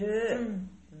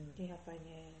でやっぱり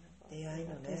ね、出会い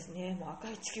のねですね、もう赤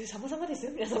い地球様々です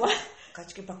よ皆様。赤い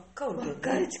地球ばっかおるけどね。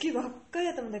赤い地球ばっかり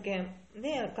やったもんだけん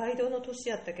ね、街道の年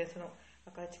やったけん、その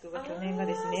赤い地球が去年が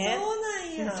ですね。そう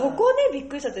なんや。そこねびっ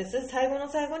くりしたです。最後の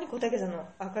最後に小竹さんの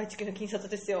赤い地球の金札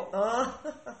ですよ。やっ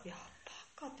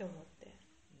ぱかって思って。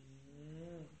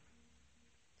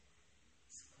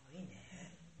すごいね。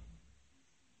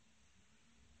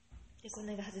でこ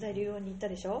の間初台竜王に行った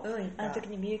でしょ。あの時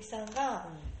にみゆきさんが、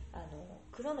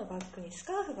黒のバッグにス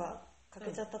カーフがか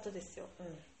けちゃったとですよ、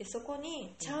でそこ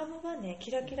にチャームバネ、キ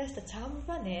ラキラしたチャーム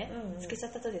バネつけちゃ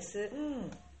ったとです、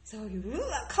そういうう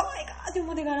わ可愛いかって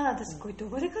思ってから、私これど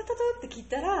こで買ったとって聞い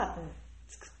たら、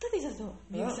作ったでしょと、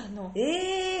みゆきさんの、み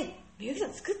ゆきさ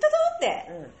ん作ったとっ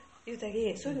て言うた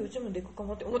り、それでうちもでこか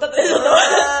もって思ったでしょ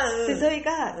とでそれ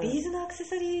がビーズのアクセ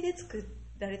サリーで作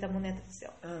られたものやったんです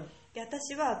よ、で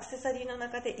私はアクセサリーの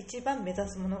中で一番目指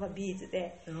すものがビーズ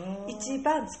で、一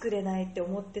番作れないって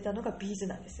思ってたのがビーズ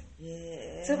なんですよ。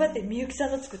それだってみゆきさ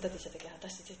んの作ったって言った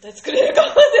時、私絶対作れるかも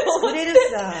って思って、作れる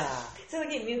さ。その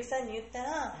時みゆきさんに言った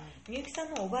ら、みゆきさ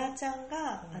んのおばあちゃん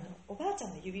が、おばあちゃ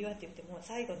んの指輪って言っても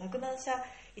最後亡くなった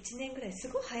1年ぐらいす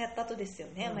ごい流行ったとですよ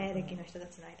ね、マヤ歴の人た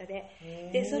ちの間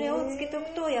で。でそれをつけと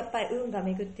くとやっぱり運が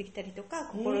巡ってきたりとか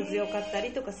心強かった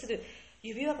りとかする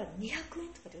指輪が200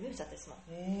円とかで売れるじゃったですもん。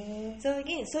そ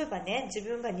ういえばね、自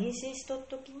分が妊娠しとっ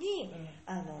た時に、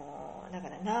だか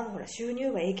らなんもほら収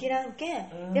入がえきらんけ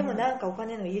ん、でもなんかお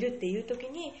金のいるっていう時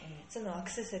に、そのアク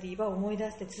セサリーは思い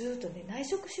出してずっとね内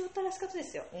職しよったらしかったで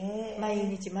すよ、毎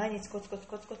日コツコツ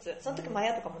コツコツ。その時マ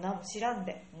ヤとかも何も知らん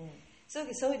で、そ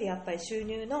れでやっぱり収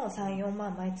入の 3,4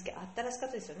 万毎月あったらしかっ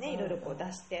たですよね、いろいろこう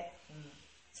出して。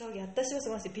そう私はす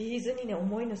ごいビーズにね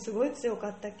思いのすごい強か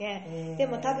ったけん、で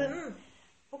も多分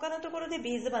他のところで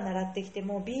ビーズば習ってきて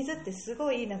も、ビーズってす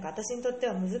ごいなんか私にとって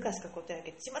は難しかことや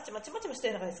けど、ちまちまして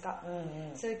る中ですか、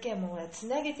そういうけんもうつ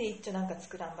なげて一丁なんか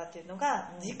作らんばっていうの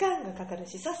が時間がかかる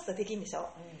し、さっさできんでしょ、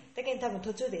だけど多分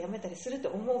途中でやめたりすると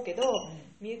思うけど、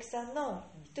みゆきさんの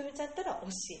ひとみちゃんったら教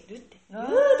えるって言う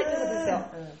てくれたんですよ、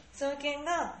そのけん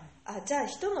がじゃあ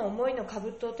人の思いのかぶ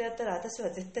っとうとやったら私は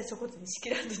絶対そこに仕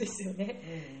切らんとですよ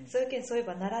ね、そういうけんそういえ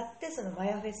ば習って、そのマ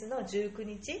ヤフェスの19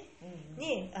日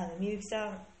にみゆきさ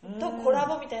んとコラ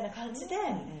ボみたいな感じで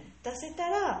出せた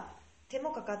ら、手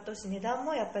もかかっとうし値段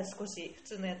もやっぱり少し普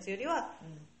通のやつよりは、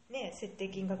ね、設定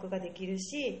金額ができる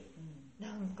し、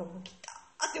なんかもう来た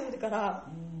って思ってから、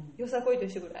よさこいと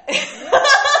一緒ぐらい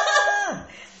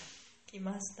来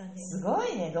ましたね。すご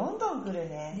いね、どんどん来る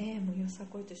ね。ねえ、もうよさ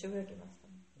こいと一緒ぐらい来ました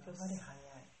ね。やっぱり早い。よ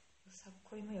さ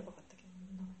こいもやばかったけど、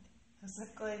すっ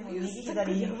ごいもう右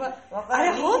左やばい分からない。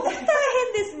あれ本当に大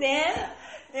変ですね。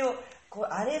でもこう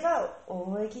あれは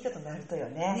覚えきったとなるとよ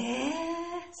ね。ね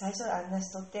最初あんな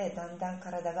人ってだんだん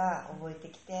体が覚えて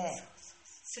きて、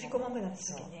すり込まんくなって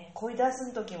た時ね。声出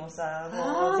す時もさ、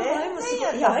もう全然や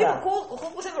ったさ。いや今こ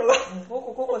うせんからがこ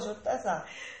こしょったらさ、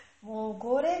もう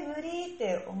これ無理っ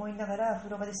て思いながら風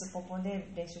呂場ですっぽんぽん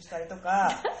で練習したりと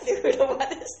か。で風呂場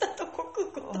でしたとこ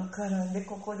くこと分からんで、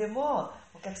ここでも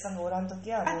お客さんがおらん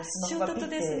時はもうスマホがピッ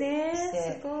てですね。し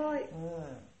てすごい。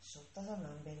しょったさ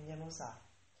何遍でもさ、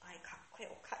あれかっこよ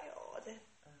かよ絶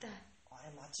対。あれ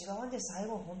間違わんで最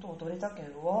後本当踊れたけ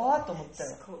ど、うわーと思ったよ。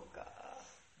そうか。やっ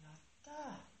た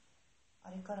あ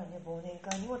れからね、忘年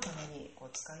会にもたまにこう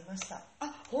使いました。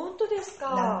あ、本当です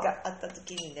か。なんかあった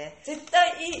時にね、絶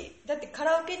対いい。だってカ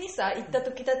ラオケにさ行った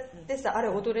時だってさ、あれ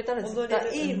踊れたら絶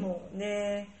対いいもん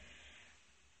ね。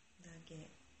だけ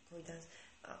こういうダンス、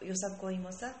よさこい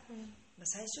もさ、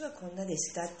最初はこんなで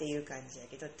したっていう感じや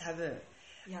けど、多分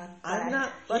あんな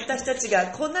私たち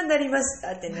がこんなになりまし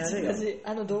たってなるよ。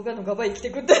あの動画のガバイ来て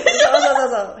くって。そう下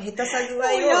手さ具合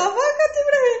をやばかっ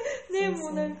たぐらいね、も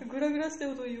うなんかグラグラして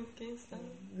踊りよけんさ、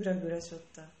グラグラしょっ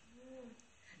た。だ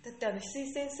って翡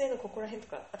翠先生のここら辺と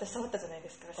か私触ったじゃないで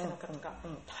すか、背中とか。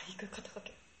体育肩掛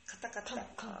けカタカタ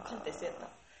カンってしてやった。へ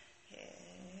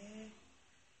え。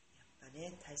やっぱ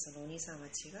ね、体操のお兄さんは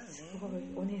違うね。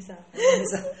お姉さん。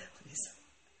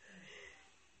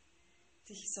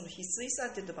ぜひその翡翠さ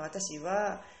んって言うと、私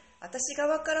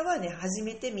側からはね、初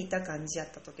めて見た感じやっ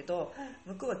たけど、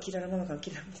向こうはキララママから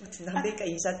キララママって何遍か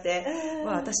言いちゃって、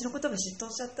私の言葉嫉妬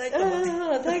しちゃったいと思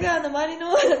って。タイガーの周りの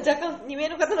若干2名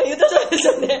の方の言うとそうです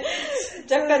よね。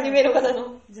若干2名の方の。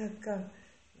若干。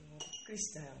びっくり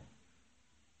したよ。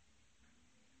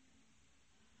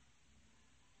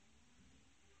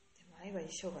でも愛は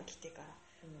衣装が着てから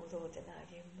踊ってな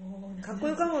げもうかっこ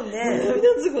よかもんね。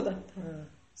すごだった。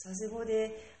佐世保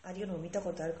でありようの見た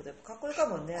ことあるけど、かっこよか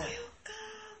もんね。かっこよ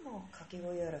かも。掛け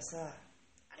声やらさ、あ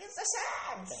りがとうござ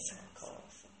いましたみたいな。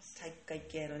体育会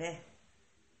系のね、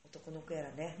男の子や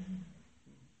らね。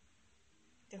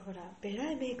でほら、ベ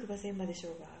ラいメイクが全場でしょ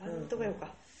うが、あのとこよ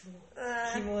か。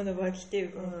着物ば着て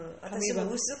る。私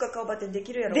も薄く顔ばってで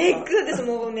きるやろ。でっくんです、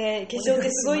もうね、化粧って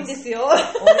すごいんですよ。お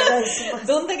願いします。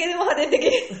どんだけでも派手に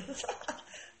できる。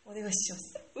お願いしま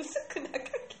す。薄くなか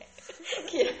け。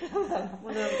普段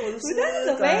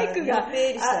ののメイクが、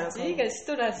目がし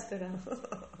とら。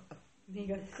目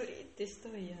がクリってしと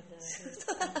いやな。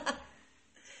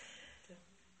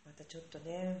またちょっと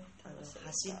ね、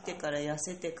走ってから痩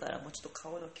せてからもうちょっと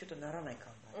顔のキュッとならないか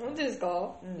も。本当です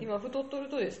か？今太っとる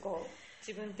とですか？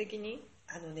自分的に？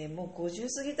もう50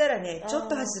過ぎたらね、ちょっ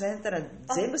と走られたら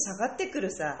全部下がってく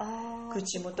るさ。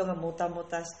口元がもたも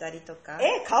たしたりとか。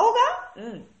顔が？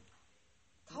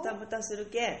もたもたする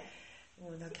けん。も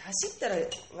うなんか走ったら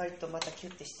割とまたキュ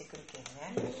ッてしてくるけん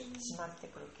ね、締まって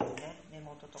くるけんね、目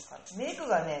元とかメイク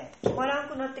がね止まらん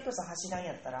くなってくるさ、走らん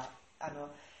やったらそ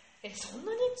ん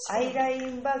なにアイライ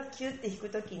ンばキュッて引く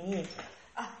ときに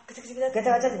ガチャガチャガチャ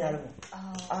ガチャってなるも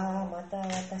ん。また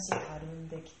私たるん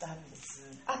できたんです。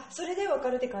それで分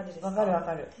かるって感じですか？分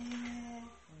かる。そう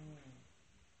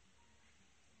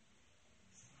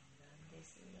なんで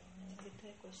すよ。絶対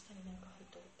こう下になんか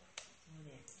太った。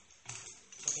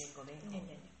そうね、ごめん。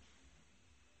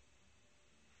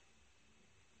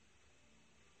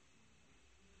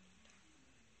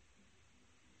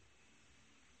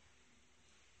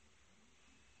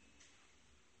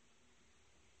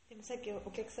でもさっきお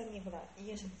客さんにほらいい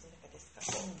よしの中ですか、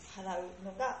払う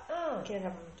のがケララ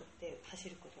マにとって走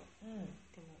ること、で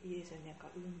もいいですよね、なんか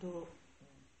運動、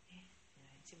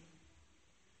自分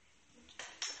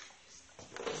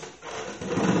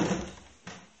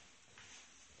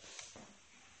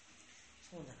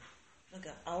そうなの。なんか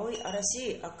青い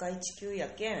嵐赤い地球や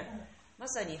けん、ま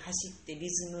さに走ってリ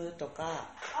ズムと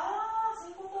か、そ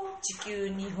ういうこと。地球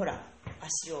にほら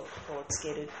足をこうつけ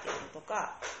るっていうのと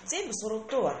か全部揃っ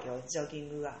とるわけよ、ジョギン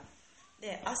グが。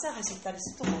で朝走ったり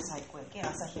するともう最高やけん、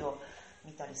朝日を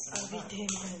見たりするのが見てみ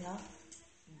たいな。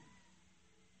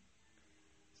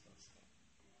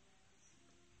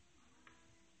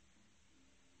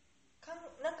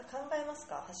なんか考えます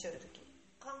か、走るとき？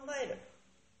考える。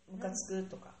ムカつく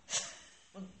とか、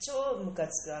超ムカ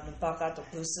つく、バカと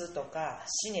ブスとか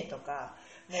死ねとか、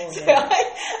もうね、あ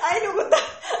いのこと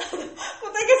小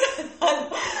竹さん、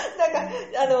な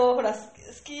んかほら好か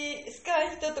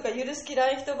ん人とか許しき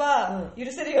らん人は許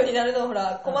せるようになるの、ほ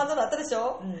らコマンドのあったでし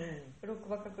ょ、ロック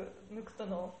ばっかく抜くと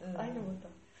の、あいのこと。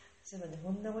そういえばね、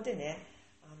こんなことでね、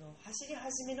走り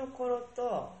始めの頃と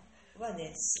は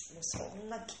ね、もうそん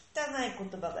な汚い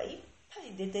言葉がいっぱ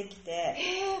り出てきて、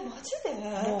マジで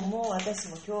もう私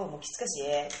も今日もきつかし、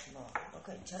もう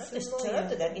チャラッ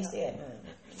とだけして、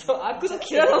そう、悪の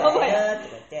キラのままやとか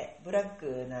言って、ブラッ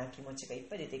クな気持ちがいっ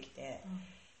ぱい出てきて、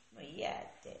もういいや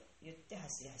って言って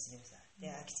走り始めるさ。で、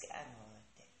きつかっ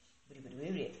てブリブ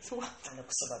リクソババ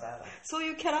アがそうい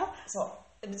うキャラ。そ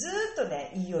うずーっと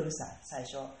ね言いよるさ最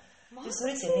初で、そ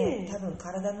れってね多分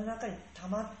体の中に溜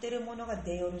まってるものが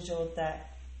出よる状態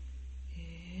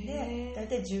で、だい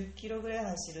たい10キロぐらい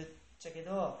走るっちゃけ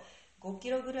ど、5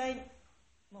キロぐらい、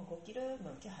もう5キロ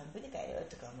もう今日半分で帰るよ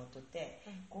とか思っとって、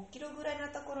5キロぐらいにな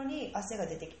った頃に汗が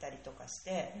出てきたりとかし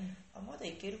て、まだ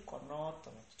いけるかなと思っ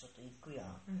てちょっと行くや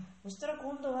ん、そしたら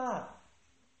今度は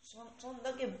そん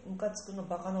だけムカつくの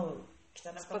バカの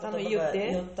汚かった言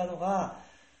ったのが、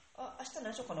明日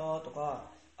何しようかなと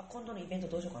か、今度のイベント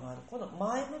どうしようかなとか、今度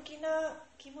前向きな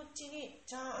気持ちに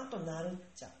ちゃんとなるっ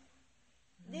ちゃ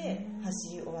で、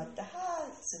走り終わって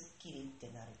すっきりって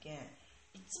なるけん、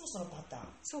いつもそのパターン。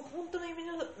そう、本当の意味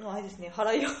のあれですね、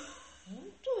払いよ。本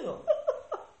当よ。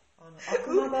悪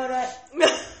魔払い。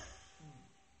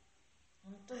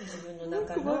本当に自分の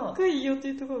中の。ばっかりいいよって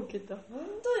いうところを受けた。本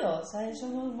当よ。最初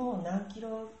のもう何キロ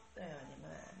ぐらいまで、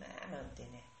まあって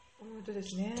ね。本当で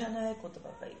すね。汚い言葉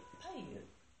がいっぱい言う。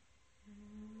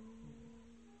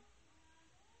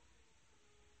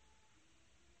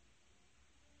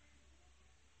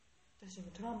私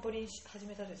もトランポリン始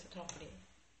めたんですよ。トラン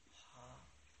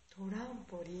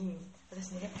ポリン。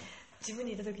私ね、ジム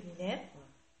にいた時にね、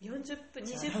40分、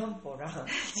20分。トランポラン。違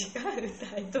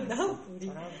う、トランポリ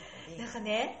ン。なんか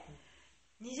ね、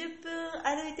20分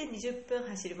歩いて20分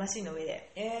走るマシンの上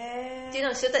で。っていうの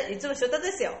をいつもしょった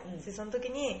ですよ。で、その時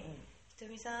に、ひと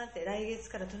みさんって来月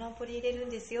からトランポリン入れるん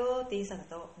ですよってインスタだ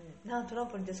と、トラン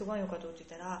ポリンってすごいよかとって言っ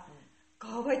たら、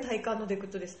ガバイ体幹のデク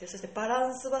トですって、そしてバラ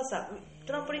ンスはさ、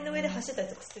トランポリンの上で走ったり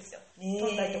とかするんですよ。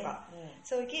飛んだりとか。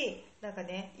そういう時、なんか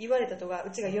ね、言われたとが、う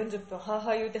ちが40分、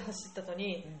言うて走ったの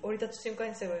に、降り立つ瞬間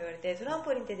にすごい言われて、トラン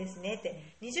ポリンってですね、っ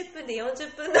て、20分で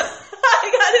40分のがあ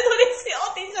るのですよ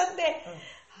って言っちゃって、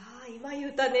今言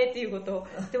うたねっていうこと。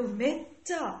でもめっ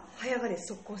ちゃ早がで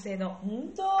す、速攻性の。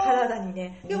体に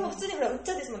ね。でも普通にほら、売っち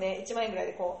ゃうんですもんね、1万円ぐらい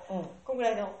でこんぐら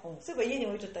いの。そういえば家に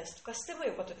置いとったりとかしても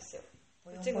よかったですよ。ぽ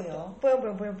よ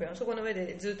ぽよそこの上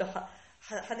でずっと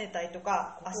跳ねたりと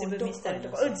か足踏みしたり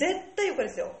とか絶対よかで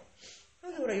すよ。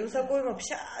ほらよさこいもピ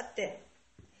シャーって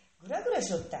グラグラし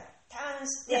よった、ターン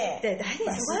して大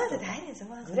変そこなんだ、大変そ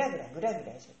こなんだ、グラグ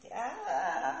ラしよって、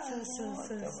そう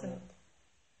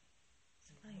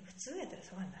普通やったら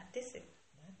そこなんですよ。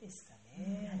なんですか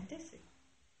ね、なんですよ。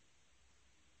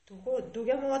ど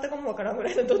ぎゃもわたかもわからんぐ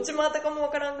らいの、どっちもあたかもわ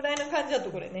からんぐらいの感じだ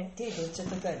とこれね。手どっちゃ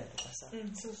高いのとかさ。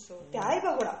そう。で、相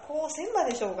葉ほら、こう千葉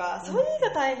でしょうが、そういうの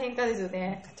が大変かですよ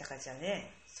ね。カチャカチャね。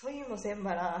そういうも千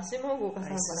葉ら、足も動かさん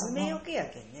から。スズメよけや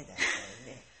けんね、大体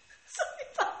ね。そ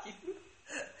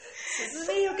ス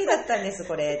ズメよけだったんです、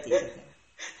これって言ってて。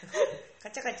カ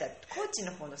チャカチャ、高知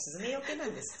の方のスズメよけな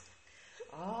んです。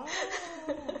か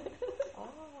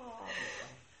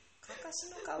かし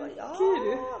の代わり、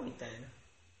みたいな。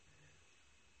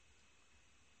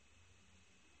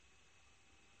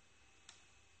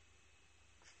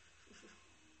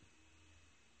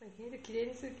ネイルきれい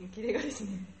にするけんきれいがですね。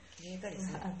きれいがで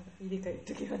すね。入れ替える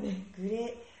ときはね。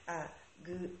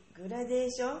グラデー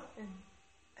ション、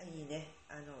いいね。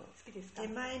好きですか？手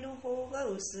前の方が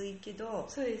薄いけど、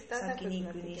先に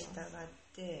行くに従っ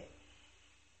て、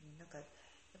なんかやっ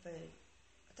ぱり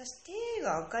私手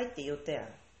が赤いって言ったやん。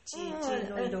血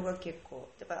の色が結構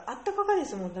やっぱあったかかで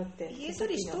すもんだって。冷えた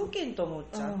りしとけんと思っ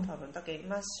ちゃう、多分だけど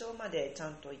末梢までちゃ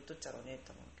んといっとっちゃろうね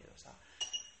と思うけどさ、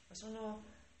その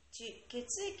血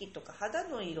液とか肌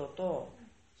の色と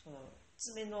その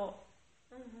爪の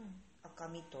赤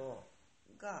みと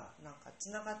がなんか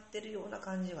つながってるような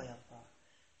感じがやっぱ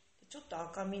ちょっと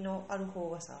赤みのある方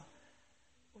がさ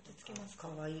落ち着きますか？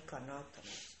可愛いかなと思う。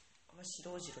あんま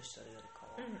白々したよりか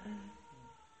は。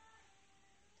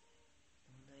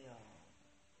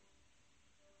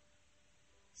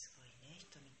すごいね、ひ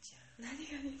とみちゃん。何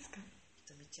がですか？ひ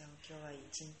とみちゃん今日は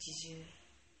一日中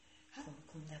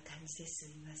こんな感じです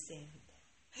いませんみた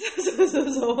いな。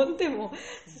そう本当にもう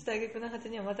そしてあげくの果て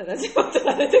にはまたラジオ撮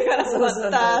られてからま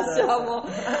た足はもう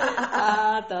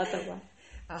あったっても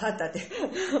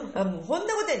うこん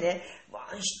なことでね、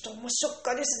人もショッ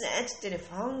カーですねって言ってね、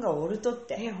ファンがおるとっ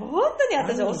て。本当に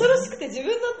私恐ろしくて自分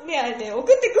のね、あれね、送っ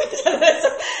てくるじゃないです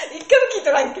か。一回も聞い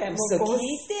とらんけん。もう聞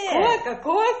いて。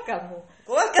怖か、もう。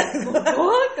怖か、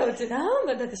うちなん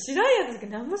か、だって知らんやつですけ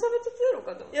ど、何も喋っとってやろう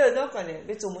かと思って。いや、なんかね、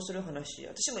別に面白い話。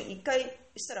私も一回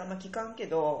したらあんま聞かんけ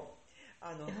ど、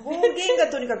方言が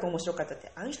とにかく面白かったっ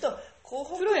て。あの人港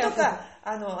北とか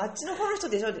あっちの方の人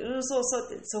でしょって、そうそ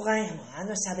うって、そがんやもん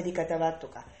喋り方はと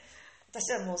か。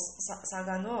私はもう佐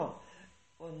賀の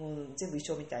もう全部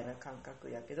一緒みたいな感覚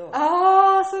やけど。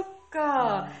あーそっ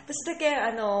か、私だけな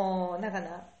んか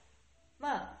な、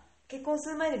まあ結婚す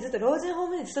る前にずっと老人ホー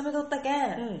ムに勤めとったけ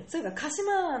ん、それが鹿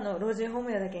島の老人ホー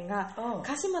ムやだけんが、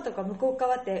鹿島とか向こう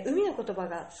側って海の言葉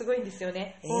がすごいんですよ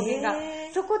ね、方言が。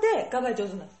そこでガバイ上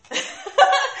手になった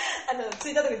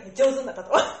着いた時に上手になった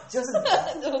と上手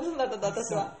になったと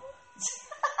私は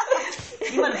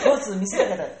今のポーズ見せた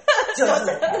から上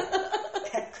手になったかっ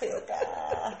こよか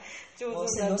上手になっ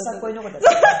たよさこいのことだ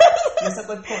ったよさ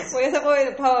こいポーズ、よさこい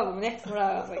のパワーもねも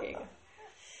らうわけが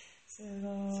すごい。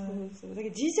そうだけ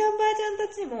どじいちゃんばあちゃん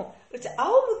たちにもうち仰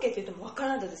向けって言っても分か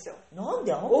らんのですよ。なん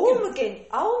で仰向け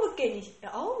にして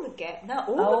仰向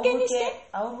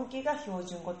けが標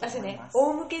準語って思います。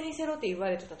仰向けにせろって言わ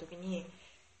れてた時に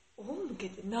仰向けっ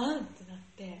てなんてなっ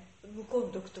て向こう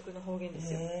の独特の方言で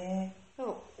すよ。だ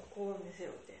からこう見せ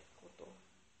ろってこと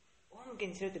仰向け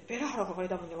にせろってベラハラかかり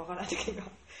たもんで分からない時が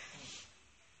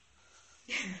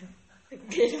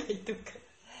ベライとか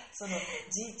その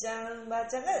じいちゃんばあ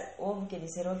ちゃんが大向けに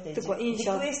せろってリク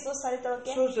エストされたわ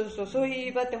け。そうい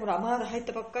う場ってほらまだ入っ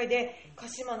たばっかりで鹿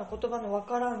島の言葉の分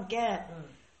からんけん、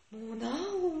もうな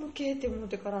大向けって思っ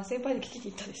てから先輩に聞き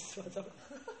に行ったんですわざわざ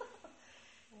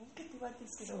大向けって言われてるん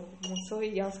ですけど、もうそう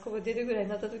いうあそこが出るぐらいに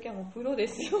なった時はもうプロで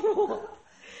すよ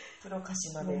プロ鹿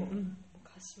島弁、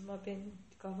鹿島弁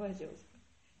がばい上手。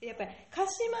やっぱり鹿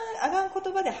島あがん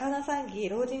言葉で花さんぎ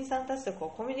老人さんたちと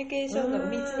こうコミュニケーションの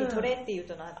密に取れっていう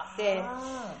となって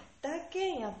だ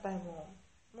けんやっぱりも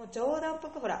う冗談っぽ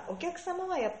くほらお客様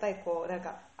はやっぱりこうなん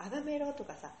かあがめろと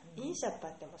かさ、インシャッパ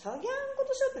ってもうさぎゃんこ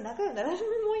としようって仲良くなられる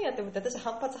もんやって思って私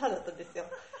反発派だったんですよ。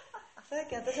それだ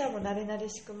け私はもう慣れ慣れ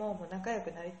しくもう仲良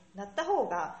くなった方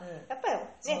が、やっぱり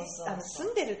ね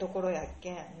住んでるところやっ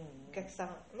けん、お客さん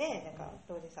ねなんか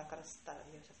老人さんからしたら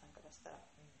利用者さんからしたらい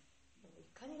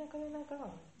かに仲良くなるかが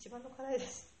一番の課題で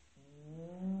す。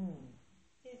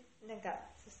でなんか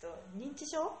そうすると認知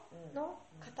症の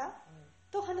方、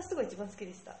と話すのが一番好き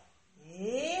でした。だ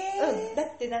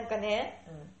ってなんかね、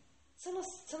その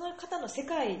方の世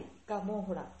界がもう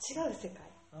ほら違う世界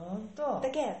だ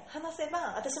け話せ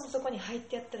ば私もそこに入っ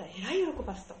てやったらえらい喜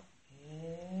ばすと。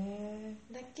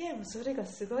だけもうそれが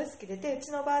すごい好きで、う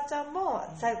ちのばあちゃんも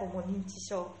最後もう認知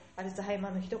症アルツハイマ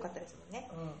ーのひどかったですもんね、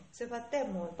そういう場って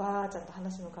もうばあちゃんと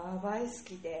話すのがばい好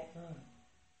きで、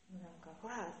なんかほ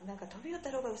らなんか飛び寄っ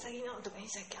たろうがうさぎのとか言い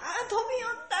さっき飛び寄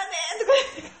ったねとか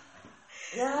言っ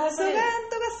ていやそれが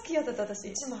好きやった私。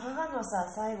うちも母の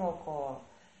さ最後こ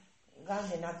うがん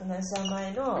で亡くなる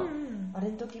前の、あ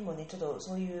れの時もねちょっと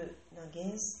そういう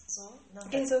幻想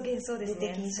ですね、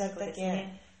出てきちゃったけ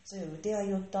ん、そういう腕は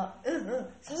寄った。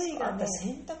そういうがね、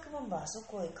洗濯物ばあそ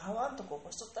こへ川んとこ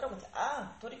干しとったら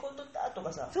取り込んどったと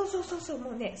かさ。そうも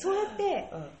うねそうやっ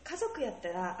て家族やった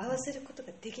ら合わせること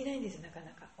ができないんですよなか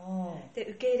なか。で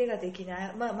受け入れができな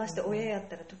い、まして親やっ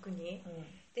たら特に。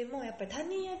でもやっぱり他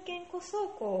人やけんこそ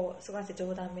こうすごい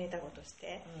冗談めいたことし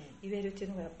て言えるっていう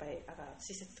のがやっぱり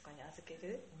施設とかに預け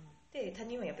る。で他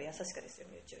人はやっぱり優しかですよ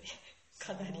身内より。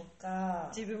かなり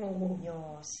自分も思う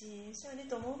よし一緒に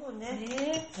と思うもん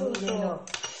ね。そうの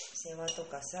世話と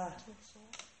かさ。やっ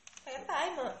ぱ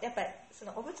りやっぱりそ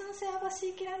のお仏の世話ばし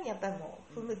いきらにやっぱりも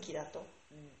う不向きだと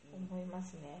思いま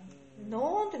すね。な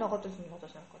んてなかったですね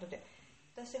私なんかで。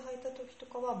私履いた時と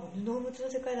かはもう布おむつの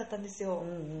世界だったんですよ。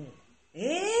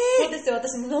そうですよ、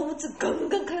私布おむつガン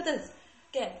ガン通ったんです。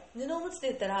布おむつって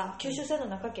言ったら九州産の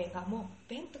中県がもう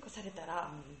便とかされた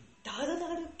らダーダ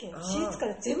流れるけんシーツか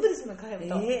ら全部ですもん買える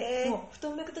と、もう布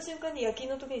団めくった瞬間に夜勤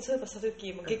の時にそういえばさる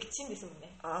きもう撃沈ですもんね。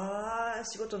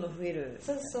仕事の増える。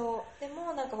そうで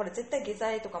もなんかほら絶対下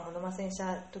剤とかも飲ませんし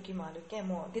ゃ時もあるけん、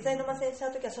もう下剤飲ませんし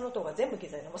ゃ時はその党が全部下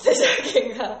剤飲ませんしゃ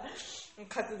けんが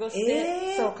覚悟し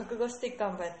て、覚悟して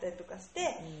頑張ったりとかして、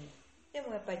で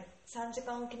もやっぱり3時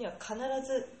間おきには必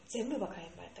ず全部ば買え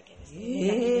んばやったけんですね、寝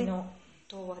たきりの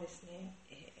党はですね。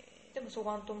でもそ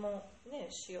がんともね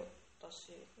しよった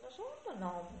し、そんな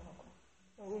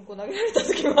うんこ投げられた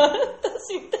時もあった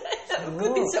しみたいな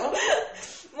浮くでしょ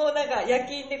もうなんか夜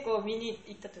勤でこう見に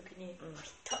行った時に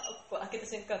こう開けた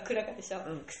瞬間暗かでしょ、くっ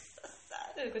さっさ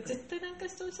ーって絶対なんか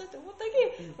してほしいって思った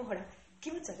けど、もうほら気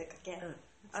持ち悪いかけん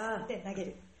で投げ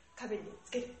る、壁に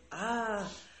つける。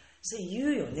それ言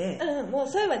うよね。もう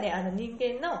それはね人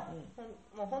間の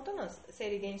もう本当の生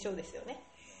理現象ですよね。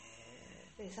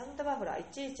でサンタバフラい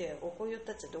ちいちおこゆっ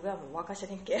たっちゃどがもう若しゃ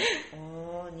ねんけ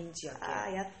認知や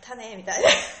けやったねみたいな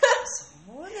そ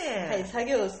うね、はい、作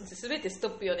業すべてスト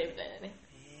ップよねみたいなね。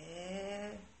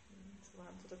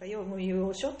かよう言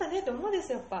うしょったねと思うんで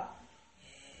すよやっぱ。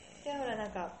でほらな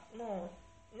んかも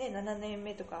うね7年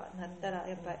目とかなったら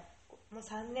やっぱりもう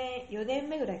3年4年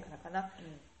目ぐらいからかな、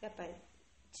やっぱり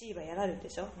地位はやられるで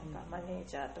しょ、なんかマネー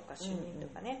ジャーとか主任と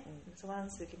かね、その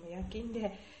時も夜勤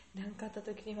で何かあった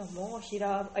時にはもう謝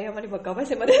りばガバイ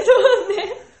せまでと思っ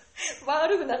て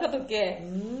悪くなかとけ、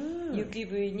雪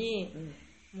吹に、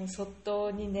もう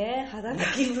外にね裸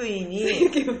雪吹に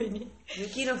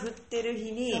雪の降ってる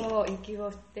日に、そう雪を降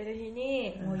ってる日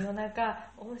に、もう夜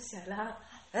中おんしゃら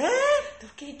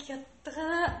時計機やったか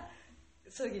な、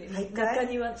そういう中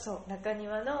庭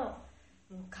の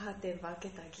もうカーテンも開け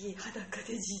たき裸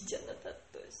でじいちゃんのタッ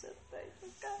トしちゃったりと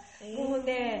か、もう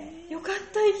ねよかっ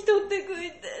た生きとってく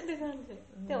いてって感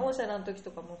じ、でおんしゃらの時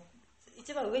とかも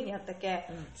一番上にあったけ、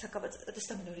酒場ずっと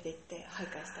下まで降りて行って徘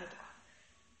徊したりとか、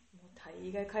もう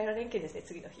大概帰られんけんですね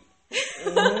次の日。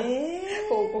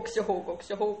報告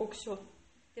書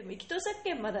でも行きとしたっ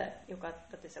けんまだよかっ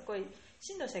たってさ、これ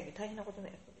進路したっけ大変なことな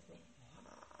いですね。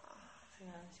それ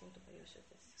は仕事が優秀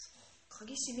です。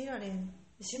鍵閉められん、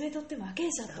閉めとっても開け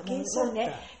んしゃった。もう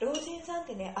ね老人さんっ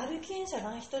てね歩けんしゃ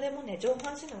何人でもね上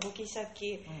半身の動きしゃっ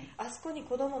き、あそこに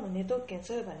子供の寝とっけん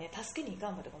そういえばね助けに行か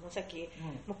んばとか思うしゃっき、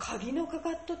もう鍵のか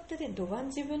かっとってでどがん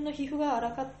自分の皮膚が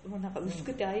もうなんか薄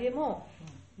くてあれでも、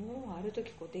もうある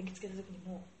時こう電気つけた時に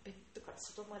もうベッドから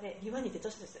外まで庭に出と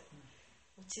したんですよ、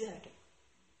もう血だらけ、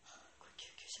これ救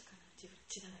急車かな、自分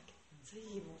血だらけ、それ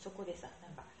もうそこでさな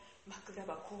んか枕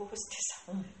ばこうして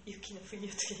さ、雪の降り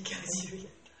の時にギャージルやっ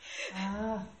て、あ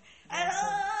らーな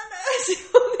し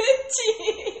おめっち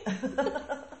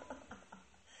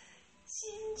信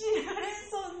じられん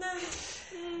そんな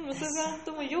もうそがん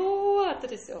ともようあった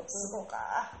ですよ。そう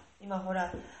か、今ほ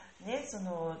らね、そ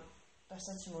の私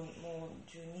たちももう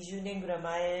20年ぐらい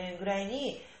前ぐらい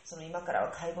にその今から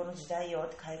は介護の時代よっ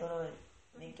て、介護の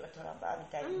免許は取らんばみ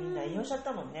たいにみんな言いおっしゃっ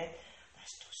たもんね。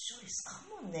私年寄りすか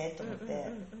んもんねと思って、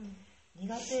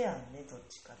苦手やんねどっ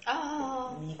ちかって。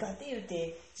苦手言う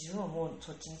て自分はもう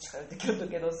そっちに近寄ってきよった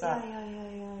けどさ、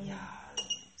いや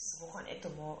すごかねと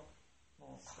思う。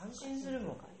もう感心する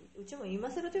もん。うちも今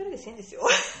更と言われてせんですよ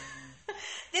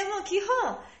でも基本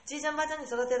じいちゃんばあちゃんに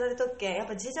育てられとっけ、やっ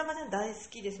ぱじいちゃんばあちゃん大好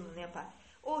きですもんね。やっぱ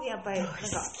大げやっぱりなんかい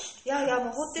や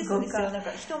もうほってそうですよ。なん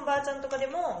か人のばあちゃんとかで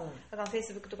もだからフェイ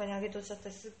スブックとかに上げとっしゃった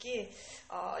りするき、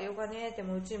よかねって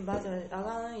もううちのばあちゃんあ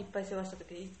がんいっぱい世話した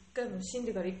時一回も死ん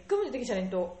でから一回も出てきたねん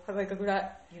と、はがいかぐら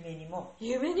い夢にも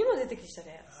出てきた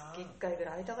ね。一回ぐ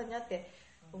らい会いたがにあって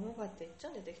思うかっていっちゃ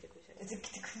ん出てきてくるじゃん。出てき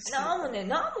てくるじゃん。なんもね、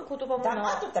なんも言葉もな。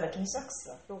黙っとったら気にしなく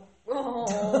さ。ねえ、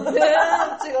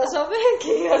違う喋れん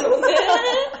けんやろね。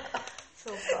そ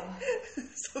うか。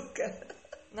そうか。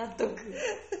納得。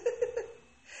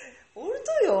おる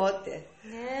とよって。ね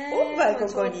え。おっぱいこ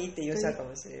こにって言うしゃか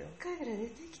もしれんよ。一回ぐらい出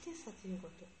てきてさっていうこ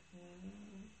と。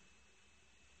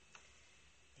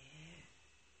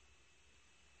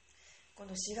こ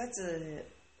の4月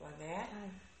はね、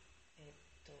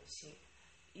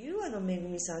ゆうあのめぐ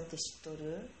みさんって知っと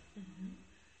る？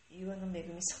ゆうあのめ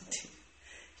ぐみさんっていう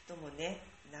人もね、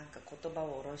なんか言葉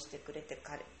を下ろしてくれて、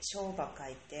章ば書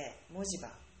いて文字ば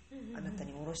あなた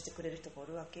に下ろしてくれる人がお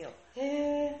るわけよ。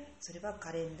それは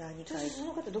カレンダーに書いて。そ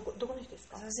の方どこの人です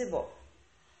か？佐世保。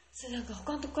それなんか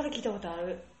他のとこから聞いたことあ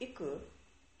る。い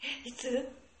つ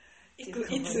行く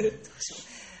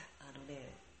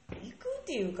っ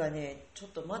ていうかね、ちょ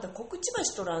っとまだ告知は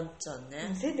しとらんちゃん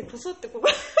ね。せんでこそってここ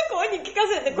に聞か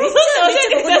せてこそって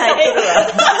教えてください。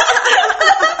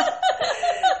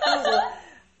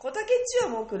小竹地は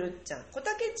もう来るっちゃん。小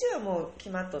竹地はもう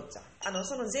決まっとっちゃん。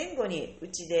その前後にう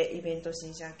ちでイベント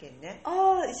新社券ね。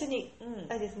一緒に、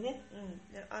あれですね。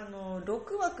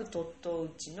6枠取っとう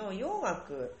ちの4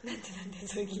枠。なんで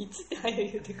それいつって早く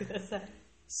言ってください。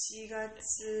4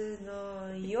月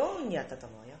の4にあったと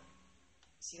思うよ。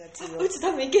4月4。うち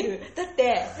多分いける。だっ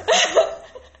て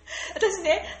私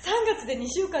ね3月で2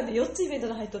週間で4つイベント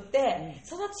が入っとって、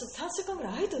その後3週間ぐ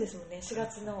らい空いとですもんね。4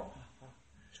月の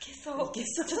いけそう。ち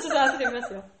ょっと後で見ま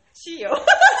すよ。しいよ。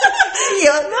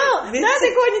なんでこ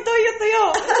うに問いよと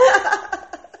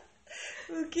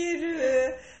よ。ウケ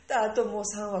る。あともう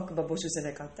3枠ば募集せな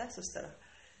いかった。そしたら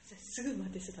すぐ前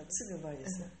です。すぐ前で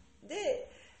す。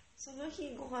でその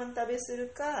日ご飯食べする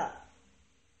か、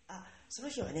その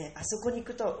日はね、あそこに行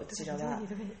くとうちらは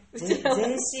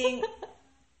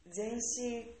全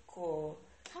身こう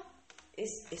エ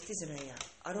ステじゃないや、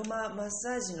アロママッ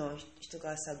サージの人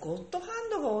がさ、ゴッドハン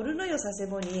ドがおるのよ、佐世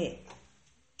保に。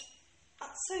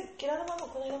そういうゲラのまま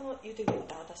この間も言ってくれ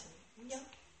た私に。いや、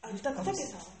小竹さん。小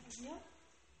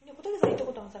竹さん行った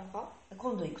ことあるんですか？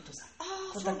今度行くとさ、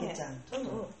小竹ちゃん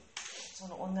とそ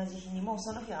の同じ日にもう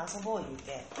その日遊ぼう言う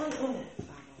て。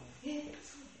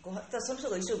その人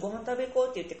が一緒にご飯食べ行こう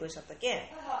って言ってくれちゃったけん、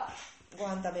ご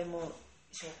飯食べも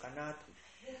しようかなと。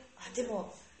で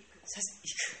も行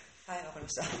く。はい、わかりま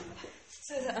した。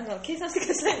すみません、計算してく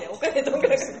ださいね。お金どんく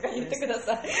らいかかるか言ってくだ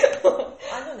さい。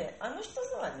あの人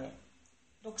とはね、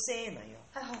6000円なんよ。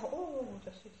おお、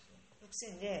安いですね。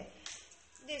6000円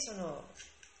で、その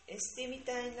エステみ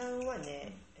たいなのは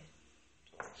ね、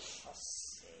8000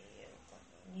円か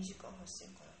な、2時間8000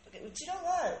円かな。でうちら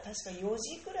は確か4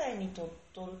時くらいに取っ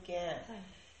とるけん、2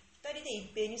人でい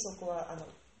っぺんにそこは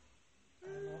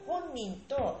本人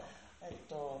と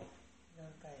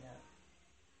何回な、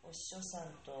お師匠さ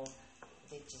んと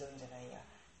でっちどんじゃないや、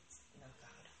なんか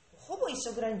ほぼ一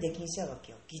緒ぐらいにできんしゃうわ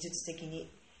けよ、技術的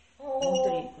に。もう一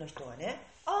人の人がね。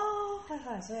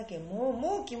そうやけん、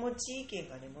もう気持ちいいけん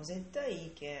がね、もう絶対いい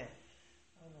けん、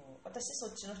私そ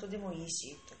っちの人でもいい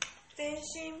しと。全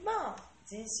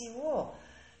身を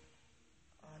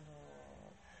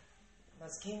ま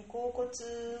ず肩甲骨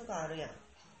があるやん、あ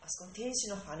そこの天使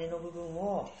の羽の部分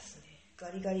を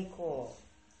ガリガリこ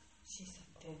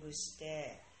うほぐし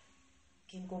て、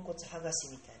肩甲骨剥がし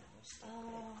みたいなのをして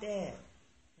くれて、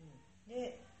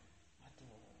であと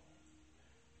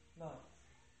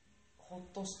ホッ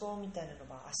トストーンみたいなの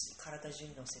が体中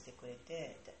に乗せてくれ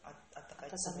て、であったか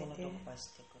いツボのとこばし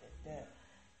てくれて、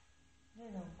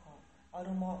でなんかア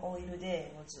ロマオイル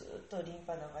でもうずっとリン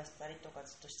パ流したりとか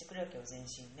ずっとしてくれるわけよ、全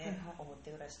身ね、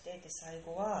表裏して。で最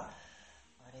後は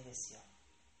あれですよ、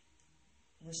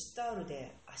蒸しタオル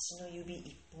で足の指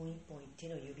一本一本、手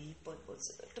の指一本一本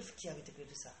ずっと拭き上げてくれ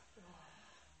るさ。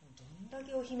どんだ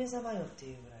けお姫様よって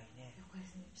いうぐらいね。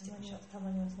してました。た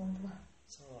まにはそんな。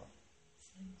そう。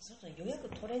その予約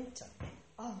取れんちゃうね。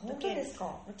本当です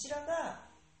か。うちらが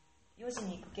4時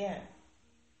に行くけん、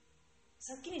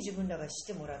先に自分らがし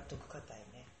てもらっとく方へ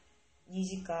ね、2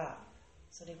時か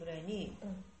それぐらいに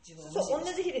自分は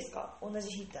同じ日ですか。同じ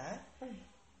日たい、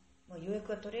予約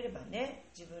が取れればね、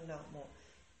自分らも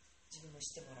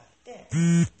してもらって、で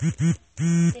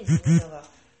自分らが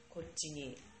こっち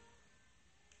に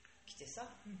来てさ、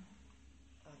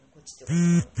こっちって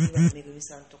岩めぐみ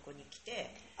さんのとこに来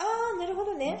て、なるほ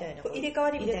どね、入れ替わ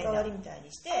りみたい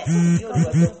にして、夜はど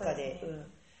っかで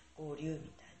合流み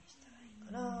たいにしたらいい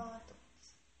かなと。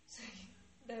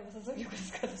だいぶ誘う曲で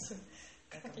すか。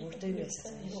私もう一人ぐらい誘うし、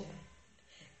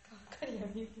カリア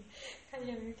みゆきさん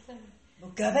にも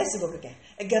うガバイすごかけんっ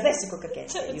て言われて、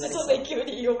そんな勢い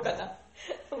で言おうかな。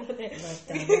もうね、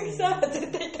みゆきさんは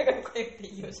絶対高い声って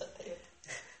言いようちゃったよ。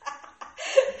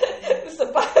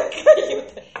嘘ばっかり言う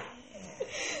て。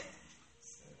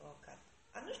すごかっ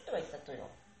た。あの人は言ったとよ。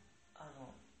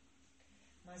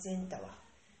マゼンタは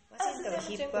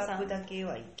ヒップアップだけ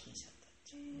は一気にしちゃったっ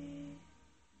ていうね。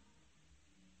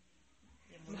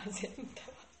マゼンタ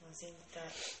ロ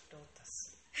ータ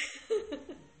ス。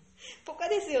ポカ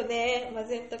ですよね。マ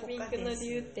ゼンタピンクの理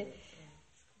由って。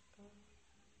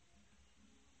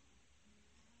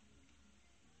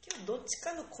今日どっち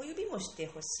かの小指もして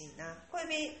ほしいな。小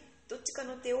指どっちか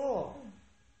の手を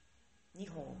2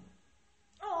本。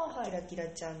キラキラ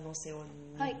ちゃんの背を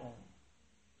2本。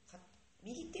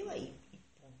右手は1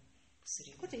本。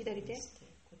薬こっち左手？こ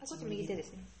っち右手で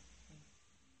すね。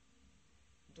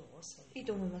どう？いい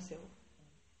と思いますよ。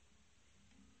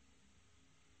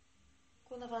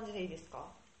こんな感じでいいですか？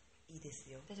いいで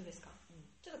すよ。大丈夫ですか？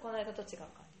ちょっとこの間と違う感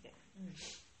じで。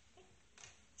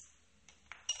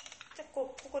じゃあ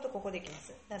こことここでいきま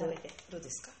す。並べて。どうで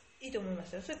すか？いいと思いま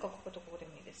すよ。それかこことここで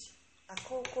もいいですし。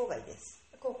こうがいいです。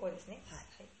こうですね。はい。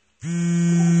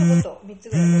ここと3つ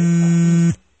ぐらい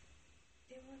ですか？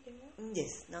いいんで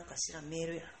す。なんか知らんメー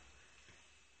ルやろ。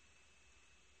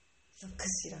なんか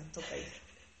知らんとか言う。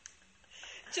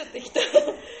ちょっと来た。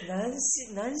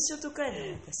何所とかや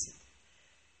ねん私。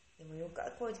でもよか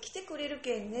こう来てくれる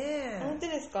けんね。本当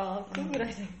ですか？今日ぐら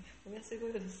いでお安いご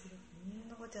用ですよ。そん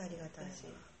なことありがたいし。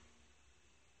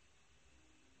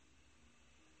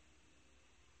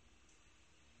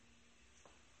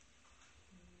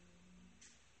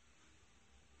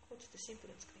こうちょっとシンプ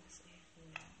ルに使いますね。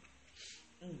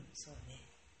そうね。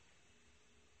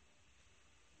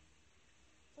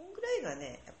こんぐらいが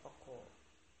ね、やっぱこう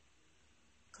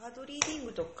カードリーディン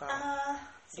グとか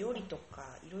料理とか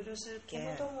いろいろするけ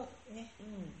ん、手元もね、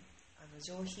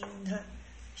上品な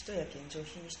人やけん上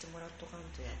品にしてもらっとかん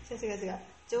とや。違う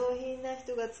上品な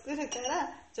人が作るから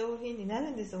上品にな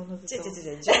るんです。おのずと上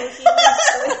品な人二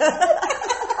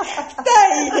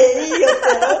人でいいよって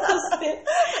やろうとして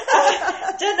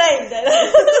じゃないみたいな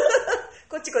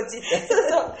こっちってそう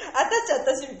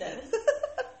私みたいな二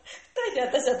人で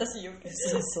私よ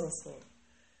そう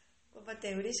こうやっ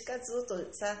て嬉しかずっと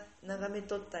さ眺め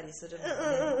とったりするのね。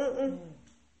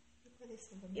で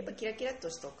すもんね。やっぱキラキラっと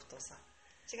しておくとさ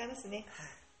違いますね。はい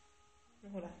も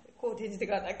うほら、こう転じて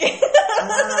からだけ。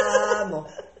もう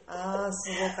す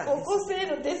ごかった。個性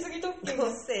の出過ぎ特権。個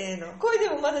性の。これで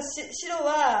もまだ白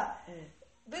は、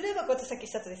ブルーはこうやってさっき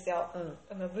したやつですよ。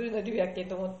ブルーの竜やっけ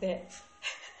と思って。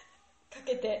か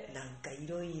けて。なんかい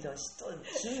ろいろ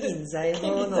金銀財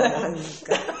宝のなんか、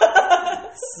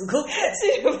すごく。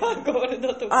シルバーゴール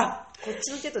ドとか。こっ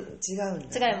ちの手と違うん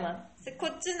だ、ね。違います。こ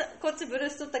っちブルー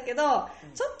しとったけど、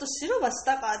ちょっと白はし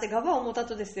たかってガバ思った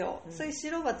とですよ。そういう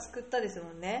白は作ったです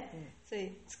もんね。そうい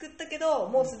う作ったけど、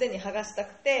もうすでに剥がした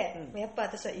くて、やっぱ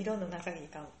私は色の中に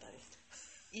カウンターです。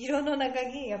色の中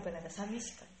にやっぱなんか寂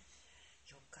しかっ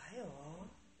た。よかよ。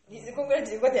20個ぐらい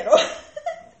15やろ。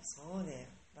そうね。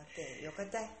待って、よかっ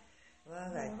たい。わ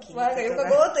がよか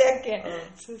ごーっとやっけ。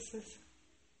そう。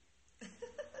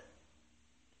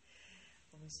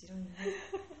面白いね。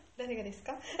誰がです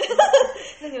か？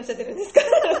何をおっしゃってるんですか？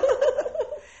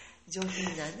上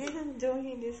品なね。上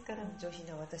品ですから。上品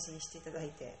な私にしていただい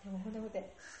て。でもほんで何だか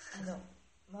な。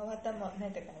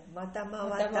また。そう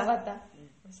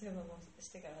いえばもう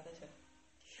してから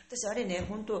私あれね、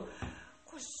本当こ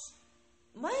れ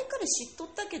前から知っとっ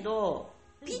たけど、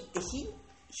ピッてヒ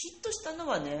ットしたの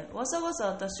はね、わざわざ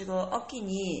私が秋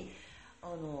に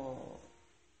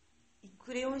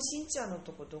クレヨンしんちゃんの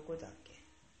とこどこだっけ？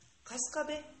春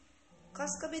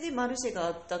日部でマルシェがあ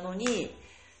ったのに、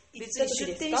別に出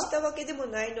店したわけでも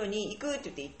ないのに行くっ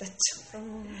て言って行ったっちゃう。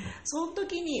その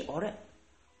時にあれ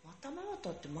また回った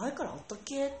って前からあったっ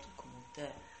けとか思っ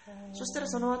て、そしたら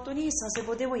その後に佐世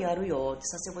保でもやるよって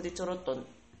佐世保でちょろっと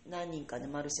何人かで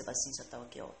マルシェが新しちゃったわ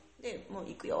けよ。でもう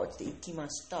行くよって行きま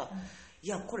した。い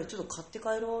やこれちょっと買って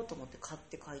帰ろうと思って買っ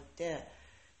て帰って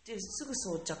ですぐ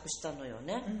装着したのよ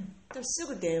ね。です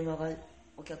ぐ電話が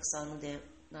お客さんので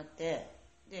なって、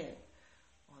で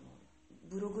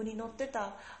ブログに載って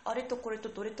たあれとこれと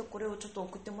どれとこれをちょっと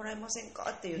送ってもらえません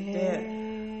かって言っ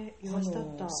て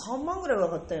3万ぐらい分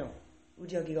かったよ、売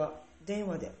り上げが電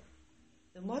話で。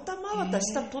また回った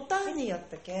した途端にやっ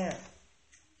たけん、絶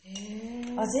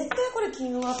対これ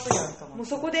金運アップやんと思って、もう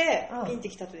そこでピンって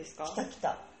きたとですか？来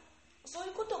たそう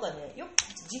いうことがね、よく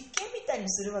実験みたいに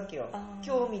するわけよ。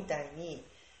今日みたいに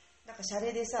なんかシャ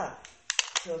レでさ、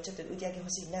今日ちょっと売り上げ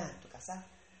欲しいなとかさ、さ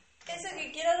っき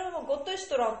いきなりもうごっとし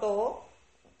とらんと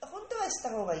本当はし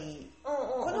た方がいい。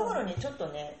この頃にちょっと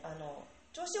ね、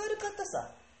調子悪かった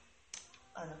さ、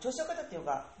調子悪かったっていう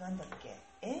か、なんだっけ、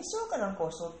炎症かなんか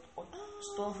を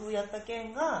豆腐やったけ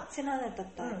んが背中だっ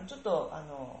た、ちょっと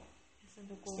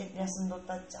休んどっ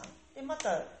たっちゃんで、ま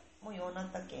たもうような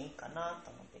ったけんいいかなと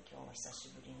思って、今日は久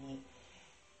しぶりに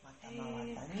また回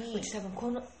ったに、うち多分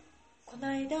この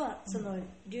間その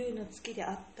竜の月で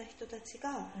会った人たち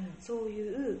が、そうい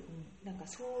うなんか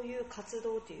そういう活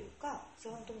動というか、そ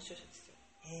れ本当の就職ですよ。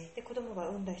で子供が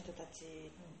産んだ人た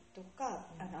ちとか、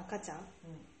赤ちゃん、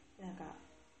なんか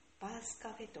バースカ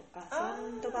フェとかサウ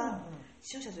ンドが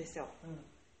就職ですよ。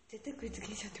絶対食いつき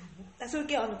にしちゃって思う。そういう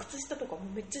けん靴下とかも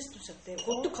めっちゃしとしちゃって、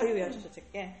ほっとかゆいやる人たち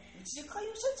けん。うちでか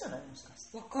ゆしたんじゃないもしかし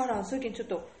て。わからん。そういうけんちょっ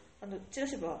とチラ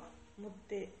シは持っ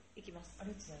ていきます。あ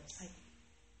りがとうございます。はい。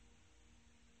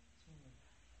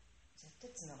絶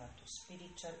対つながるとスピ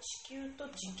リチュアル、地球と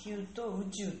地球と宇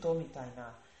宙とみたい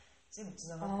な全部つ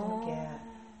ながってるけん、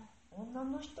女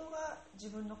の人が自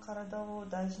分の体を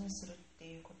大事にするって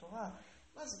いうことは、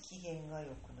まず機嫌が良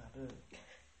くな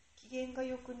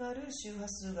る、周波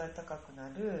数が高くな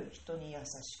る、人に優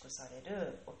しくされ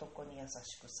る、男に優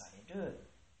しくさ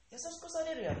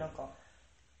れるや、なんか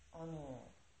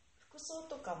服装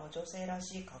とかも女性ら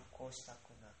しい格好をしたく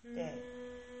なって、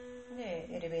ね、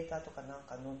エレベーターとかなん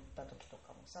か乗った時と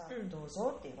かもさ、どう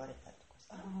ぞって言われたりとか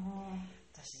さ、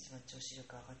私今女子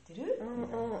力上がってる？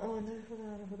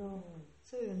なるほど、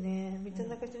そうよね。めっちゃ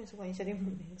中人にそこにしゃれる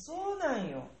もんね。そうなん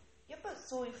よ。やっぱ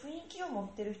そういう雰囲気を持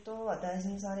ってる人は大事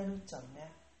にされるっちゃう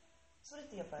ね。それっ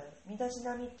てやっぱり身だし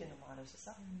なみっていうのもあるし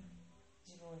さ、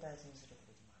自分を大事にするこ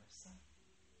とでもあるしさ、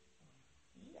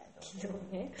いいやどう昨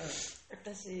日ね、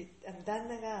私旦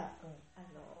那が、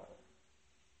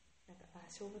なんか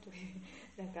正午とか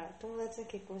なんか友達の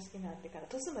結婚式になってから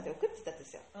鳥栖まで送ってたんで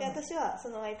すよ。で私はそ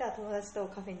の間友達と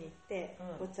カフェに行って、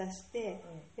お茶して、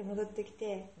で戻ってき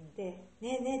て、で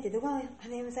ねえねえってどがん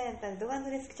羽山さんやったらどがんド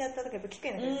レス着ちゃったとかやっぱ聞く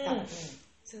やないですか。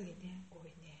そういうね、お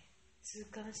いね痛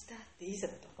感したって言いそ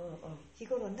うだと、日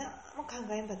頃何も考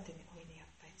えんばってね、おいねやっ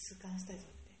ぱり痛感したぞっ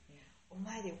て、お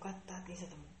前でよかったって言いそう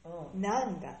だもん。な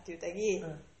んだって言ったぎ、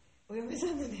お嫁さ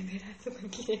んのね、ベラとか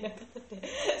綺麗な方って、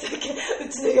さっきう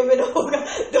ちの嫁の方が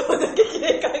どうだけ綺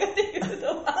麗かがっていうの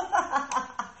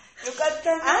はよかっ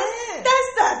たね。あんた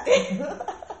さって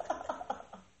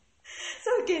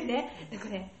そうけんね、なんか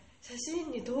ね、写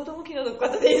真にどうでも気の毒か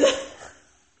ったでいいぞ。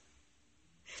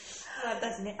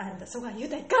私ね、あんたそがん言う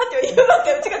たいかって言うわ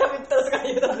け、うちが多分言ったらそがん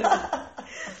言うたんだよ。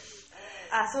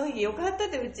あ、そういうよかったっ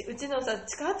て、うちのさ、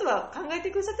近とは考え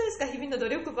てくださったですか、日々の努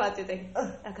力ばって言って、あ、ガ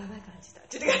バイ感じた。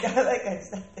ガバイ感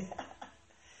じたって。そ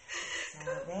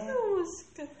うね。面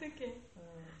白かったっけ。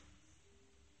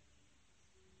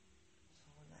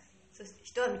そして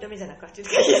人は認めじゃなかったって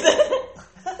言って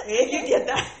言ってやっ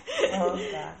た。そうか。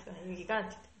ゆきかんっ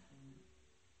て言って。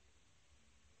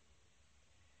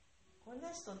こん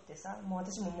な人ってさ、もう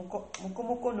私ももこ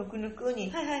もこぬくぬく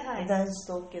に男子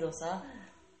とおくけどさ、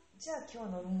じゃあ今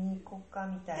日飲みに行こうか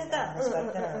みたいな話があ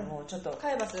ったらもうちょっと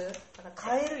変えます？変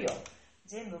えるよ。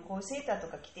全部こうセーターと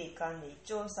か着ていかんで、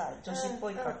一応さ女子っぽ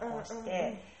い格好し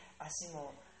て足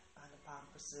もパン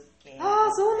プス系あ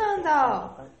あそうなん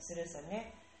だとかするさ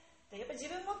ね。でやっぱ自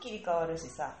分も切り替わるし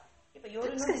さ、やっぱ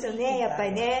夜の雰囲気ね、やっぱ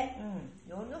りね、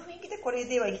夜の雰囲気でこれ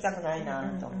では行きたくない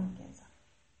なと思うけんさ、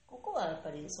ここはやっ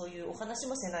ぱりそういうお話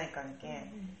もせない関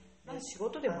係、仕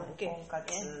事でも OK 婚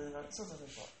活のそうい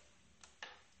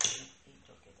い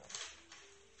とけど、こ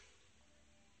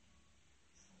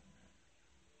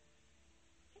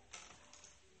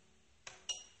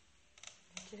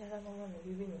ちらのままの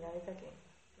指に慣れたけん、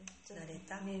慣れ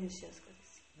たネイルしやすかで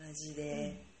すマジ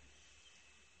で、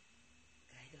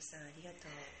ガイドさんありがと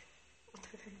う。お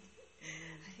互いに、あ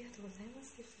りがとうございま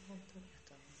すです。本当にあり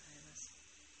がとうございます。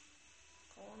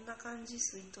こんな感じ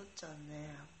吸い取っちゃう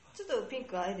ね。ちょっとピン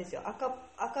クはあれですよ、赤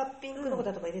ピンクのこ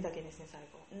ととか入れたけんですね、最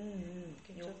後。ち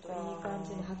ょっといい感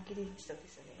じにはっきりしたで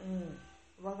すよね。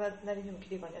我がなりにも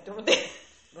綺麗かにやって思って。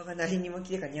我がなりにも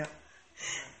綺麗かにゃ。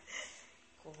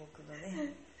幸福の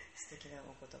ね、素敵な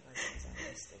お言葉でござい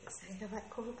ましてですね。やばい、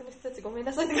幸福の人たちごめん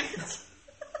なさいって感じ。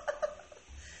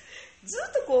ずっ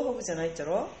と幸福じゃないっちゃ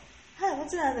ろ？はい、も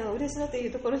ちろん嬉野とい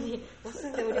うところに住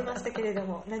んでおりましたけれど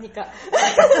も、何か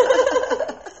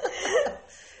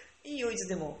いいよ、いつ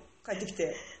でも帰ってき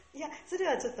て。いや、それ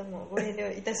はちょっともうご遠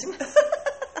慮いたします。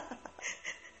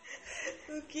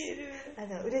ウケる。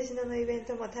嬉野のイベン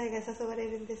トも大概誘われ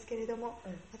るんですけれども、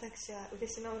私は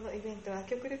嬉野のイベントは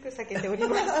極力避けており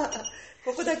ます。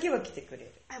ここだけは来てくれ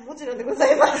る。あ、もちろんでご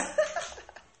ざいます。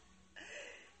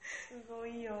すご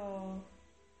いよ。あ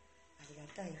りが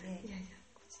たいね。いやいや、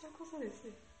こちらこそです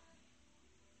よ。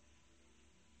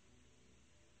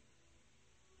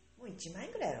もう1万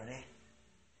円ぐらいやろね。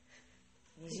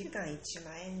2時間1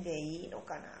万円でいいの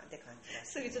かなって感じだ、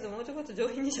すぐちょっともうちょっと上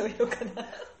品に喋ろうかな。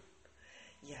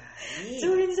いやいい。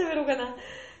上品に喋ろうかな。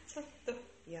ちょっと。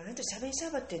いや、あんた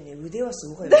喋ってんね、腕はす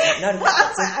ごいなるから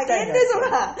絶対なる。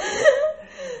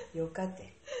よかって。い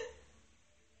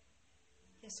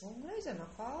や、そんぐらいじゃな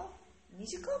か。2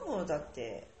時間もだっ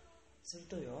てする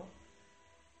とよ。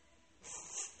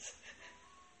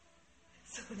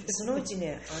そうですね、そのうち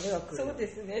ね、あれが来る。そうで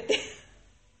すねって。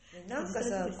なんか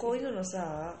さ、こういうのの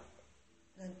さ、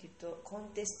なんていうとコン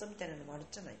テストみたいなのもある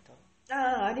じゃないと。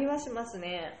ありはします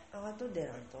ね。あと出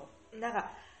らんと。なん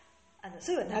か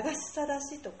そういう長さ出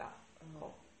しとか、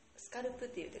こうスカルプっ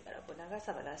て言ってからこう長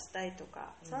さは出したいと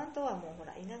か、その後はもうほ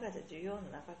ら稲賀じゃ需要の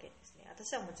中堅ですね。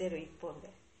私はもうゼロ一本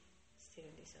でして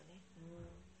るんですよね。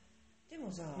でも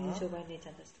さ、商売姉ち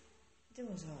ゃんたちとか。で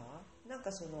もさ、なん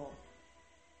かその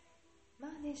ま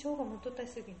あね、賞が持っとったり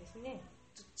するんですね。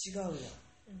違うやん。も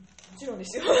ちろんで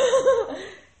すよ。あ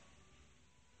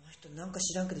の人なんか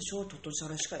知らんけど賞取っとる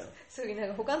話かよ。すぐなん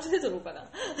か他の手で取ろうか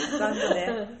な。他の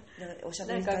ね、おしゃ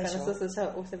べり大賞。そう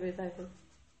おしゃべり大賞。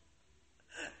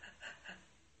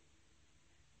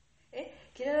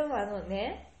キララは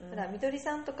ね、ほらみどり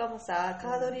さんとかもさ、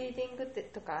カードリーディングって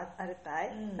とかあるた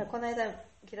い。この間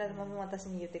キララも私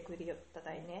に言ってくれよった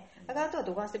たいね。だからあとは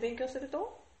どがんして勉強する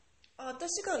と？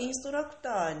私がインストラク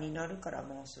ターになるから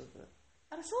もうすぐ。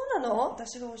あら、そうなの？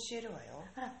私が教えるわよ。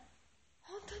あら、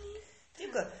本当に？ってい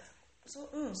うか、そん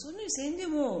なにせんで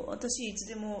も私いつ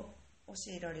でも教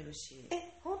えられるし。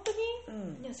本当に？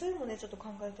いや、それもねちょっと考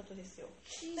え方ですよ。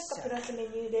なんかプラスメニ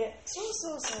ューで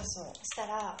そうした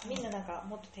ら、みんななんか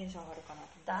もっとテンション上がるかなと。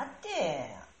だっ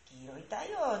て黄色い太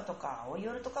陽とか青い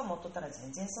夜とか持っとったら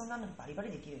全然そんなのバリバリ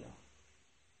できるよ。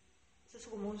そ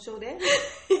こ紋章で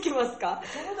いきますか？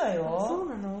そうだよ。そう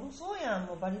なの？そうやん、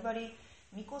もうバリバリ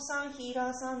巫女さんヒー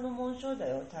ラーさんの紋章だ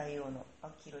よ、太陽の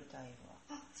黄色い太陽は。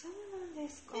あ、そうなんで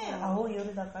すか。で、青い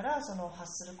夜だからその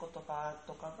発する言葉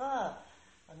とかが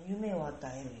夢を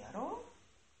与えるやろ。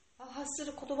発す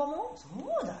る言葉も？そう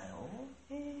だよ。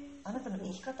あなたの生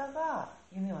き方が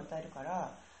夢を与えるか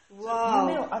ら、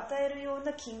夢を与えるよう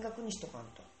な金額にしとかん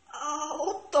と。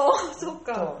おっと、そっ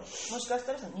か。もしかし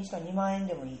たら2万円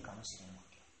でもいいかもしれんわ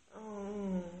け。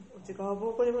うちガー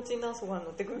ボーコに持ちになそがん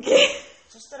のってくけ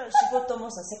そしたら仕事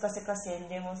もさせかせかせん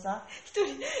でもさ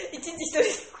一日一人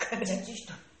とかね一日一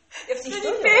人いや普通に2日に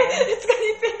一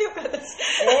遍でよかったし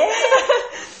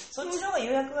そっちの方が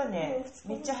予約がね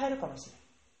めっちゃ入るかもしれない。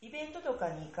イベントとか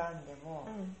に行かんでも、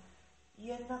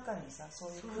家の中にさそ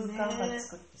ういう空間が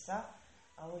作ってさ、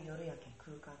青い夜やけん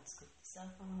空間作ってさ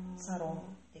サロ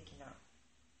ン的な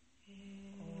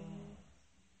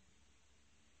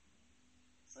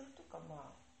それとかま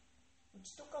あう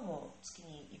ちとかも月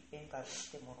に一遍から来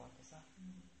てもらってさ、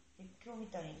で今日み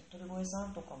たいに鳥越さ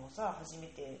んとかもさ初め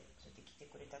てそうやって来て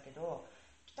くれたけど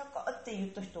来たかって言っ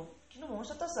た人昨日もおっ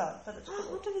しゃったさただちょっと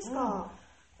本当ですか、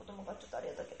子供がちょっとあれ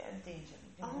やったけんって言うんじ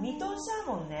ゃん。でも見通しちゃ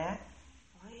うもんね。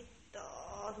入った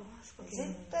どうですか絶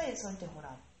対そうやってほ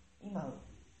ら今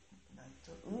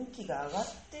運気が上がっ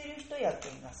ている人やけ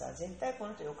んがさ絶対こ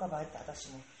の人よかばいって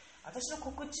私の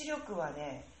告知力は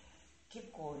ね結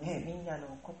構ねみんな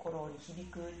の心に響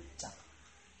くじゃん。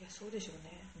いやそうでしょう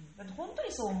ね、だって本当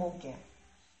にそう思うけん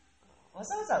わ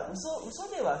ざわざ嘘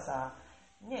ではさ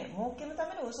ね儲けのた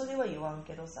めの嘘では言わん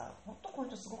けどさ本当この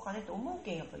人すごかねって思う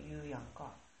けんやっぱ言うやんか。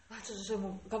ちょっとそれ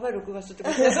もうガバイ録画しとってく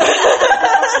ださい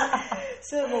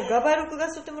それもうガバイ録画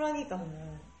しとってもらわんいいかも、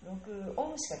録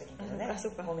音しかできんけどね。そ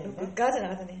っかごめんね録画じゃ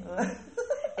なかったね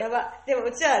やばでも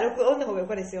うちは録音の方がよ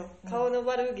かですよ、顔の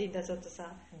悪ぎんだちょっとさ、な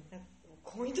んか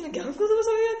こういう人のギャンコとも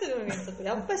喋り合ってるのにちょっと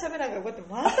やっぱり喋らんからこうやって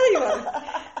また言われ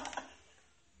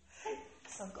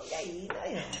そこがいいの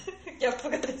よギャップ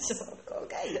がでしょ。そこ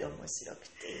がいい面白く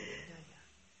ていいのよ。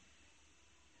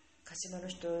鹿島の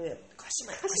人鹿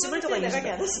島の人が言う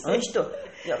人あの人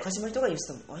いや鹿島の人が言う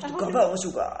人もあの人ガバ面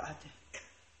白かって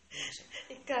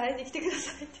一回会いに来てくだ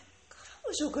さいってガバ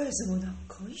面白かですもんなん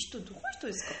かいい人どこの人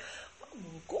ですかも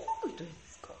うご飯の人で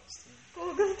すか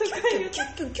興奮とか言うキュ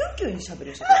ンキュンキュンキュンにしゃべ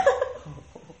る人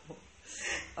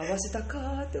合わせたか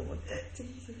ーって思った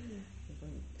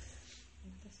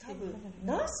多分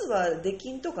ナースはで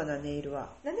きんとかなネイル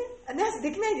はなんでナース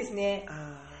できないですね。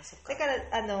そっかだから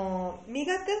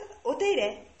磨くお手入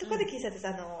れとかで聞いたんです、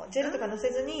ジェルとかのせ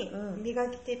ずに磨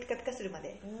きてピカピカするま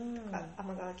でとか、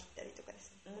甘皮切ったりとかで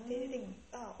すね、お手入れで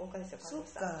大岡ですよ看護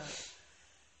師さん。そっか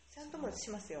ちゃんとも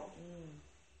しますよ、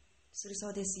するそ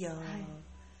うですよ、はい、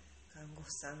看護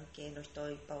婦さん系の人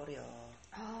いっぱいおるよ。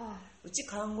うち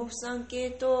看護婦さん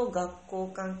系と学校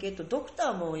関係とドク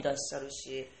ターもいらっしゃる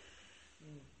し、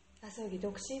そう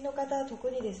独身の方は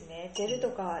特にですねジェルと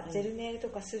か、ジェルネイルと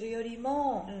かするより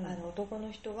も、男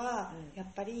の人はやっ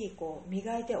ぱりこう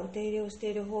磨いてお手入れをして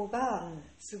いる方が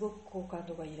すごく好感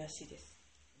度がいいらしいです、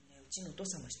うちのお父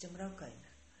さんもしてもらうかい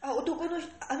な。男の人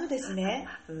ですね、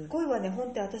恋はね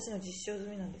本当に私の実証済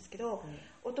みなんですけど、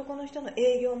男の人の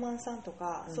営業マンさんと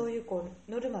か、そういうこ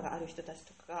うノルマがある人たち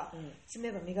とかが、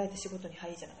詰めば磨いて仕事に入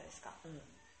るじゃないですか、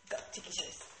ガッチキショ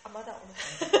です。まだ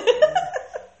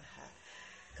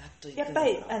やっぱ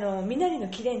り身なりの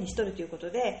きれいにしとるということ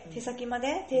で、手先ま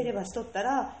で手入ればしとった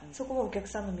ら、そこがお客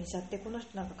さんの見ちゃって、この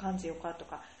人なんか感じよかと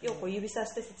か、よく指さ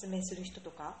して説明する人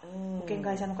とか、保険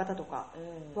会社の方とか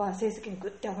は成績にグ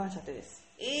ッて上がっちゃってです、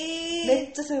め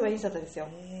っちゃそれはいい人ですよ、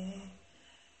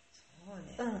そ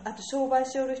うね、あと商売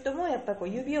しおる人もやっぱりこう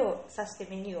指をさして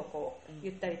メニューをこう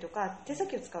言ったりとか、手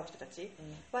先を使う人たち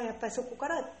はやっぱりそこか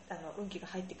ら運気が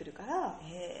入ってくるから、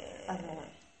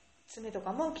爪と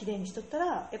かも綺麗にしとったら、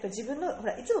やっぱり自分のほ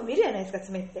らいつも見るじゃないですか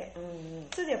爪って、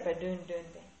それでやっぱりルンルン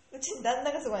で、うちの旦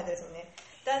那がすごいんですよね。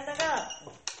旦那が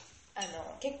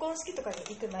結婚式とかに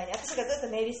行く前に、私がずっと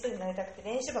ネイリストになりたくて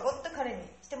練習ばごっと彼に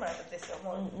してもらったんですよ。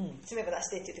もう爪ば出し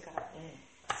てって言ってから、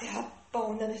やっぱ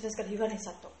女の人ですから言われち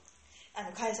ゃっと、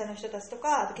会社の人たちと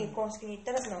か、あと結婚式に行っ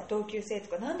たらその同級生と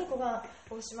か、なんでこが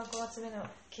大島君は爪の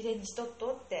綺麗にしとっ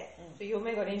とって、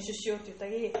嫁が練習しようって言った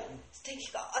り、素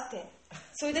敵かって、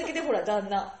それだけでほら旦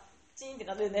那チーンって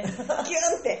なってね、ギュン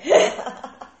って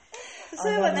そ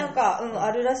れはなんか、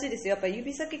あるらしいですよ。やっぱり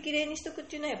指先綺麗にしとくっ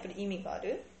ていうのはやっぱり意味があ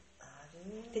る。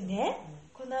でね、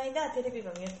この間テレビ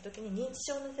番組やった時に認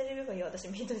知症のテレビ番組を私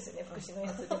見たんですよね、福祉の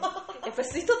やつでやっぱり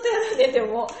吸い取ってやるんで、で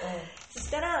も、そし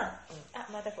たら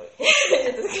またこれち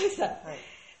ょっと疲れて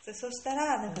た、そした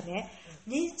らなんかね、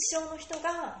認知症の人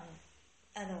が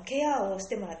ケアをし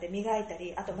てもらって磨いた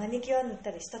り、あとマニキュア塗った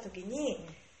りした時に、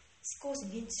少し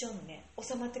認知症のね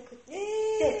収まってくっ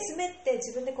て、爪って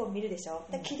自分でこう見るでしょ、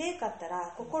綺麗かった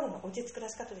ら心の落ち着くら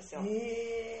しかったですよ、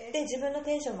で自分の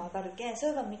テンションも上がるけん、そ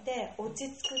ういうのを見て落ち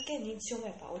着くけん認知症も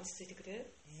やっぱ落ち着いてく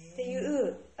るってい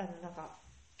うなんか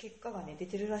結果がね出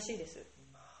てるらしいです。やっ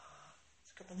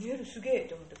ぱ見える、すげえっ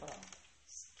て思ってから、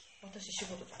私仕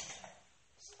事じゃん、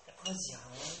すごいじゃん、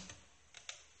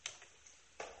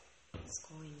す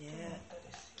ごいね、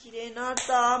綺麗になっ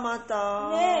たまた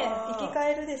ねえ生き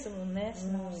返るですもんね、し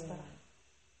直したら。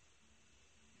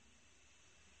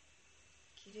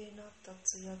綺麗になった、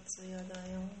ツヤツヤだ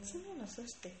よ。爪のそ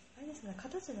してあれですね、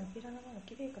形のピラナの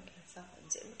綺麗かけんさ、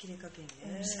全部綺麗かけん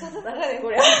ね。仕方なかねこ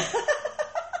れ。あーク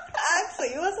ソ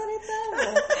言わされた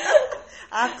もん。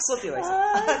あークソって言われた。あ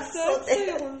ークソって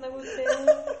よこんなこと。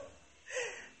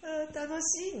楽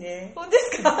しいね。本当で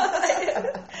すか？普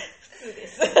通で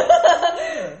す。は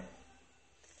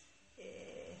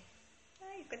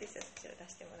い、ゆかですよ、そっちを出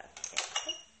してもらって。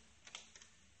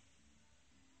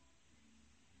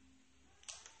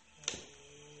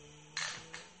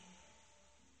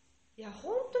いや、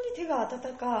本当に手が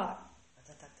温かい。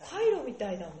カイロみ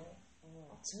たいだもん。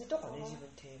爪とかね、自分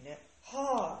手ね。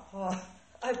はあ、はあ。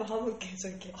あ、やっぱハムけん、そ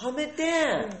れけん。はめて、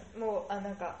もう、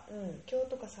なんか、今日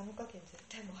とか寒かけん、絶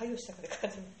対もう、はよしたから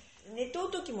感じ。寝と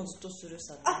う時もずっとする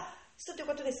さね。あ、そうって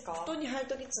ことですか？布団に入る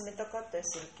時冷たかったり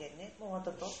するけんね。もうわ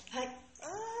ざと。はい。あー、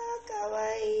か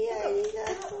わいい。ありが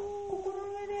とう。ここの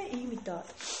上でいいみたい。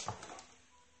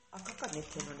赤かね、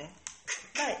手のね。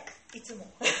はい、いつも。い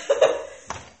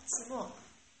つも、なんだ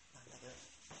けど、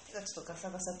手がちょっとガサ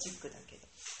ガサチックだけど。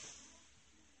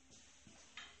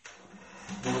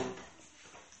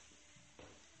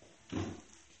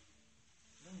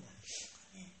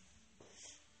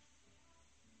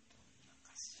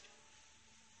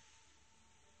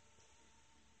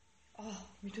あ、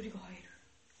緑が入る。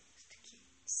素敵。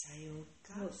さよう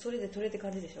か。もうそれで取れって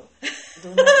感じでしょ。ど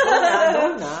んな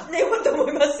ね、もっと思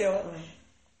いますよ。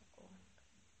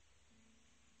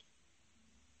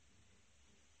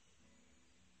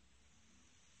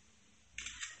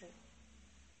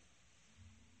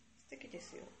素敵で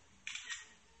すよ。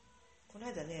この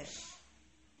間ね、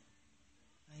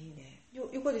いいね。よ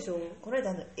かでしょ。この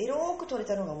間エローく撮れ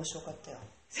たのが面白かったよ。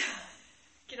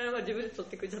キララが自分で取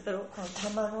ってくれちゃったろ。この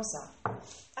玉のさ、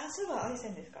あ、そういえばアイセ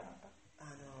ンですか、なんか。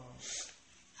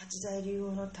八大竜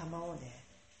王の玉をね、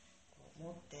こう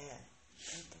持って、なん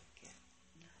だっ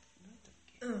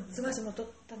け、すがしも取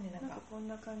ったんで、なんかこん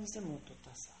な感じでも撮っ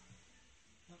たさ、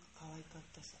なんか可愛かっ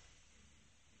たさ、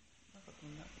なんかこ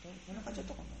んな感じだっ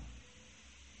たかな、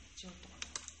違ったか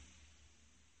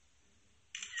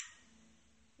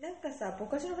な。なんかさ、ぼ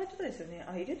かしの入ってたですよね。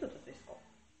あ、入れとったですか？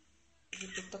入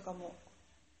れとったかも。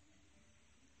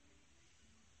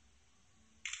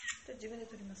じゃあ自分で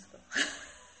取りますか。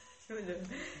自分で。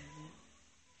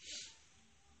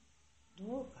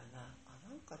どうかな、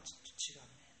なんかちょっと違うね。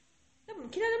でも、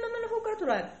キララママの方から取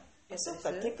られる。そっ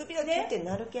か、手首がキュッて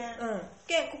なるけん。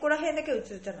けん、ここら辺だけ映っ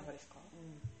ちゃうのかですか？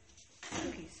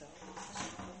次さ、ど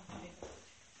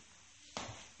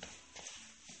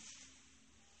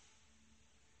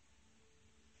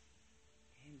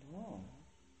う？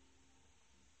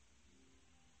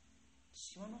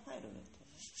シワの入るのってね。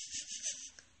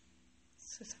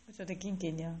そう、削除できん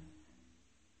けんにゃ。なん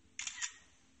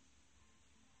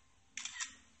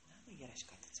でいやらし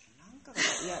かったっつうの？なんかがい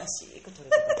やらしく取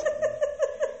れてたっつうの？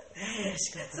なんでいやら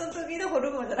しかった？その時のホ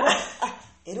ルモンじゃない。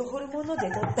エロホルモンの出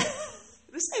とった。う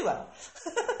るさいわ。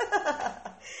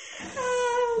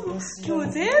今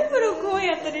日全部録音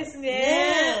やったです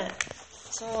ね。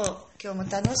そう、今日も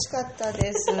楽しかった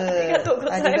です。ありがとうご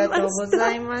ざ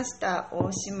いました。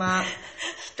大島ひ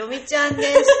とみちゃんで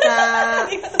した。あ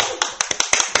りがとうござ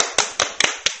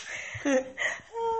います。